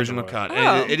is in was the original Gondor. cut.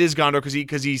 Oh. It is Gondor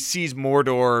because he sees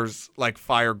Mordor's like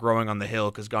fire growing on the hill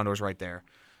because Gondor's right there.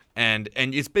 And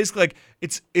it's basically like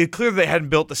it's clear they hadn't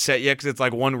built the set yet because it's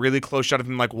like one really close shot of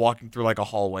him like walking through like a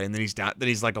hallway and then he's down, then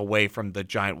he's like away from the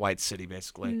giant white city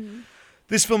basically.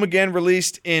 This film again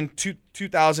released in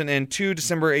 2002,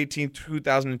 December 18th,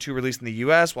 2002, released in the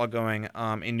U.S. while going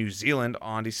in New Zealand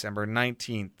on December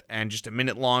 19th, and just a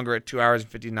minute longer at 2 hours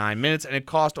and 59 minutes, and it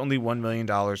cost only $1 million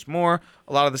more.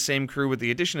 A lot of the same crew with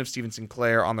the addition of Steven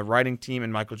Sinclair on the writing team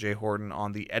and Michael J. Horton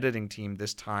on the editing team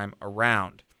this time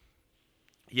around.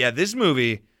 Yeah, this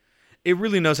movie, it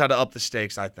really knows how to up the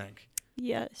stakes, I think.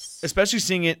 Yes. Especially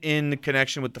seeing it in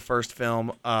connection with the first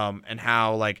film, and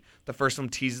how like the first film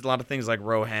teases a lot of things like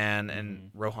Rohan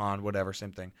and Rohan, whatever,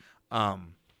 same thing.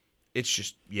 It's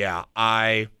just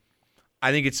I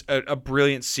think it's a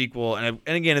brilliant sequel, and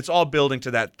again, it's all building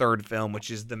to that third film, which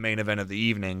is the main event of the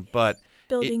evening. But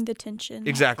Building the tension.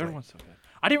 exactly, Third one's so good.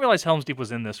 I didn't realize Helm's Deep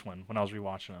was in this one when I was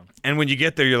rewatching them. and when you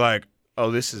get there, you're like,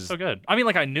 oh, this is So good. I mean,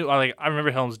 like I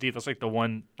remember Helm's Deep. That's like the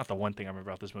one, not the one thing I remember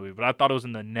about this movie, but I thought it was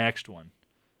in the next one.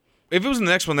 If it was in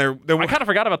the next one, there I kind of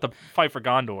forgot about the fight for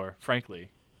Gondor, frankly.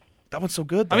 That one's so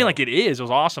good, though. I mean, like, it was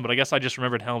awesome, but I guess I just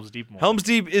remembered Helm's Deep more. Helm's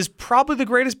Deep is probably the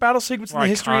greatest battle sequence in the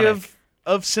history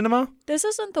of cinema. This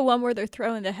isn't the one where they're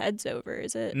throwing the heads over,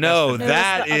 is it? No,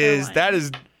 that that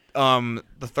is the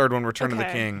third one, Return of the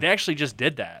King. They actually just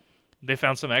did that. They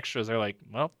found some extras. They're like,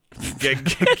 well,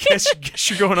 guess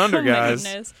you're going under, guys. Oh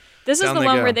my goodness. This is the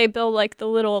one where they build like the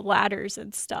little ladders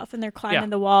and stuff, and they're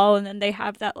climbing the wall, and then they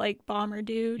have that like bomber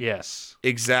dude. Yes,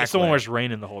 exactly. It's the one where it's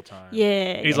raining the whole time.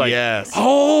 Yeah, he's like,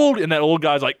 hold, and that old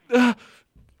guy's like, ugh,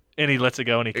 and he lets it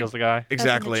go and he kills the guy.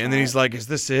 Exactly, and then he's like, "Is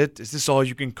this it? Is this all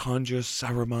you can conjure,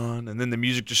 Saruman?" And then the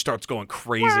music just starts going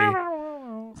crazy.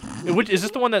 Is this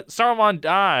the one that Saruman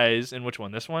dies in? Which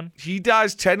one? This one? He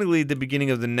dies technically at the beginning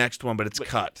of the next one, but it's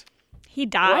cut. He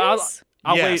dies.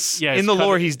 I'll yes. wait. Yeah, in the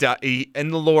lore, in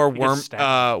the lore,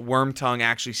 Wormtongue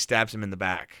actually stabs him in the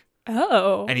back.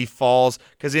 Oh. And he falls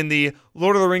because in the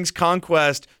Lord of the Rings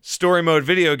Conquest story mode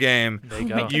video game, there you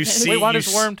go. You see. Wait, why does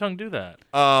Wormtongue do that?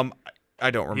 I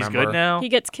don't remember. He's good now. He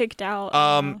gets kicked out.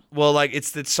 Well, like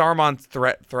it's that Saruman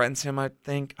threatens him. I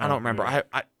think I don't remember.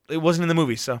 I it wasn't in the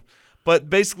movie, so. But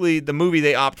basically, the movie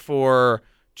they opt for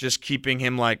just keeping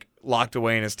him like locked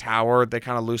away in his tower. They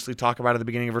kind of loosely talk about it at the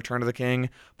beginning of Return of the King.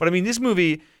 But I mean, this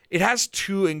movie, it has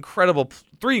three incredible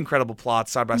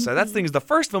plots side by side. That's the thing is the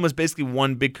first film is basically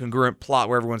one big congruent plot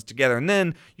where everyone's together, and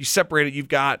then you separate it. You've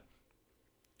got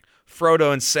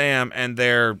Frodo and Sam and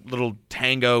their little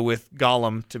tango with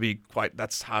Gollum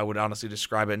that's how I would honestly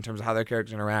describe it in terms of how their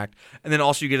characters interact. And then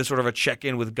also you get a sort of a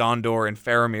check-in with Gondor and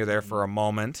Faramir there for a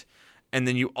moment. And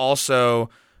then you also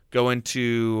go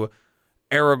into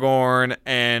Aragorn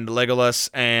and Legolas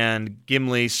and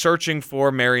Gimli searching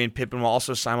for Merry and Pippin while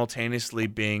also simultaneously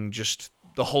being just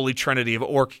the holy trinity of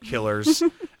orc killers.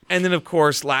 And then, of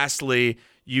course, lastly,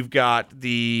 you've got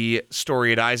the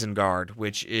story at Isengard,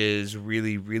 which is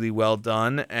really, really well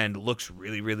done and looks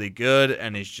really, really good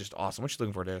and is just awesome. What you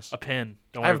looking for, Davis? A pen.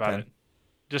 Don't worry about it.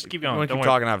 Just keep going. Don't keep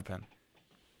talking. I have a pen.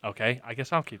 Okay, I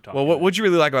guess I'll keep talking. Well, what would you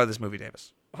really like about this movie,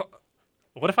 Davis?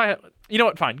 What if you know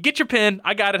what? Fine. Get your pen.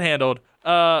 I got it handled.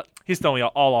 He's throwing me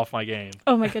all off my game.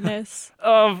 Oh my goodness.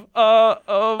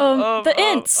 The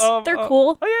Ints. They're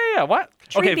cool. Oh yeah. What?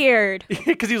 Treebeard.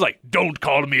 Because he was like, "Don't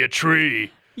call me a tree."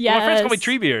 Yeah. Well, my friends call me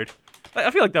Treebeard.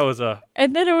 I feel like that was a.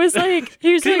 And then it was like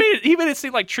he was like, he made it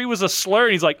seem like tree was a slur,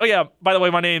 and he's like, "Oh yeah, by the way,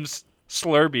 my name's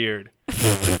Slurbeard."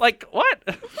 Like what?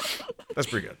 That's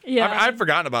pretty good. Yeah. I'd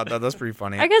forgotten about that. That's pretty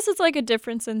funny. I guess it's like a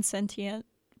difference in sentient.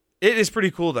 It is pretty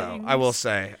cool, though, I will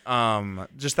say.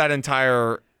 Just that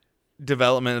entire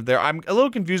development of there. I'm a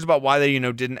little confused about why they,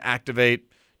 didn't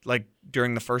activate, like,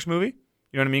 during the first movie.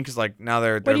 You know what I mean? Because, like, now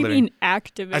they're What do you living... mean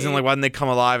activate? As in, like, why didn't they come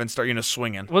alive and start,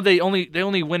 swinging? Well, they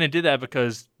only went and did that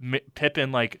because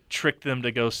Pippin, like, tricked them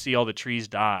to go see all the trees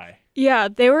die. Yeah,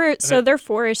 they were... So their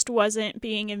forest wasn't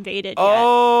being invaded yet.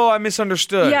 Oh, I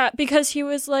misunderstood. Yeah, because he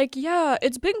was like, yeah,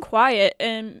 it's been quiet,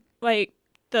 and, like...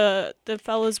 The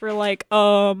fellas were like,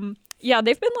 yeah,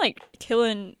 they've been like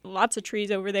killing lots of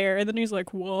trees over there. And then he's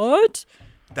like, what?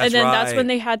 And then that's when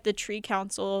they had the tree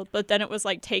council. But then it was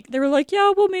like they were like,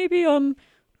 yeah, well maybe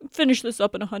finish this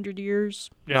up in 100 years.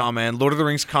 Yeah. No, man, Lord of the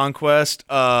Rings Conquest.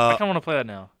 I kind of want to play that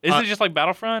now. Is it just like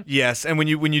Battlefront? Yes, and when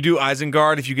you do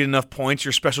Isengard, if you get enough points,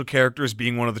 your special character is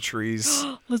being one of the trees.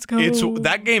 Let's go.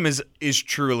 That game is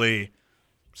truly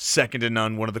second to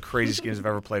none, one of the craziest games I've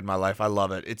ever played in my life. I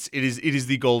love it. It is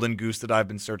the golden goose that I've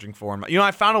been searching for.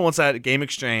 I found it once at Game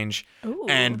Exchange,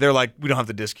 and they're like, we don't have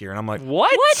the disc here, and I'm like,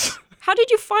 what? How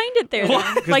did you find it there?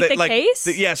 Then? Like the case?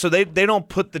 Yeah, so they don't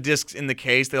put the discs in the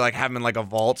case. They like have them in like a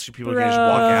vault so people can just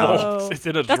walk out. It's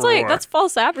in a drawer. That's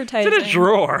false advertising. It's in a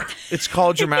drawer. It's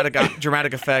called dramatic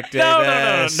effect.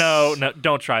 No,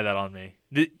 don't try that on me.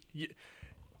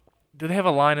 Do they have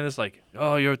a line in this like,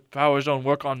 "Oh, your powers don't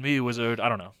work on me, wizard"? I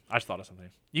don't know. I just thought of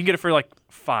something. You can get it for like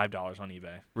 $5 on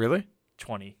eBay. Really?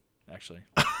 20, actually.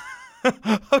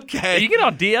 Okay. You can get it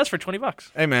on DS for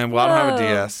 $20. Hey man, well I don't have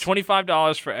a DS.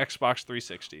 $25 for Xbox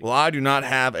 360. Well, I do not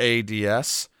have a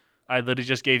DS. I literally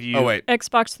just gave you. Oh wait.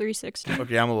 Xbox 360.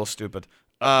 Okay, I'm a little stupid.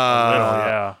 A little,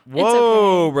 yeah.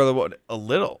 Whoa, okay. brother, what? A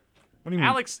little? What do you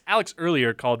mean? Alex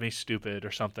earlier called me stupid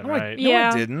or something, right? No,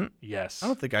 I didn't. Yes. I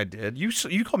don't think I did. You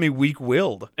called me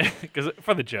weak-willed.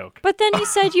 For the joke. But then he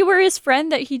said you were his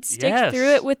friend, that he'd stick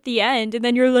through it with the end, and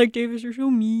then you're like, Davis, you're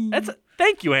so mean.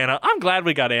 Thank you, Anna. I'm glad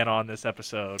we got Anna on this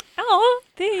episode. Oh,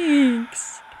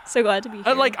 thanks. So glad to be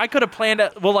here. I could have planned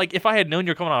it. Well, if I had known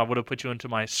you were coming on, I would have put you into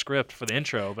my script for the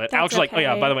intro. But Alex was like, oh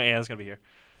yeah, by the way, Anna's going to be here.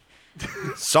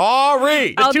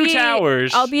 Sorry. The Two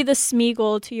Towers. I'll be the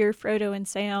Smeagol to your Frodo and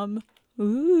Sam.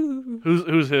 Ooh.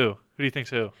 Who's who? Who do you think's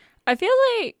who? I feel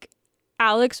like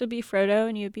Alex would be Frodo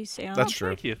and you would be Sam. That's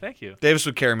true. Thank you. Davis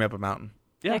would carry me up a mountain.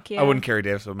 Yeah. Heck yeah. I wouldn't carry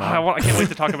Davis with me. I can't wait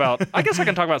to talk about. I guess I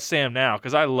can talk about Sam now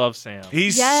because I love Sam.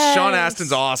 Sean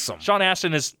Astin's awesome. Sean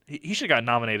Astin he should have got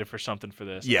nominated for something for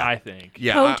this. Yeah. I think.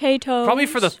 Yeah. Potatoes. Probably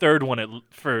for the third one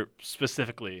for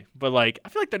specifically, but like I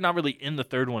feel like they're not really in the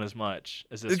third one as much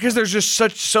as this. Because one. there's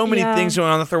just so many things going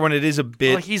on in the third one. It is a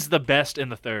bit Like he's the best in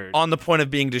the third. on the point of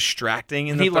being distracting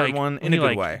in the third one in a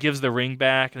good way. Gives the ring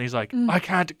back and he's like, I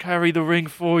can't carry the ring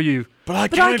for you. But I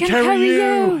can carry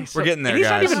you. We're getting there, and he's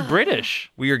guys. not even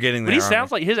British. We are getting there. But he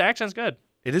sounds like his accent's good.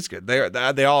 It is good.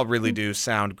 They all really do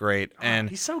sound great. And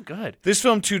he's so good. This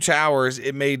film, Two Towers,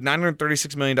 it made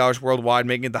 $936 million worldwide,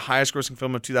 making it the highest-grossing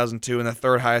film of 2002 and the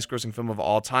third highest-grossing film of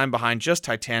all time, behind just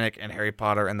Titanic and Harry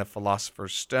Potter and the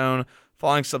Philosopher's Stone.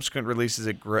 Following subsequent releases,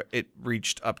 it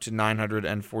reached up to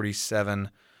 $947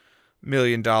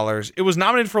 million. It was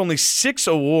nominated for only 6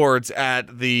 awards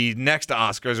at the next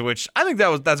Oscars, which I think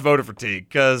that's voter fatigue.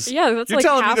 Because that's you're like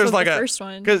telling half me there's of like the first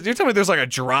one. Because you're telling me there's like a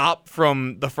drop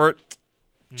from the first.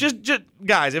 Just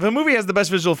guys, if a movie has the best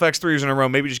visual effects 3 years in a row,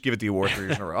 maybe just give it the award 3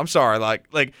 years in a row. I'm sorry,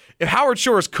 like if Howard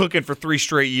Shore is cooking for 3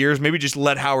 straight years, maybe just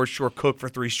let Howard Shore cook for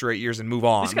 3 straight years and move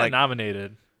on. He's got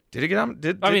nominated. Did he get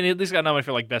nominated? I mean, at least got nominated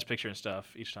for like Best Picture and stuff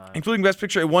each time, including Best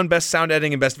Picture. It won Best Sound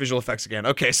Editing and Best Visual Effects again.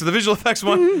 Okay, so the visual effects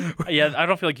one. Yeah, I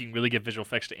don't feel like you can really give visual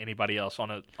effects to anybody else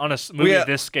on a movie of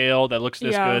this scale that looks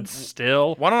this good.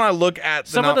 Still, why don't I look at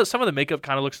some of the makeup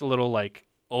kind of looks a little like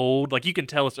old. Like you can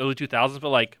tell it's early 2000s, but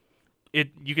like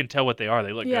you can tell what they are.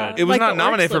 They look good. It was not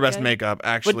nominated for Best Makeup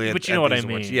actually, but you know what I mean.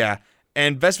 Awards. Yeah.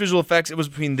 And Best Visual Effects, it was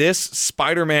between this,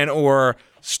 Spider-Man, or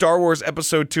Star Wars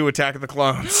Episode 2, Attack of the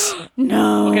Clones.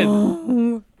 No.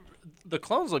 Okay. The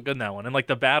clones look good in that one. And, like,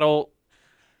 the battle...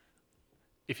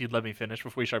 If you'd let me finish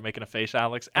before you start making a face,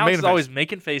 Alex. Alex is always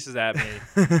making faces at me.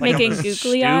 Like making I'm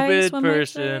googly eyes. Stupid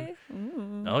person.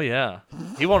 Oh, yeah.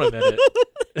 He won't admit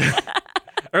it.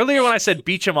 Earlier when I said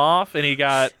beach him off and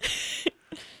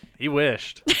he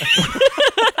wished.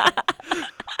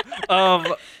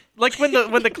 Like when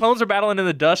the clones are battling in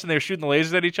the dust and they're shooting the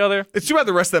lasers at each other. It's too bad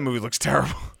the rest of that movie looks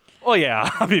terrible. Oh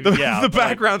yeah, I mean the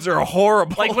backgrounds are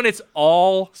horrible. Like when it's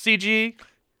all CG.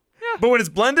 Yeah. But when it's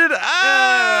blended,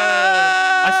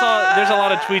 I saw there's a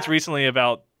lot of tweets recently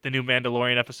about the new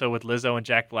Mandalorian episode with Lizzo and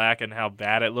Jack Black and how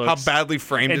bad it looks. How badly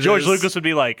framed it is. And George Lucas would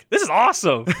be like, "This is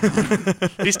awesome."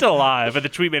 He's still alive, but the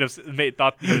tweet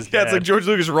thought he was dead. Yeah, it's like George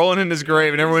Lucas rolling in his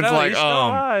grave, and everyone's like, he's still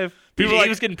alive. People he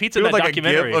was getting pizza in that like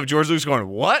documentary. A gif of George Lucas going,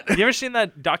 "What?" Have you ever seen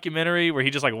that documentary where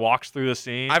he just like walks through the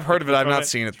scene? I've heard of it. I've not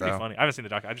seen it though. It's funny. I haven't seen the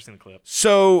doc. I've just seen the clip.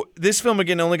 So this film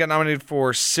again only got nominated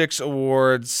for 6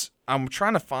 awards. I'm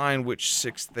trying to find which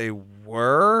 6 they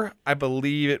were. I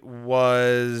believe it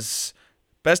was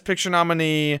Best Picture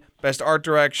nominee, Best Art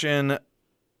Direction,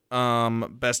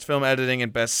 Best Film Editing,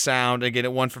 and Best Sound. Again,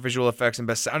 it won for Visual Effects and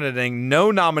Best Sound Editing.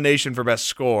 No nomination for Best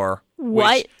Score.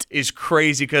 What? Which is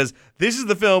crazy because this is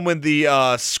the film when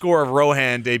the score of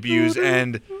Rohan debuts,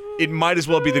 and it might as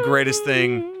well be the greatest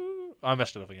thing. I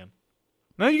messed it up again.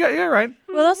 No, you got right.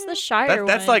 Well, that's the Shire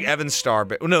That's one. like Evan Starr.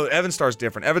 But no, Evan Starr's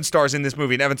different. Evan Starr's in this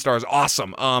movie, and Evan Starr is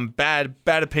awesome. Bad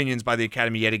opinions by the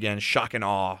Academy yet again. Shock and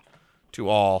awe to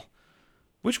all.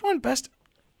 Which one best?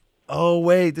 Oh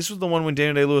wait, this was the one when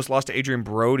Daniel Day-Lewis lost to Adrian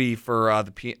Brody for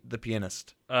the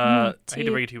pianist. I hate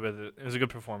to break it to you, but it was a good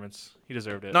performance. He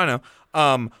deserved it. No, I know.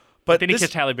 But then he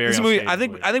kissed Halle Berry. This on movie, stage, I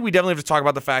think we definitely have to talk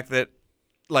about the fact that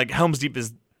like Helm's Deep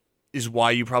is why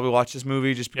you probably watch this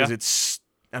movie, just because it's.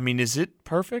 I mean, is it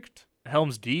perfect?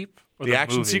 Helm's Deep? Or the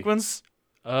action movie? Sequence?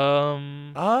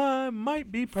 Might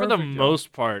be perfect. For the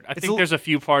most part. I think there's a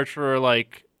few parts where,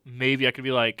 like, maybe I could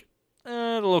be like,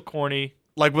 a little corny.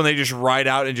 Like when they just ride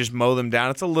out and just mow them down.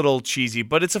 It's a little cheesy,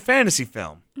 but it's a fantasy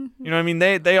film. Mm-hmm. You know what I mean?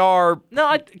 They are...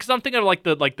 No, because I'm thinking of, like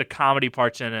the comedy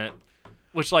parts in it,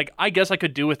 which, like, I guess I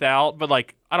could do without, but,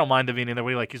 like, I don't mind them being in there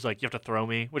where, like, he's like, you have to throw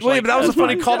me. Which, well, yeah, but that was a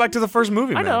funny callback to the first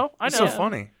movie, man. I know. It's so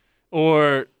funny.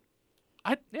 Or...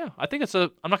 I think it's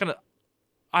I'm not gonna.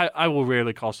 I will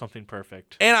rarely call something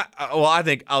perfect. And I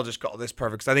think I'll just call this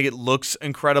perfect because I think it looks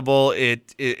incredible.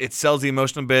 It sells the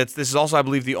emotional bits. This is also, I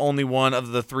believe, the only one of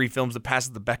the 3 films that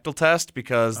passes the Bechdel test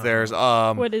because there's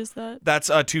What is that?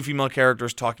 That's 2 female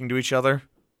characters talking to each other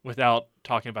without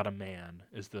talking about a man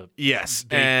is the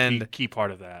key part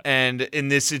of that. And in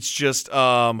this, it's just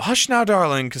hush now,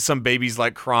 darling, because some baby's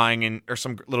like crying or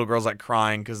some little girl's like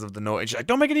crying because of the noise. She's like,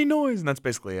 don't make any noise, and that's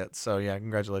basically it. So yeah,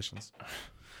 congratulations.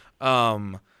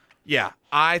 Yeah,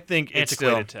 I think it's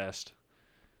antiquated test.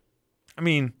 I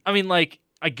mean, like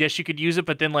I guess you could use it,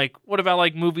 but then like, what about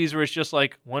like movies where it's just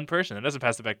like one person? It doesn't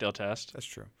pass the Bechdel test. That's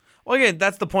true. Well, again,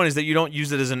 that's the point is that you don't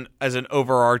use it as an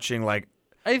overarching like.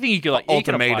 I think you could like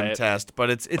ultimatum test,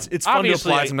 but it's fun to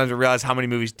apply sometimes to realize how many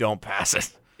movies don't pass it.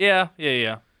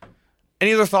 Yeah.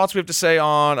 Any other thoughts we have to say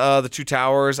on the Two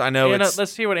Towers? I know Anna, it's...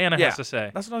 let's hear what Anna has to say.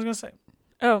 That's what I was going to say.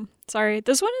 Oh, sorry.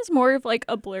 This one is more of like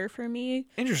a blur for me.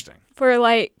 Interesting. For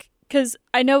like, because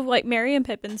I know like Merry and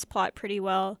Pippin's plot pretty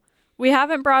well. We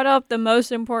haven't brought up the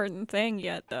most important thing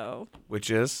yet, though. Which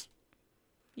is?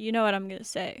 You know what I'm going to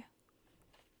say.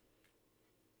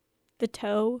 The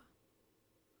toe.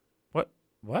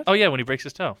 What? Oh, yeah, when he breaks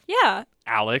his toe. Yeah.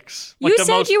 Alex. You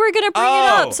said you were going to bring it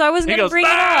up, so I was going to bring it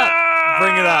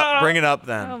up. Bring it up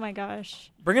then. Oh my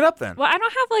gosh. Bring it up then. Well, I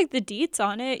don't have like the deets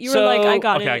on it. You were like, I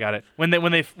got it. Okay, I got it.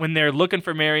 When they're looking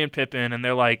for Merry and Pippin and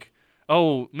they're like,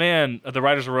 oh man, the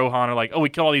writers of Rohan are like, oh, we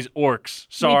killed all these orcs.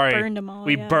 Sorry. We burned them all.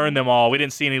 We burned them all. We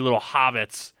didn't see any little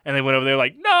hobbits. And they went over there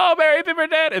like, no, Merry and Pippin are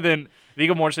dead. And then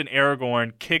Viggo Mortensen,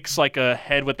 Aragorn, kicks like a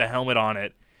head with the helmet on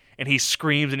it. And he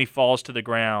screams and he falls to the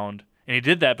ground. And he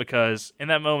did that because in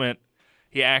that moment,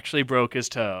 he actually broke his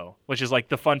toe, which is like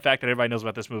the fun fact that everybody knows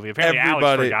about this movie. Apparently,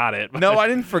 Alex forgot it. No, I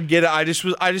didn't forget it. I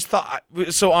just thought.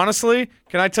 So honestly,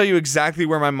 can I tell you exactly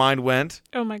where my mind went?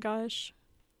 Oh my gosh.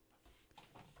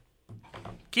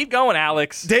 Keep going,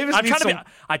 Alex.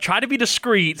 I try to be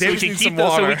discreet so we can keep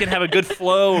this, so we can have a good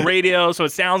flow radio, so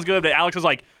it sounds good. But Alex is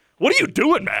like, "What are you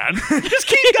doing, man? Just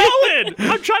keep going.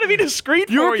 I'm trying to be discreet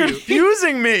for you." You were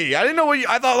confusing me. I didn't know what you.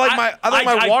 I thought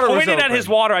my water was I pointed at his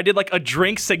water. I did like a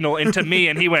drink signal into me,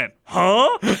 and he went,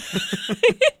 "Huh?"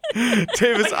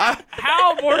 Davis,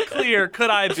 how more clear could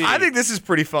I be? I think this is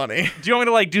pretty funny. Do you want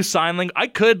me to like do sign language? I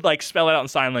could like spell it out in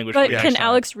sign language. But can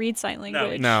Alex read sign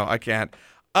language? No, I can't.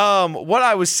 What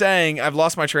I was saying, I've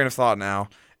lost my train of thought now.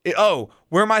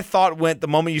 Where my thought went the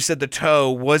moment you said the toe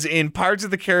was in Pirates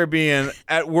of the Caribbean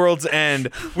at World's End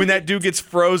when that dude gets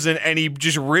frozen and he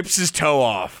just rips his toe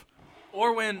off.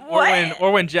 Or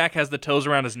when Jack has the toes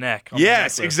around his neck.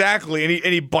 Yes, exactly.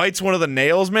 And he bites one of the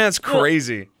nails, man. It's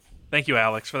crazy. Thank you,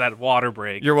 Alex, for that water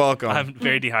break. You're welcome. I'm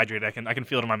very dehydrated. I can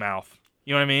feel it in my mouth.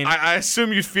 You know what I mean? I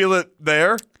assume you feel it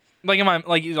there. Like in my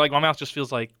my mouth just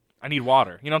feels like I need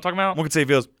water. You know what I'm talking about? One could say it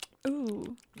feels.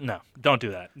 Ooh. No, don't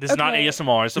do that. This is not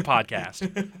ASMR. It's a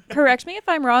podcast. Correct me if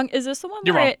I'm wrong. Is this the one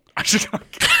You're where wrong.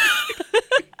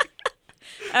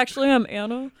 Actually, I'm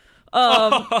Anna.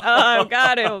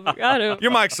 Got him. Your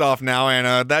mic's off now,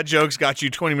 Anna. That joke's got you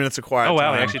 20 minutes of quiet Oh,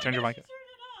 wow. time. He actually turned your mic off.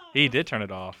 He did turn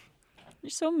it off. You're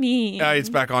so mean. It's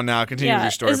back on now. Continue with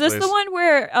your story, Is this please. the one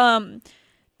where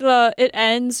it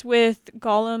ends with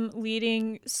Gollum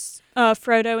leading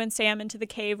Frodo and Sam into the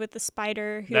cave with the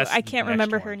spider who I can't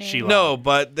remember her name. Sheila. No,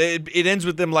 but it ends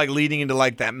with them like leading into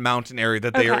like that mountain area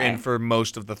that they are in for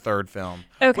most of the third film.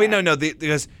 Okay. Wait, no,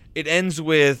 because it ends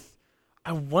with,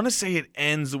 I want to say it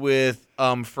ends with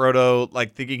Frodo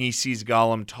like thinking he sees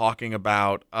Gollum talking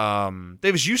about.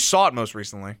 Davis, you saw it most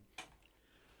recently.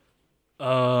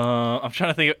 I'm trying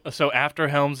to think. So after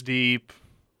Helm's Deep.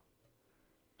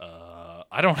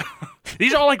 I don't know.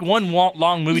 These are all like one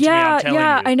long movie to me, I'm telling you.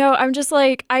 Yeah, I know. I'm just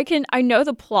like, I know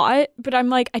the plot, but I'm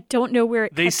like, I don't know where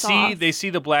it cuts off. They see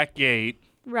the Black Gate.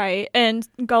 Right, and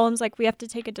Gollum's like, we have to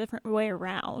take a different way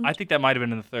around. I think that might have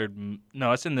been in the third.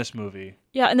 No, it's in this movie.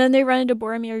 Yeah, and then they run into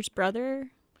Boromir's brother.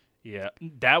 Yeah,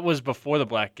 that was before the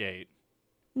Black Gate.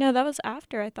 No, that was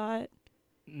after, I thought.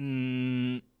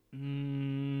 Because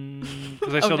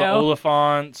I saw the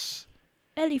Oliphants.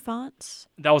 Elephants.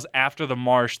 That was after the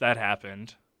marsh that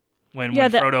happened. When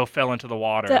Frodo fell into the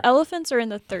water. The elephants are in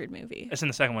the third movie. It's in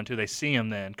the second one, too. They see him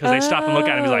then. Because they stop and look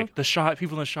at him. He's like,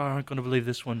 people in the Shire aren't going to believe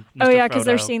this one, Mr. Oh, yeah, because Frodo."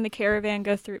 they're seeing the caravan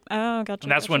go through. Oh, gotcha.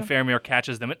 And that's when Faramir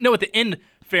catches them. No, at the end,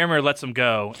 Faramir lets them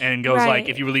go and goes like,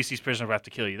 if you release these prisoners, we have to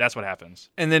kill you. That's what happens.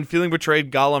 And then feeling betrayed,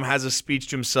 Gollum has a speech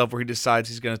to himself where he decides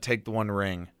he's going to take the One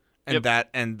Ring. And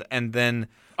and then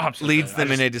leads them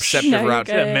in a deceptive route.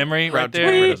 To that memory right there.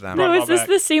 Wait, no, is this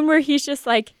the scene where he's just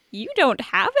like, you don't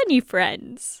have any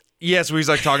friends? Yes, where he's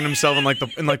like talking to himself in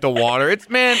the water. It's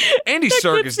Andy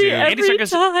Serkis, dude. Andy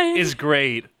Serkis is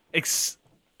great.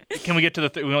 Can we get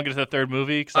to we won't get to the third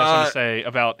movie? Because I was going to say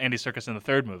about Andy Serkis in the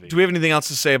third movie. Do we have anything else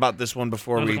to say about this one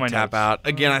before we tap out?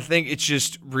 Again, I think it's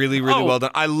just really, really well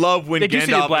done. I love when they Gandalf... do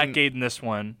see the Black Gate in this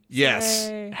one. Yes.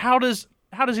 Yay. How does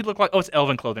he look like? Oh, it's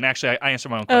elven clothing. Actually, I answered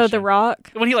my own question. Oh, the Rock?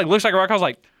 When he looks like a rock, I was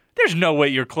like, there's no way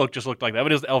your cloak just looked like that.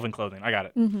 But it was elven clothing. I got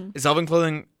it. Mm-hmm. Is elven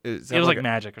clothing... It was like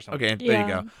magic or something. Okay, there you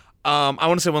go. I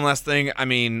want to say one last thing. I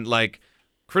mean, like,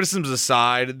 criticisms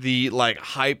aside, the like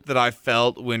hype that I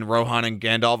felt when Rohan and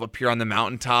Gandalf appear on the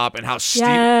mountaintop and how steep,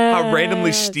 how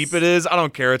randomly steep it is. I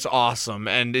don't care. It's awesome,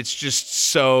 and it's just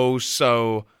so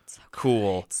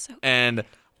cool. And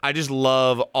I just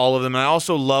love all of them. And I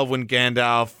also love when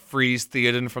Gandalf frees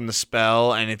Theoden from the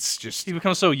spell, and it's just he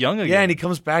becomes so young again. Yeah, and he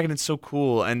comes back, and it's so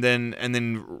cool. And then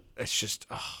it's just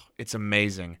it's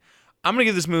amazing. I'm gonna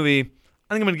give this movie.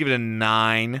 I think I'm gonna give it a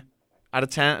 9 out of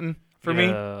 10 for me.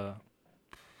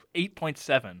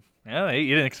 8.7. Yeah,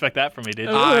 you didn't expect that from me, did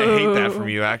you? I hate that from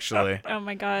you, actually. Oh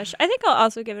my gosh. I think I'll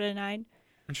also give it a 9.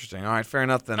 Interesting. All right, fair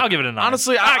enough then. I'll give it a 9.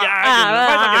 Honestly, I'll give it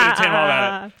a 10 while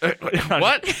I'm at it.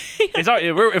 what? It's all,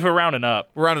 if we're rounding up.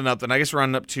 We're rounding up then. I guess we're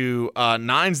rounding up to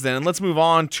 9s then. And let's move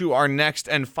on to our next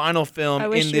and final film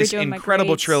in this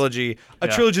incredible trilogy. A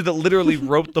trilogy that literally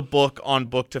wrote the book on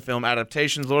book-to-film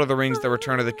adaptations. Lord of the Rings, The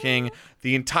Return of the King.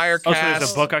 The entire cast. So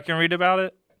there's a book I can read about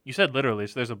it? You said literally,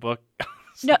 so there's a book.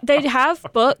 No, they have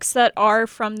books that are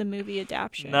from the movie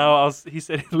adaptation. No, he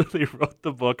said he literally wrote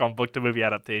the book on book-to-movie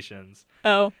adaptations.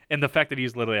 Oh. And the fact that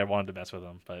he's literally, I wanted to mess with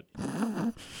him, but...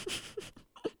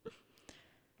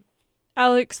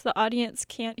 Alex, the audience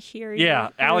can't hear you. Yeah,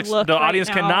 Alex, the audience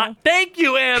now. cannot. Thank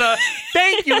you, Anna.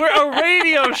 Thank you. We're a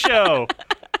radio show.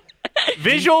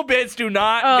 Visual bits do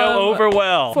not go over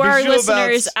well. For our Visual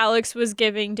listeners, bits- Alex was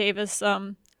giving Davis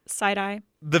side eye.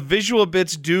 The visual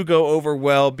bits do go over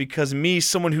well because me,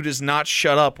 someone who does not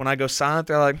shut up when I go silent,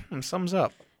 they're like, thumbs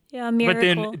up. Yeah, miracle. But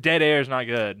then dead air is not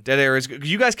good. Dead air is good.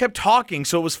 You guys kept talking,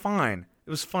 so it was fine. It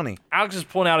was funny. Alex is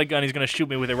pulling out a gun. He's going to shoot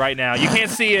me with it right now. You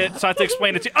can't see it, so I have to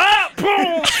explain it to you. Ah!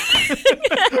 Boom!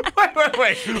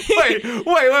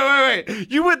 wait.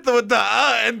 You went with the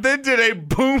and then did a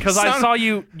boom Because I saw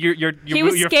your He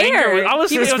was your scared. finger. He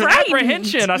was it was frightened.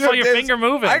 apprehension. I saw your finger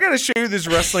moving. I gotta show you this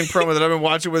wrestling promo that I've been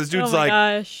watching where this dude's Oh my like,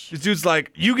 gosh. this dude's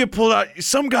like, you get pulled out.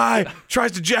 Some guy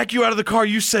tries to jack you out of the car.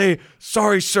 You say,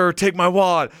 "Sorry, sir, take my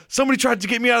wallet." Somebody tried to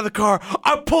get me out of the car.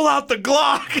 I pull out the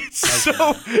Glock.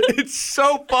 It's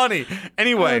so funny.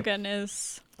 Anyway. Oh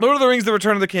goodness. Lord of the Rings, The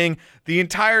Return of the King. The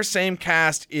entire same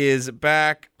cast is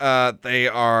back. They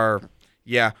are,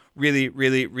 really,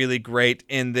 really, really great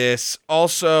in this.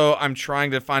 Also, I'm trying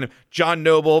to find him. John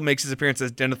Noble makes his appearance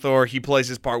as Denethor. He plays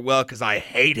his part well because I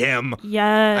hate him.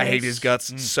 Yes. I hate his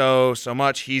guts so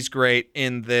much. He's great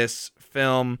in this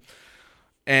film.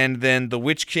 And then the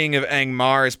Witch King of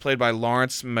Angmar is played by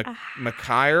Lawrence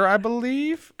Mackire, I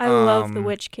believe. I love the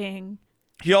Witch King.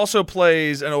 He also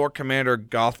plays an Orc Commander,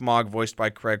 Gothmog, voiced by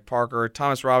Craig Parker.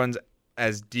 Thomas Robbins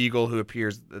as Deagle, who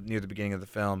appears near the beginning of the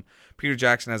film. Peter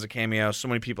Jackson has a cameo. So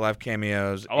many people have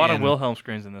cameos. A lot of Wilhelm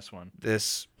screams in this one.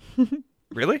 This,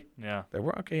 really? Yeah. There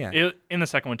were? Okay, yeah. In the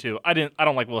second one too. I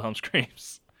don't like Wilhelm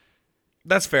screams.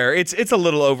 That's fair. It's a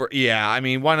little over. Yeah, I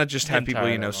mean, why not just have I'm people,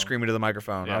 tired of them. scream into the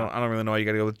microphone? Yeah. I don't really know why you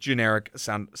got to go with generic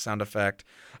sound effect.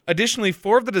 Additionally,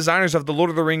 4 of the designers of the Lord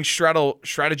of the Rings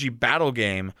strategy battle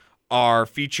game are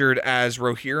featured as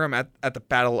Rohirrim at the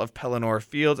Battle of Pelennor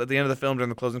Fields. At the end of the film, during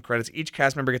the closing credits, each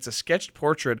cast member gets a sketched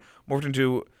portrait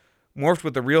morphed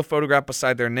with the real photograph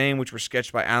beside their name, which were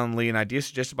sketched by Alan Lee, an idea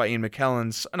suggested by Ian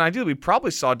McKellen, an idea we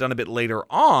probably saw done a bit later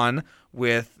on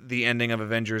with the ending of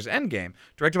Avengers Endgame.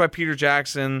 Directed by Peter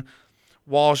Jackson,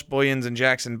 Walsh, Boyens, and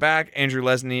Jackson back, Andrew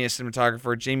Lesney as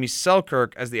cinematographer, Jamie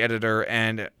Selkirk as the editor,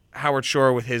 and Howard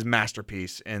Shore with his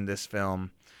masterpiece in this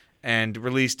film. And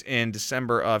released in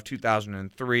December of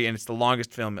 2003, and it's the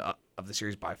longest film of the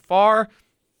series by far.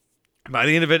 By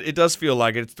the end of it, it does feel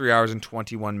like it. It's 3 hours and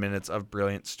 21 minutes of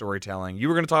brilliant storytelling. You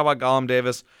were going to talk about Gollum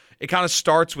Davis. It kind of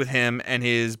starts with him and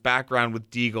his background with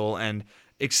Deagle and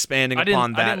expanding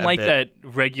upon that. I didn't like that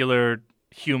regular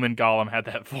human Gollum had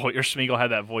that voice, or Smeagol had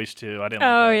that voice too. I didn't.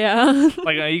 Oh like yeah.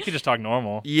 Like you could just talk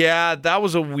normal. Yeah, that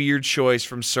was a weird choice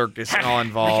from Serkis and all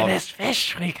involved. Look at this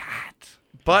fish we got.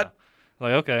 But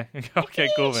like okay,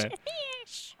 cool man.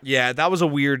 Yeah, that was a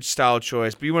weird style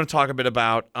choice. But you want to talk a bit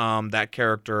about that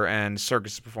character and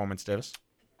Serkis' performance, Davis?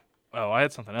 Oh, I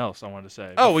had something else I wanted to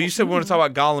say. Oh, well, you said we want to talk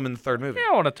about Gollum in the third movie.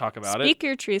 Yeah, I want to talk about Speak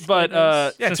your truth. But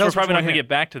Davis. since we're probably not going to get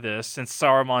back to this, since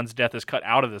Saruman's death is cut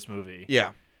out of this movie.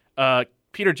 Yeah.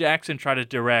 Peter Jackson tried to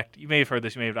direct. You may have heard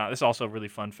this, you may have not. This is also a really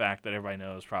fun fact that everybody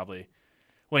knows probably.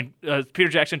 When Peter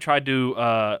Jackson tried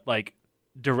to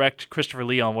direct Christopher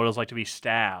Lee on what it was like to be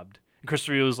stabbed, and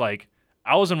Christopher Lee was like,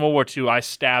 I was in World War II. I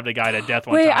stabbed a guy to death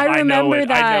one time. I remember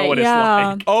that. I know what it's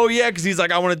like. Oh, yeah, because he's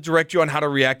like, I want to direct you on how to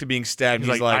react to being stabbed.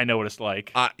 He's like, I know what it's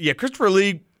like. Yeah, Christopher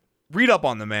Lee, read up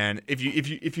on the man if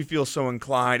you feel so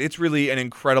inclined. It's really an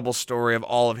incredible story of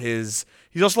all of his.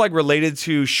 He's also like related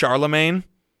to Charlemagne,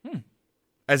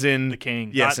 as in the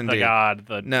king. Yes, not indeed. The god.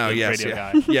 The radio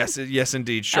guy. yes,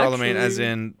 indeed. Charlemagne, as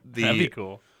in the. That'd be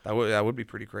cool. That would be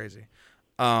pretty crazy.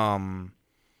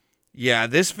 Yeah,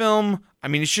 this film, I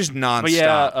mean, it's just nonstop. But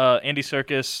yeah, Andy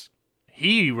Serkis,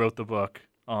 he wrote the book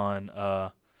on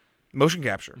motion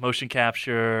capture. Motion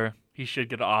capture. He should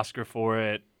get an Oscar for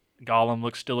it.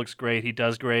 Gollum still looks great. He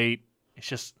does great. It's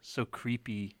just so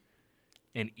creepy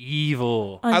and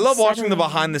evil. I love watching the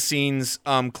behind the scenes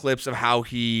clips of how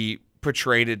he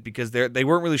portrayed it because they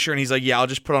weren't really sure, and he's like, yeah, I'll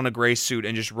just put on a gray suit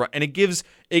and just run. And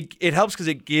it helps because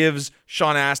it gives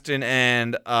Sean Astin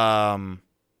and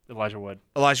Elijah Wood.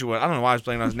 I don't know why I was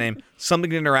blanking on his name. Something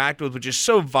to interact with, which is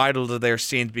so vital to their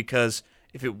scenes because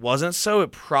if it wasn't so,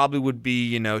 it probably would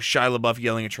be, Shia LaBeouf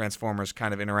yelling at Transformers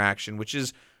kind of interaction, which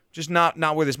is just not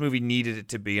where this movie needed it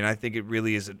to be. And I think it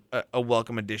really is a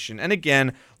welcome addition. And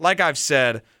again, like I've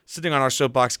said, sitting on our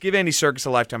soapbox, give Andy Serkis a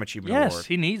Lifetime Achievement Award. Yes,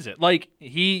 he needs it. Like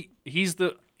he's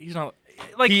not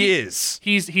like he is.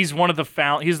 He's one of the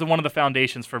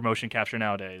foundations for motion capture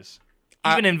nowadays,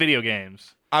 even in video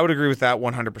games. I would agree with that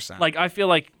 100%. Like I feel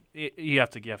like you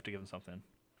have to give him something.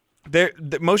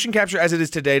 The motion capture as it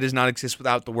is today does not exist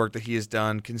without the work that he has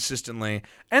done consistently,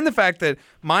 and the fact that,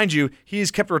 mind you, he has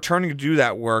kept returning to do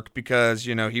that work because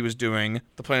he was doing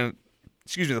the Planet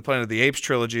of the Apes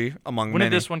trilogy among When many.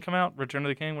 did this one come out? Return of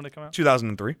the King. When did it come out?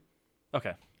 2003.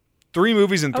 Okay. 3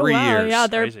 movies in 3 years. Yeah,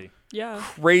 they're Crazy. yeah.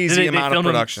 Crazy They amount of filmed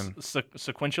them production.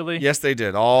 Sequentially. Yes, they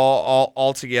did.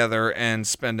 All together and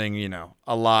spending,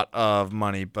 a lot of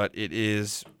money, but it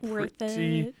is Worth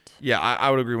pretty, it. Yeah, I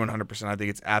would agree 100%. I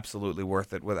think it's absolutely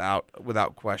worth it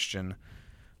without question.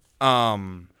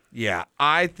 Yeah,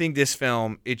 I think this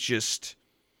film, it just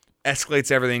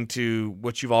escalates everything to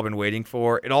what you've all been waiting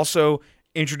for. It also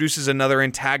introduces another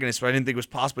antagonist, but I didn't think it was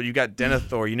possible. You got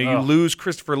Denethor. You lose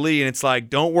Christopher Lee, and it's like,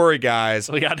 don't worry, guys.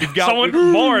 We got someone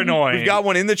more annoying. We've got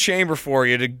one in the chamber for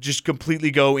you to just completely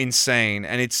go insane,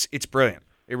 and it's brilliant.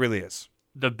 It really is.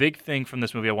 The big thing from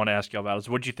this movie I want to ask you about is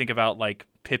what did you think about like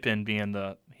Pippin being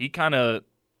he kind of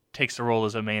takes the role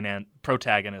as a main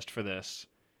protagonist for this.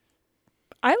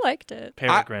 I liked it.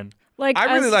 Peregrine.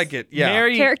 I really like it. Yeah.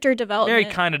 Character development.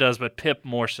 Mary kind of does, but Pip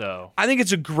more so. I think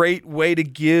it's a great way to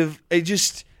give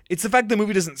it's the fact the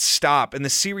movie doesn't stop and the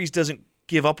series doesn't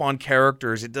give up on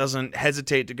characters. It doesn't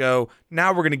hesitate to go,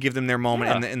 now we're going to give them their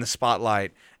moment in the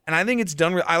spotlight. And I think it's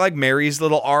done. I like Mary's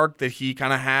little arc that he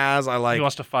kind of has. I like. He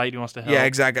wants to fight. He wants to help. Yeah,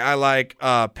 exactly. I like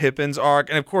Pippin's arc,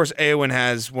 and of course, Eowyn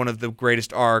has one of the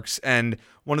greatest arcs. And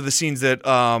one of the scenes that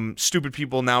stupid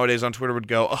people nowadays on Twitter would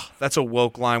go, "Oh, that's a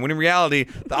woke line." When in reality,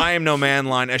 the "I am no man"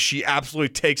 line, as she absolutely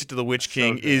takes it to the Witch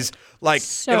King, is like.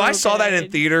 So if I saw that in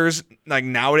good. theaters, like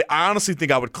nowadays, I honestly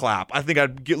think I would clap. I think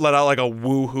I'd let out like a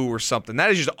woohoo or something.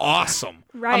 That is just awesome.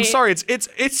 Right. I'm sorry.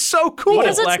 It's so cool. What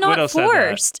if Because it's Black not Widow said that?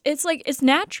 forced. It's like it's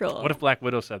natural. What if Black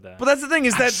Widow said that? But that's the thing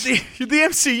is that the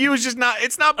MCU is just not.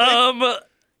 It's not.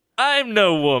 I'm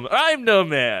no woman. I'm no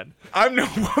man. I'm no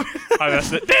woman. I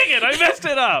messed it. Dang it! I messed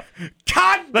it up.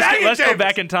 God dang it, Let's go James.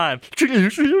 back in time.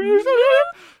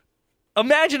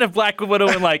 Imagine if Black Widow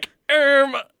went like,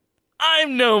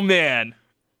 I'm no man.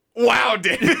 Wow,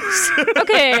 Davis.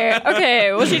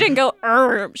 Okay. Well, she didn't go.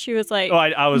 She was like,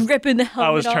 I was ripping the helmet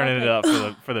I was off. turning it up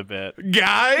for the bit.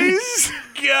 Guys,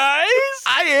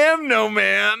 I am no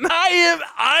man. I am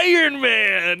Iron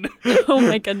Man. Oh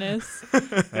my goodness. Yeah,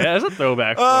 that's a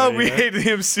throwback. Oh, for we you. hate the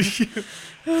MCU.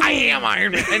 I am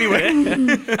Iron Man. Anyway,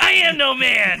 I am no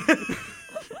man.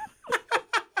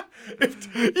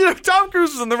 Tom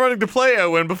Cruise was in the running to play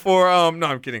Owen before. No,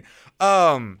 I'm kidding.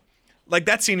 Like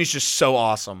that scene is just so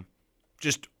awesome.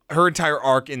 Just her entire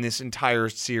arc in this entire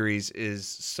series is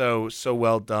so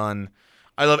well done.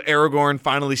 I love Aragorn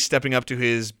finally stepping up to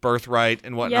his birthright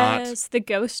and whatnot. Yes, the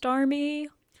Ghost Army.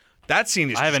 That scene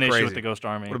is I have just an crazy. issue with the Ghost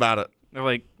Army. What about it? They're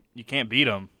like, you can't beat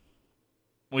them.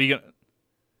 Well, you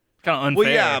kind of unfair.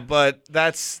 Well, yeah, but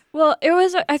that's Well, it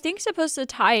was, I think, supposed to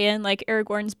tie in like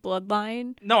Aragorn's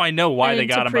bloodline. No, I know why they and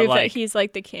got to him, prove but like, that he's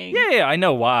like the king. yeah, I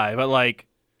know why, but like,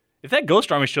 if that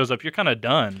Ghost Army shows up, you're kind of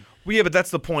done. well, yeah, but that's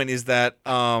the point. Is that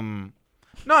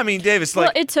no, I mean, Davis,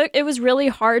 like Well, it was really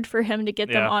hard for him to get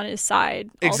them Yeah. on his side.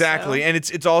 exactly, also. and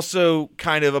it's also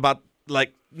kind of about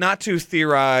like not to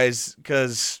theorize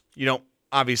because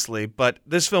obviously, but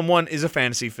this film, one, is a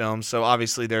fantasy film, so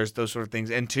obviously there's those sort of things,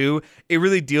 and two, it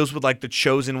really deals with like the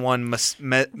chosen one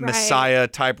messiah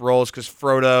type roles because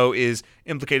Frodo is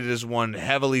implicated as one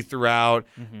heavily throughout,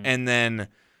 and then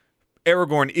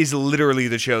Aragorn is literally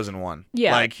the chosen one.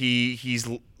 Yeah. like he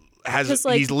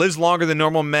lives longer than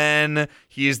normal men.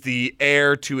 He is the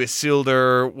heir to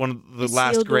Isildur, one of the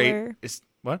last great.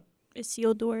 What?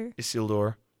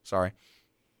 Isildur. Sorry.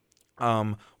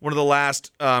 One of the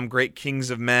last great kings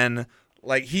of men.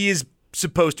 Like, he is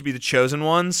supposed to be the chosen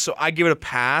one, so I give it a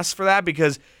pass for that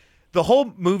because the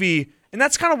whole movie, and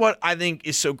that's kind of what I think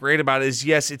is so great about it, is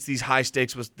yes, it's these high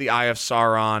stakes with the Eye of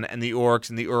Sauron and the orcs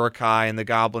and the Uruk-hai and the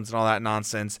goblins and all that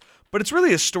nonsense, but it's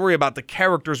really a story about the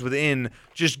characters within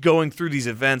just going through these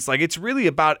events. Like, it's really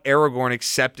about Aragorn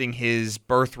accepting his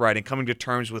birthright and coming to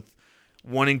terms with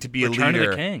wanting to be Return a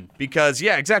leader. of the King.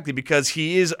 Because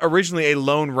he is originally a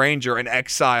lone ranger, an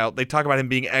exile. They talk about him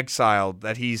being exiled,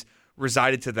 that he's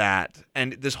resided to that.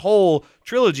 And this whole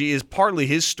trilogy is partly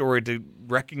his story to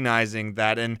recognizing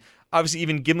that. And obviously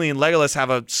even Gimli and Legolas have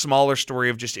a smaller story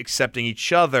of just accepting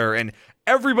each other. And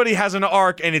everybody has an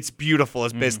arc, and it's beautiful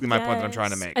is basically my point that I'm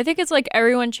trying to make. I think it's like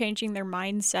everyone changing their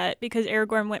mindset because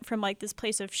Aragorn went from like this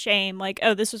place of shame, like,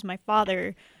 oh, this was my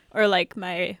father, or like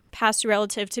my past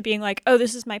relative, to being like, oh,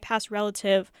 this is my past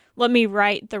relative. Let me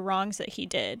right the wrongs that he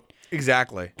did.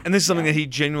 Exactly. And this is something that he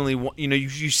genuinely,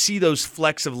 you see those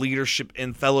flecks of leadership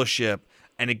in Fellowship,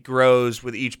 and it grows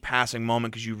with each passing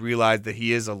moment because you realize that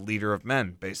he is a leader of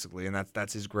men, basically, and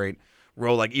that's his great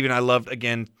role. Like, even I loved,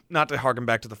 again, not to harken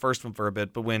back to the first one for a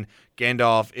bit, but when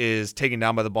Gandalf is taken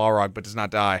down by the Balrog but does not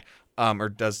die, or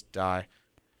does die.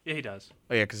 Yeah, he does.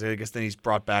 Oh, yeah, because I guess then he's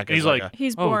brought back And as he's like,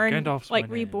 He's born, Gandalf's like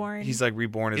my name. reborn. He's like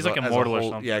reborn He's as like as immortal or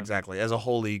whole, something. Yeah, exactly. As a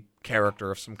holy character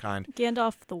of some kind.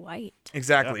 Gandalf the White.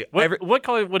 Exactly. Yeah. What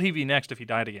color would he be next if he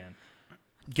died again?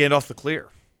 Gandalf the Clear.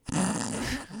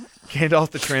 Gandalf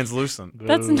the Translucent.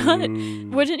 That's not.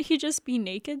 Wouldn't he just be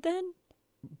naked then?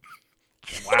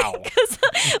 Wow. No,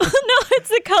 it's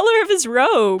the color of his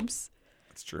robes.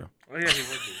 That's true. Oh, yeah, he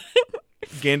would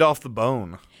be. Gandalf the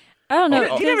Bone. I don't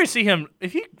know. You never see him.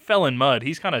 If he fell in mud,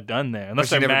 he's kind of done there. Unless Which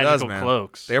he they're never magical does, man.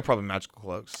 cloaks. They're probably magical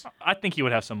cloaks. I think he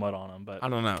would have some mud on him, but I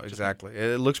don't know exactly.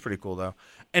 It looks pretty cool though.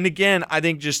 And again, I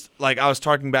think just like I was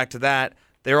talking back to that,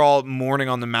 they're all mourning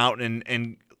on the mountain,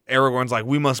 and Aragorn's like,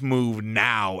 "We must move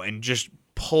now," and just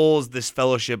pulls this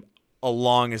fellowship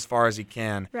along as far as he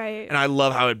can. Right. And I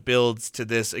love how it builds to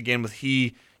this again with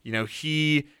he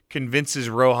convinces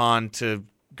Rohan to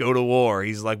go to war.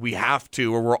 He's like, "We have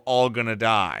to, or we're all gonna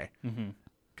die."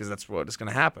 Because that's what is going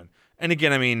to happen. And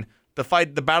again, I mean, the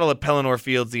battle at Pelennor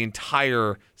Fields, the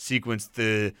entire sequence,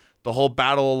 the whole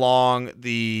battle along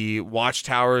the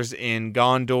watchtowers in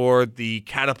Gondor, the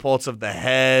catapults of the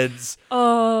heads.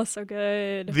 Oh, so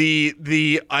good.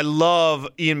 I love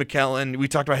Ian McKellen. We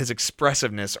talked about his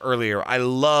expressiveness earlier. I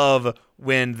love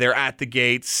when they're at the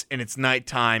gates and it's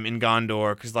nighttime in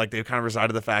Gondor because like they've kind of resigned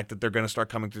to the fact that they're going to start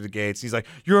coming through the gates. He's like,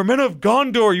 "You're a men of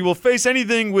Gondor. You will face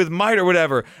anything with might or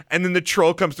whatever." And then the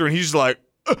troll comes through and he's just like,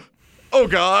 "Oh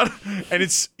God!" And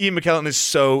it's Ian McKellen is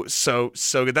so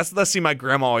good. That's the scene my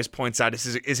grandma always points out.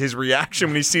 Is his reaction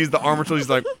when he sees the armor troll. He's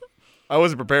like, "I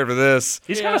wasn't prepared for this."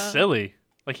 he's kind of silly.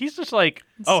 Like he's just like,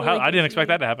 I didn't expect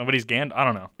that to happen. But he's Gandalf. I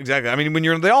don't know. Exactly. I mean, when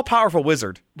you're the all powerful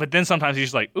wizard. But then sometimes he's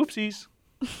just like, "Oopsies."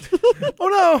 Oh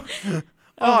no.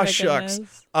 my Shucks.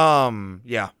 goodness.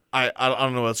 Yeah. I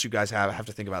don't know what else you guys have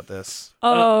to think about this.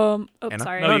 Anna? No,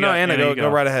 Sorry. you got- Anna, Anna, you go go.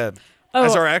 right ahead. Oh.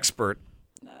 As our expert.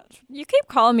 You keep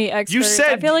calling me expert. You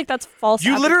said- I feel like that's false.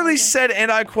 You literally advertising. said,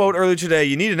 and I quote earlier today,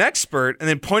 "You need an expert," and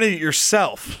then pointed at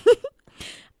yourself.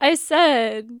 I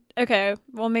said, okay,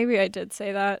 well, maybe I did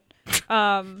say that.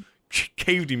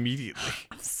 Caved immediately.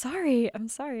 I'm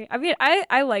sorry. I mean,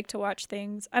 I like to watch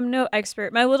things. I'm no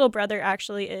expert. My little brother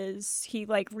actually is. He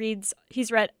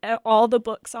he's read all the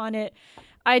books on it.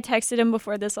 I texted him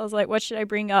before this. I was like, "What should I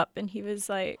bring up?" And he was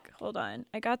like, "Hold on.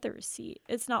 I got the receipt.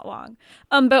 It's not long."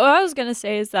 But what I was going to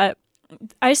say is that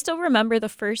I still remember the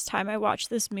first time I watched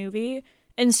this movie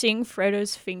and seeing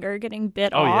Frodo's finger getting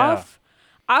bit off.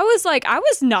 I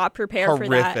was not prepared for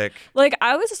that. Horrific. Like,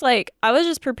 I was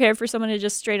just prepared for someone to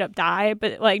just straight up die,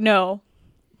 but like, no,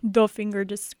 the finger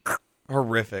just.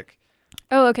 Horrific.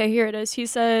 Oh, okay, here it is. He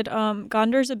said,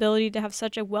 Gondor's ability to have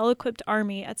such a well-equipped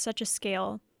army at such a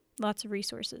scale, lots of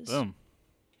resources. Boom.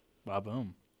 Wow,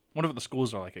 boom. Wonder what the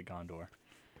schools are like at Gondor.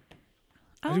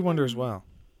 I do wonder as well.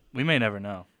 We may never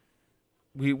know.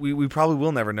 We probably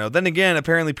will never know. Then again,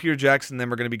 apparently Peter Jackson and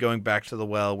them are going to be going back to the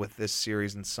well with this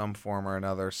series in some form or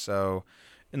another. So,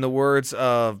 in the words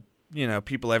of,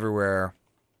 people everywhere,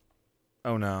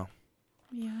 oh no.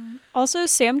 Yeah. Also,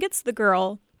 Sam gets the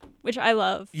girl, which I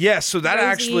love. Yes, so that Rosie.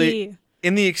 actually,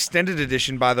 in the extended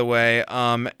edition, by the way,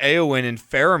 Éowyn and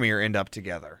Faramir end up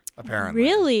together, apparently.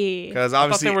 Really? Because I thought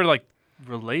obviously... they were like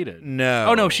related. No.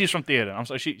 Oh no, she's from Theoden. I'm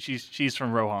sorry. She's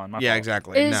from Rohan. My Yeah, fault.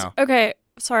 exactly. No. Okay,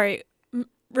 sorry.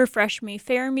 Refresh me.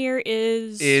 Faramir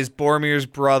is Boromir's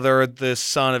brother, the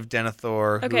son of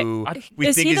Denethor, okay. who we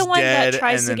is think he the is one dead. that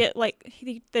tries and to then,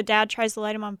 get the dad tries to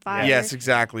light him on fire? Yes,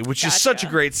 exactly. Which is such a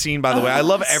Gotcha. great scene, by the way. I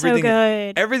love everything. So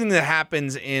good. Everything that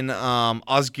happens in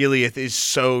Osgiliath is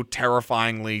so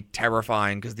terrifyingly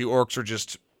terrifying because the orcs are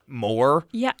just more.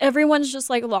 Yeah, everyone's just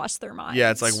like lost their minds. Yeah,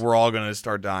 it's like we're all gonna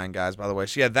start dying, guys. By the way,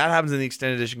 so yeah, that happens in the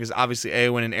extended edition because obviously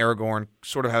Éowyn and Aragorn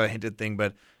sort of have a hinted thing,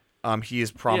 but he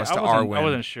is promised to Arwen. I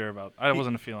wasn't sure about. I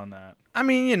wasn't feeling that. I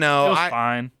mean, It was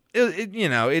fine.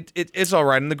 it's all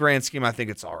right in the grand scheme. I think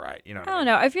it's all right. You know. I don't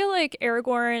know. I feel like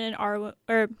Aragorn and Arwen,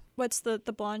 or what's the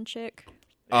blonde chick?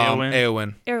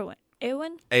 Eowyn.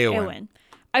 Eowyn.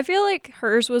 I feel like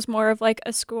hers was more of like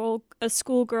a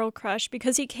schoolgirl crush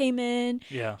because he came in,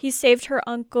 he saved her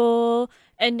uncle,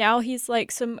 and now he's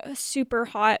like some super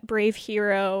hot brave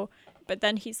hero. But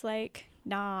then he's like,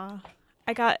 nah,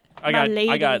 I got my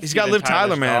lady. He's got Liv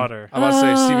Tyler, man. Daughter. I'm about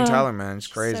to say Steven Tyler, man. He's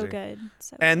crazy. So good.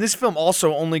 And this film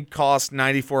also only cost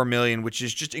 $94 million, which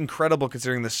is just incredible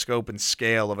considering the scope and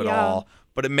scale of it all.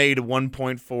 But it made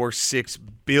 $1.46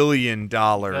 billion,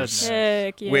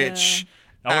 Heck yeah. which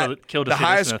I would have killed to the see this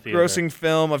highest in the theater. grossing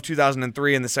film of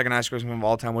 2003 and the second highest grossing film of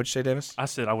all time. What'd you say, Davis? I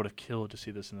said I would have killed to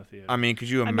see this in the theater. I mean, could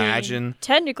you imagine?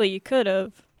 Technically, you could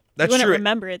have. That's you wouldn't true.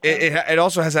 remember it, though. It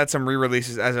also has had some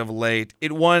re-releases as of late.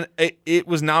 It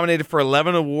was nominated for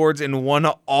 11 awards and won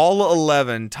all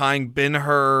 11, tying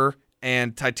Ben-Hur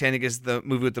and Titanic as the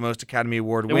movie with the most Academy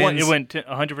Award wins. It went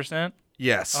 100%?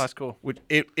 Yes. Oh, that's cool.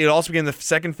 It also became the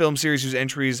second film series whose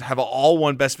entries have all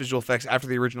won Best Visual Effects after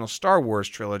the original Star Wars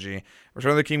trilogy.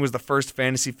 Return of the King was the first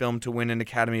fantasy film to win an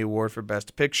Academy Award for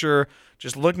Best Picture.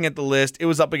 Just looking at the list, it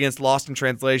was up against Lost in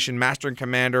Translation, Master and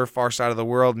Commander, Far Side of the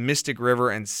World, Mystic River,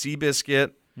 and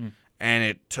Seabiscuit. And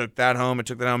it took that home.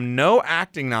 No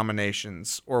acting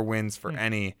nominations or wins for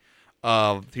any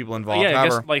of the people involved. Yeah,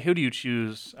 However, I guess, who do you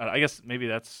choose? I guess maybe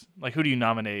that's, who do you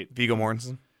nominate? Viggo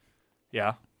Mortensen.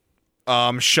 Yeah.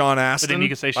 Sean Astin. But then you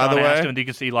can say Sean Astin, and you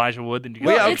can say Elijah Wood. Then you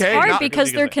can it's hard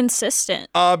because they're consistent.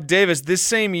 Davis, this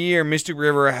same year, Mystic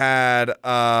River had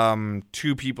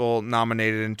 2 people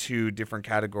nominated in 2 different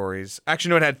categories.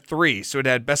 Actually, no, it had 3. So it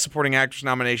had Best Supporting Actress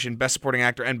nomination, Best Supporting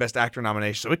Actor, and Best Actor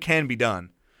nomination. So it can be done.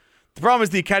 The problem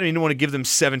is the Academy didn't want to give them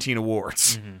 17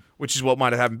 awards, which is what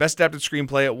might have happened. Best Adapted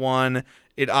Screenplay at 1.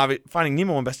 Finding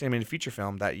Nemo won Best Animated Feature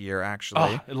Film that year, actually.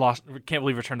 Oh, it lost. Can't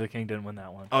believe Return of the King didn't win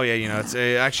that one. Oh, yeah, it's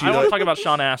actually... I want to talk about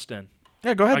Sean Astin.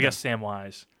 Yeah, go ahead. I guess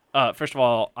Samwise. First of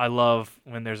all, I love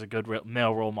when there's a good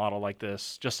male role model like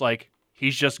this. Just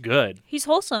he's just good. He's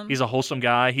wholesome. He's a wholesome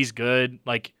guy. He's good.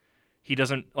 He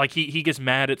doesn't... he gets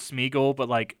mad at Smeagol, but,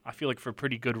 I feel like for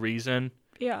pretty good reason.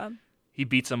 Yeah. He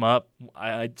beats him up.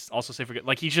 I'd also say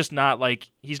he's just not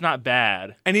he's not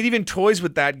bad. And it even toys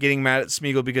with that, getting mad at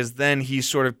Smeagol, because then he's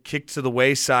sort of kicked to the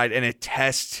wayside and it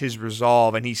tests his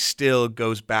resolve and he still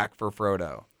goes back for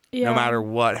Frodo. No matter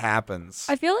what happens.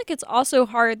 I feel like it's also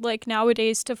hard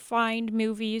nowadays to find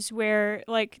movies where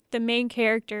the main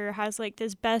character has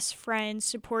this best friend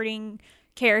supporting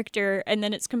character and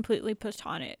then it's completely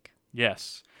platonic.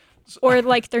 Yes. Or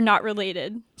they're not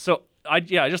related. So I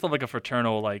just love a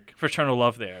fraternal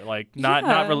love there,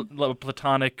 not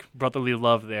platonic brotherly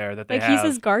love there that they have. He's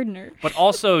his gardener. But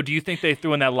also, do you think they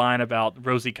threw in that line about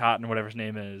Rosie Cotton or whatever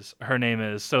her name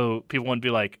is, so people wouldn't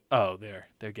be like, oh,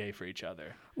 they're gay for each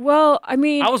other? Well, I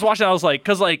mean, I was watching, I was like,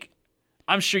 because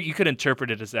I'm sure you could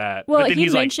interpret it as that. Well, but then he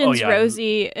he's mentions like,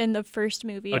 Rosie in the first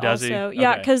movie. Oh, does he? Also,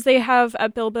 yeah, Okay. because they have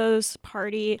at Bilbo's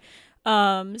party.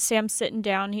 Sam's sitting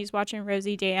down, he's watching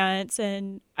Rosie dance,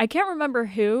 and I can't remember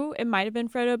who. It might have been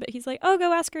Frodo, but he's like, oh,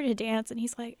 go ask her to dance. And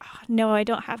he's like, oh, no, I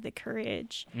don't have the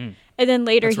courage. And then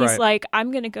later he's like, I'm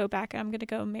going to go back and I'm going to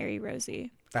go marry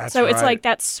Rosie. So it's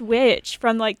that switch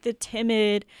from the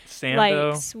timid,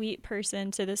 Sam, sweet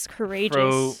person to this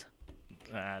courageous.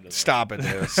 Stop it,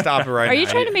 dude. Stop it right now. Are you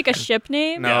trying to make a ship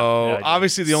name? No, Yeah,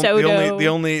 obviously the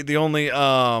only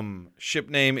ship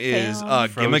name is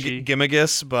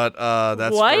Gimmagus, but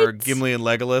that's for Gimli and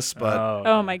Legolas. But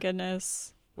oh my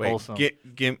goodness. Wait,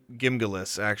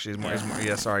 Gimgalus actually is more.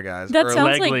 Yeah, sorry guys. That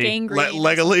sounds like gangrene.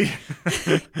 Legally.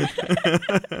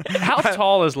 How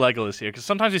tall is Legolas here? Because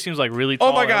sometimes he seems really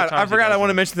tall. Oh my god, I forgot. I want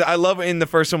to mention that. I love in the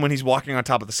first one when he's walking on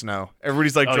top of the snow.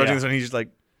 Everybody's judging this, and he's just like.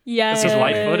 Yeah, that's just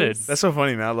light-footed. That's so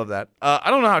funny, man. I love that.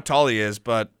 I don't know how tall he is,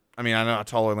 but I mean, I know how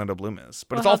tall Orlando Bloom is.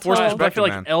 But it's all forced perspective, I feel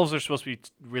like man. elves are supposed to be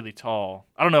really tall.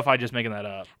 I don't know if I'm just making that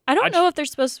up. I don't know if they're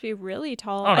supposed to be really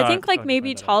tall. I think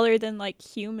maybe taller than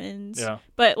humans. Yeah.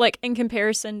 But in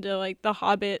comparison to the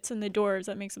hobbits and the dwarves,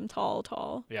 that makes them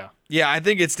tall. Yeah. Yeah, I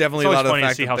think it's definitely it's a lot of the funny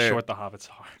fact to see how short the hobbits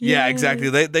are. Yeah, exactly.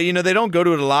 They don't go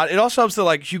to it a lot. It also helps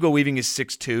that Hugo Weaving is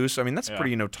 6'2", so I mean that's a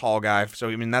pretty tall guy. So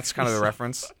I mean that's kind of the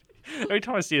reference. Every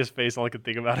time I see his face, all I can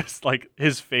think about is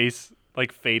his face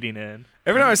fading in.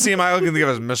 Every time I see him, I can think of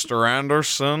as Mr.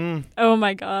 Anderson. Oh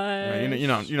my god! You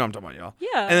know what I'm talking about, y'all.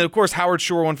 Yeah. And then of course Howard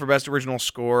Shore won for Best Original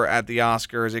Score at the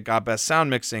Oscars. It got Best Sound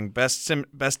Mixing,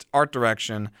 Best Art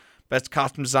Direction, Best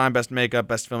Costume Design, Best Makeup,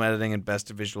 Best Film Editing, and Best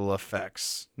Visual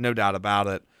Effects. No doubt about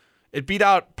it. It beat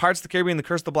out Pirates of the Caribbean: The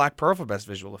Curse of the Black Pearl for Best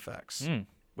Visual Effects,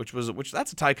 which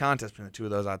that's a tight contest between the two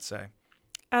of those, I'd say.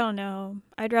 I don't know.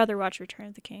 I'd rather watch Return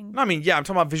of the King. I mean, yeah, I'm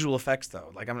talking about visual effects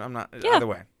though. Like I'm not Yeah. either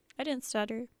way. I didn't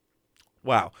stutter.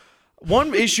 Wow.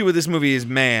 One issue with this movie is,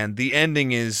 man, the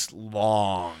ending is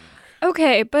long.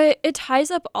 Okay, but it ties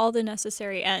up all the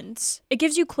necessary ends. It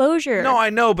gives you closure. No,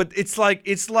 I know, but it's like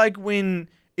when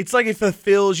it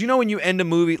fulfills. You know, when you end a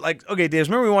movie, like, okay, Dave,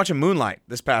 remember we were watching Moonlight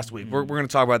this past week. We're going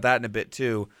to talk about that in a bit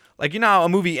too. Like, you know how a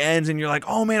movie ends and you're like,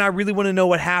 oh man, I really want to know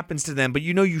what happens to them, but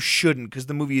you know you shouldn't because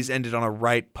the movie is ended on a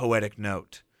right poetic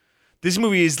note. This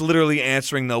movie is literally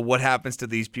answering the what happens to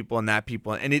these people and that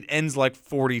people, and it ends like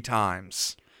 40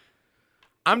 times.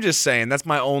 I'm just saying that's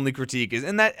my only critique is,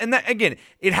 and that again,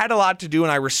 it had a lot to do,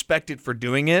 and I respect it for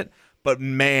doing it. But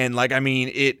man, like, I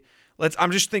mean,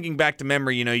 I'm just thinking back to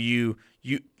memory. You know, you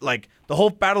like the whole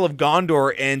Battle of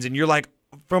Gondor ends, and you're like,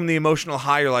 from the emotional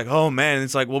high, you're like, oh man, and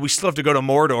it's like, well, we still have to go to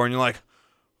Mordor, and you're like,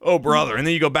 oh brother, and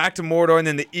then you go back to Mordor, and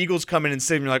then the eagles come in and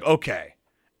save, and you're like, okay,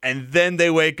 and then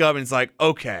they wake up, and it's like,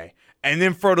 okay, and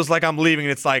then Frodo's like, I'm leaving,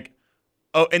 and it's like.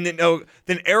 Oh, and then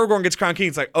then Aragorn gets crowned king.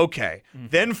 It's like, okay.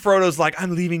 Then Frodo's like,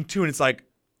 I'm leaving too, and it's like,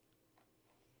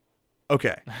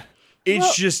 okay.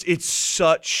 It's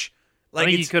such like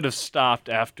I think he could have stopped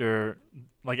after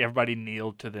like everybody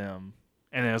kneeled to them,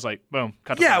 and then it was like, boom,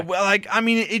 cut. Yeah, back. well, like I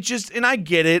mean, it just, and I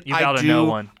get it. You bow to no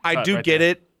one. I do right get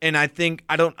there. it, and I think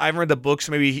I haven't read the books.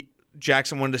 So maybe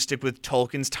Jackson wanted to stick with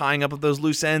Tolkien's tying up of those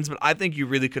loose ends, but I think you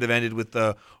really could have ended with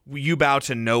the "you bow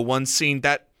to no one" scene.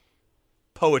 That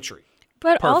poetry.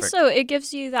 But Perfect. also, it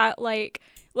gives you that, like,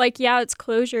 yeah, it's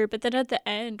closure, but then at the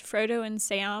end, Frodo and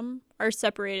Sam are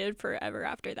separated forever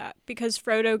after that because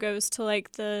Frodo goes to,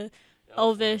 like, the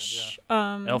elvish...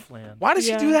 Elfland. Why does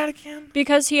he do that again?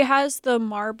 Because he has the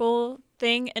marble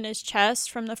thing in his chest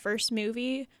from the first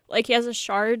movie. Like, he has a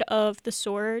shard of the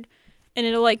sword, and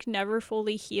it'll, like, never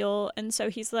fully heal. And so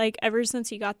he's, like, ever since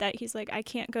he got that, he's like, I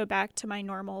can't go back to my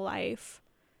normal life.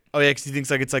 Oh yeah, because he thinks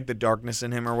like it's like the darkness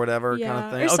in him or whatever kind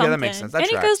of thing. Or Okay, something. that makes sense. That and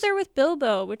tracks. he goes there with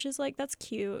Bilbo, which is like, that's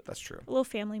cute. That's true. A little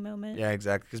family moment. Yeah,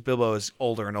 exactly. Because Bilbo is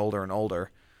older and older and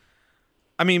older.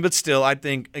 I mean, but still, I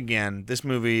think again, this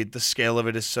movie, the scale of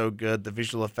it is so good. The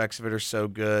visual effects of it are so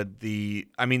good. The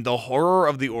horror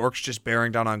of the orcs just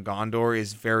bearing down on Gondor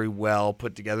is very well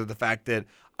put together. The fact that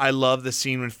I love the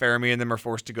scene when Faramir and them are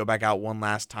forced to go back out one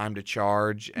last time to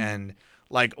charge, and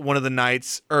like one of the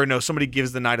knights, or no, somebody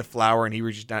gives the knight a flower and he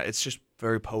reaches down. It's just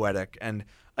very poetic. And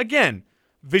again,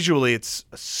 visually, it's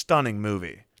a stunning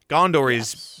movie. Gondor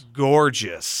is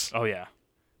gorgeous. Oh yeah,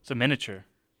 it's a miniature.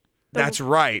 That's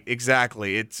right.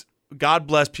 Exactly. It's God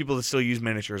bless people that still use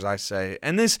miniatures, I say.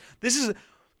 And this is,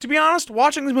 to be honest,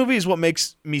 watching this movie is what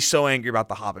makes me so angry about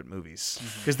the Hobbit movies.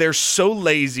 Because they're so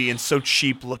lazy and so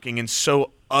cheap looking and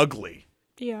so ugly.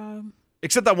 Yeah.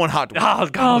 Except that one hot dog. Oh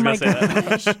God, I was my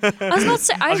gonna say that. gosh. I was about to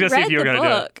say, I was gonna see if read you were the gonna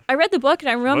do book. I read the book, and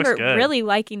I remember good. really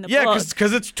liking the Yeah, book.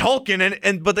 because it's Tolkien,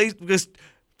 because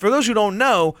for those who don't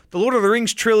know, the Lord of the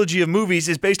Rings trilogy of movies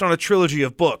is based on a trilogy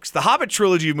of books. The Hobbit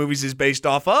trilogy of movies is based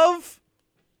off of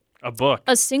A book.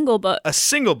 A single book. a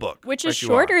single book. Which Right is you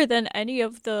shorter are. than any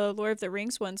of the Lord of the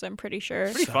Rings ones, I'm pretty sure.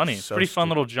 Pretty funny. so Pretty fun stupid.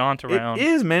 little jaunt around. It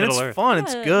is, man. It's Middle Earth. fun.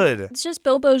 It's Yeah. good. It's just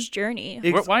Bilbo's journey.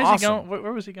 It's Why is awesome. he going?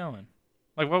 Where was he going?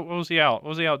 Like, what was he out? What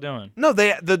was he out doing? No,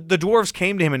 the dwarves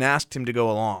came to him and asked him to go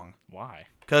along Why?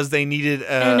 because they needed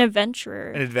An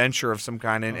adventurer. an adventure of some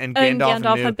kind, and and Gandalf,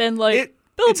 Gandalf knew. had been like, It-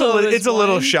 Bilbo it's a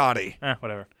little one." shoddy.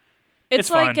 Whatever. It's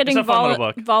fun. like getting It's a fun little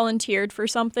book. volunteered for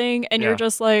something, and Yeah. you're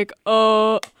just like,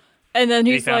 oh. And then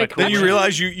he's found a like, cool Then you Actually-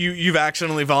 realize you've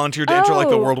accidentally volunteered to enter like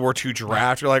the Oh. World War II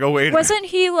draft. You're like, oh wait a minute. wasn't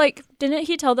he like, didn't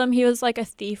he tell them he was like a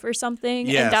thief or something?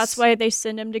 Yes. And that's why they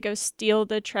send him to go steal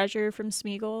the treasure from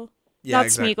Smeagol. Yeah, Not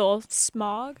exactly. Smeagol,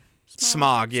 Smog.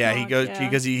 Smog, yeah, he Smog, goes yeah.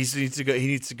 because he needs to go. He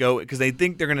needs to go because they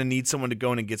think they're gonna need someone to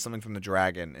go in and get something from the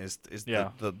dragon. Is Yeah.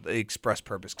 the express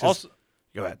purpose? 'Cause- Also,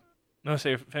 go ahead. no,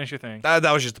 finish your thing. That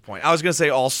was just the point. I was gonna say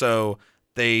also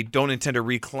they don't intend to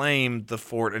reclaim the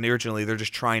fort originally. They're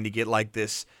just trying to get like the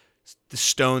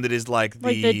stone that is like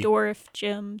Like the dwarf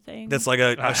gem thing. that's like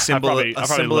a I symbol probably a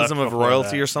symbolism left of before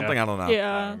royalty that. or something. Yeah. I don't know. I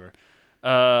yeah.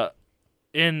 remember.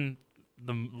 In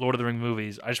the Lord of the Ring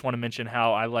movies, I just want to mention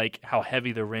how I like how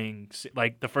heavy the ring.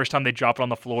 Like the first time they drop it on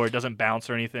the floor, it doesn't bounce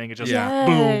or anything. It just Yeah.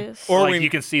 Yes. Or like when- you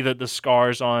can see the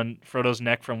scars on Frodo's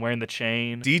neck from wearing the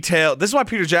chain. Detail. This is why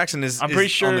Peter Jackson is I'm pretty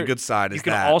sure on the good side. You Is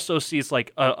can that also see it's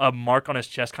like a mark on his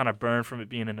chest, kind of burned from it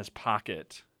being in his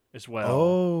pocket as well.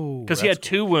 oh Because he that's had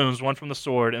two wounds, one from the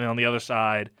sword, and then on the other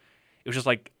side, it was just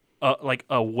like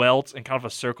a welt and kind of a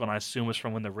circle, and I assume was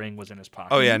from when the ring was in his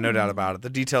pocket. Oh yeah, no doubt about it. The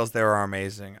details there are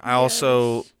amazing. I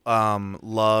also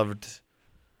loved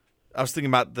I was thinking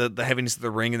about the heaviness of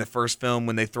the ring in the first film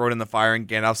when they throw it in the fire and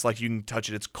Gandalf's like, you can touch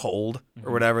it, it's cold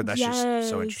or whatever. That's just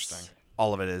so interesting.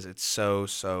 All of it is. It's so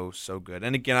good.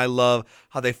 And again, I love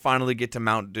how they finally get to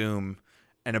Mount Doom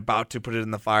and about to put it in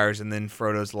the fires, and then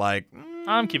Frodo's like,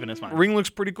 I'm keeping this mine. Ring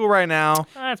looks pretty cool right now.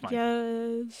 That's mine.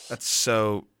 Yes. That's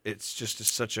so. It's just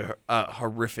such a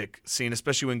horrific scene,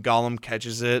 especially when Gollum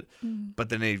catches it. But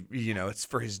then it's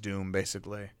for his doom,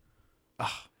 basically.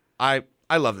 I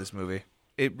love this movie.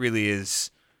 It really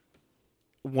is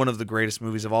one of the greatest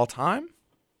movies of all time,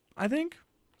 I think.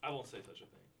 I won't say such a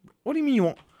thing. What do you mean you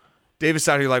won't? Davis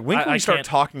out here like, when can we start can't...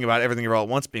 talking about Everything Everywhere All at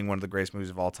Once being one of the greatest movies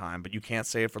of all time, but you can't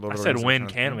say it for Lord of the Rings? I said when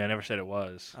can we? I never said it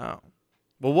was. Oh.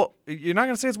 Well, what? You're not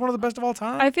going to say it's one of the best of all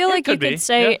time? I feel like you could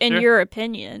say in your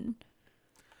opinion.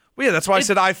 Well, yeah, that's why I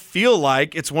said I feel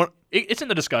like it's one. It's in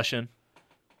the discussion.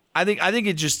 I think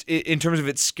it just, in terms of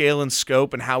its scale and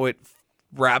scope and how it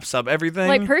wraps up everything.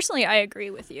 Like, personally, I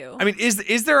agree with you. I mean,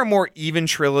 is there a more even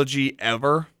trilogy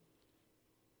ever?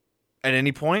 At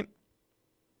any point?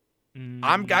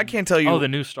 I can't tell you. Oh, the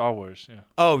new Star Wars. Yeah.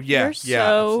 Oh yeah, You're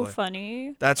so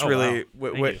funny. That's really.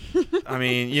 Wow. I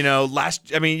mean,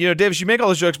 Davis, you make all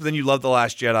those jokes, but then you love The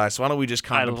Last Jedi. So why don't we just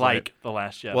contemplate? I like The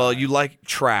Last Jedi. Well, you like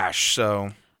trash,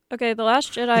 so. Okay, The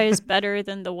Last Jedi is better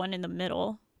than the one in the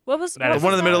middle. What was the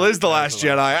one in the middle is The Last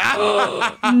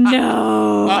Jedi.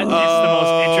 No. It's the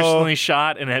most interestingly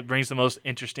shot, and it brings the most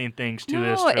interesting things to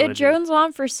this trilogy. It drones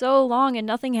on for so long and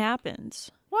nothing happens.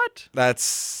 What?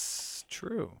 That's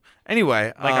true.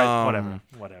 Anyway, whatever.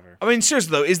 I mean,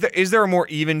 seriously though, is there a more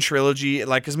even trilogy?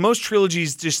 Like, because most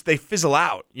trilogies they fizzle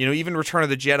out. Even Return of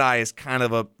the Jedi is kind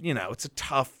of it's a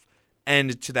tough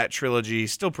end to that trilogy.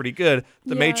 Still pretty good.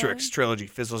 The Matrix trilogy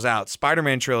fizzles out.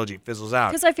 Spider-Man trilogy fizzles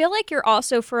out. Because I feel like you're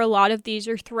also, for a lot of these,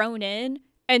 you're thrown in,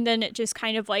 and then it just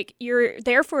kind of like you're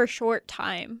there for a short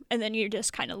time, and then you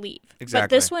just kind of leave. Exactly. But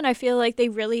this one, I feel like they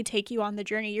really take you on the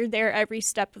journey. You're there every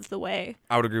step of the way.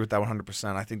 I would agree with that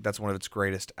 100%. I think that's one of its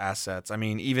greatest assets. I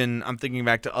mean, even I'm thinking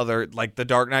back to other, like the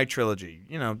Dark Knight trilogy.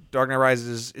 Dark Knight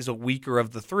Rises is a weaker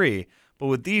of the three. But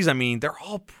with these, I mean, they're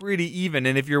all pretty even.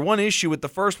 And if your one issue with the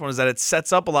first one is that it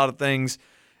sets up a lot of things,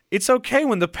 it's okay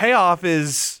when the payoff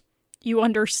is... You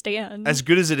understand. As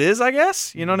good as it is, I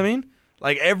guess. You know what I mean?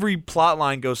 Like, every plot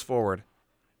line goes forward.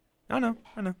 I know.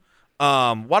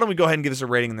 Why don't we go ahead and give this a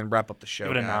rating and then wrap up the show,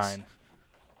 Give it a guys? 9.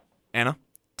 Anna?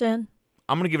 10.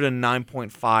 I'm going to give it a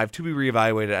 9.5 to be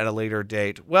reevaluated at a later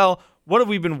date. Well, what have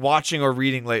we been watching or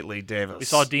reading lately, Davis? We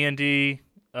saw D&D.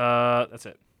 That's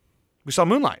it. We saw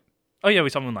Moonlight. Oh, yeah,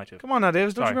 we saw Moonlight, too. Come on now,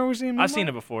 Davis. Don't you remember we seen Moonlight? I've seen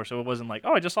it before, so it wasn't like,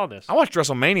 I just saw this. I watched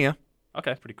WrestleMania.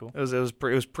 Okay, pretty cool. It was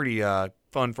pretty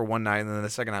fun for one night, and then the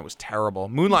second night was terrible.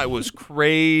 Moonlight was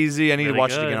crazy. I need to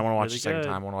watch it again. I want to watch it a second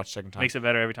time. Makes it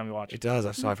better every time you watch it. It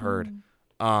does. So I've heard.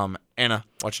 Anna,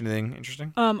 watch anything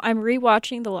interesting? I'm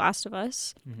rewatching The Last of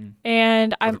Us,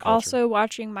 and I'm also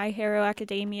watching My Hero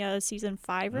Academia season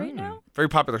 5 right now. Very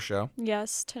popular show.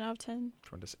 Yes, 10 out of 10.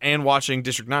 Tremendous. And watching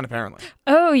District 9 apparently.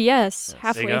 Oh yes,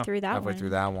 halfway through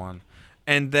that one.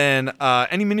 And then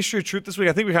any Ministry of Truth this week?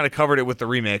 I think we kind of covered it with the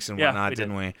remakes and whatnot,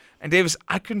 didn't we? And Davis,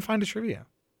 I couldn't find a trivia.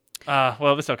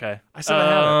 Well, it's okay. I said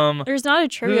I had it. There's not a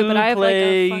trivia, but I have like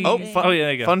a fun thing. Oh, yeah,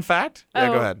 there you go. Fun fact? Yeah,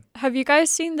 go ahead. Have you guys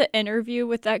seen the interview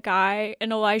with that guy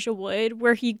and Elijah Wood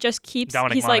where he just keeps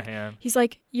he's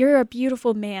like, "You're a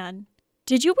beautiful man.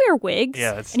 Did you wear wigs?"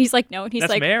 Yeah, and he's like, "No." And he's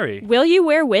that's like, Mary. "Will you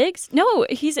wear wigs?" No,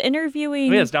 he's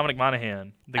interviewing. Oh, yeah, it's Dominic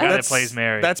Monaghan, the guy that plays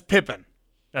Mary. That's Pippin.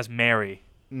 That's Mary.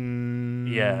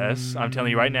 Yes, I'm telling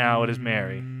you right now, it is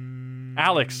Mary.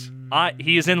 Alex,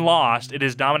 he is in Lost. It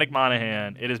is Dominic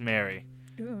Monaghan. It is Mary.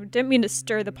 Ooh, didn't mean to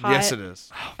stir the pot. Yes, it is.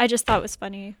 I just thought it was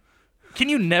funny. Can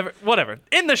you never... Whatever.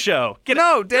 In the show.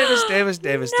 Davis.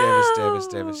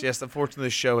 Yes, unfortunately, the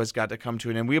show has got to come to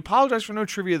an end. We apologize for no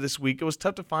trivia this week. It was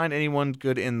tough to find anyone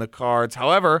good in the cards.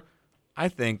 However, I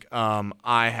think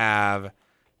I have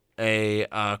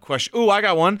a question. Ooh, I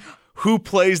got one. Who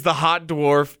plays the hot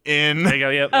dwarf in, there you go,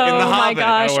 yep. Oh in The my Hobbit?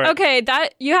 gosh. Okay,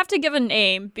 that you have to give a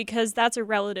name because that's a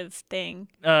relative thing.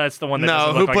 It's the one that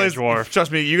doesn't look plays, like a dwarf.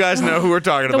 Trust me, you guys know who we're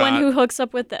talking The about. one who hooks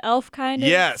up with the elf, kind of?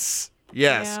 Yes.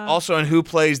 Yeah. Also, and who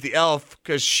plays the elf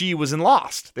because she was in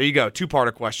Lost. There you go.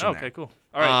 Two-parter question Okay, there. cool.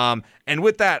 All right. And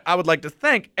with that, I would like to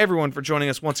thank everyone for joining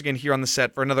us once again here on the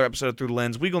set for another episode of Through the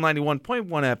Lens, Weagle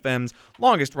 91.1 FM's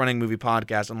longest-running movie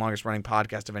podcast and longest-running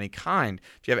podcast of any kind.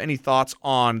 If you have any thoughts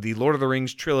on the Lord of the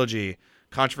Rings trilogy,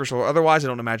 controversial or otherwise, I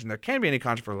don't imagine there can be any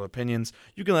controversial opinions,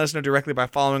 you can let us know directly by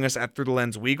following us at Through the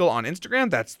Lens Weagle on Instagram.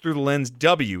 That's Through the Lens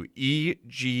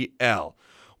WEGL.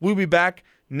 We'll be back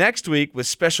next week with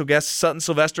special guest Sutton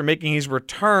Sylvester making his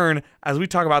return as we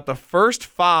talk about the first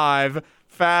 5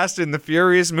 Fast and the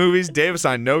Furious movies. Davis,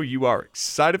 I know you are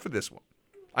excited for this one.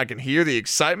 I can hear the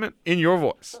excitement in your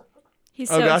voice. He's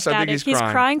so gosh, ecstatic. I think he's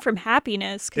crying from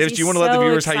happiness. Davis, do you want to let the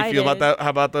viewers how you feel about that? How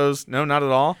about those? No, not at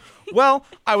all. Well,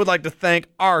 I would like to thank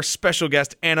our special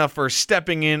guest Anna for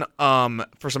stepping in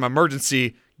for some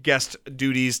emergency guest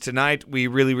duties tonight. We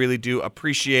really, really do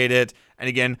appreciate it. And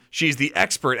again, she's the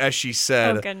expert, as she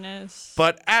said. Oh, goodness.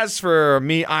 But as for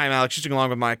me, I am Alex, sitting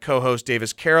along with my co-host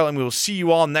Davis Carroll, and we will see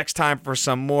you all next time for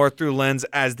some more Through Lens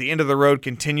as the end of the road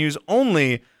continues.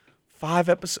 Only 4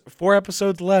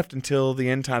 episodes left until the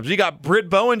end times. We got Britt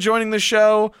Bowen joining the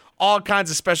show. All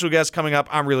kinds of special guests coming up.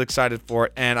 I'm really excited for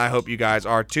it, and I hope you guys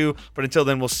are too. But until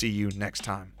then, we'll see you next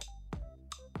time.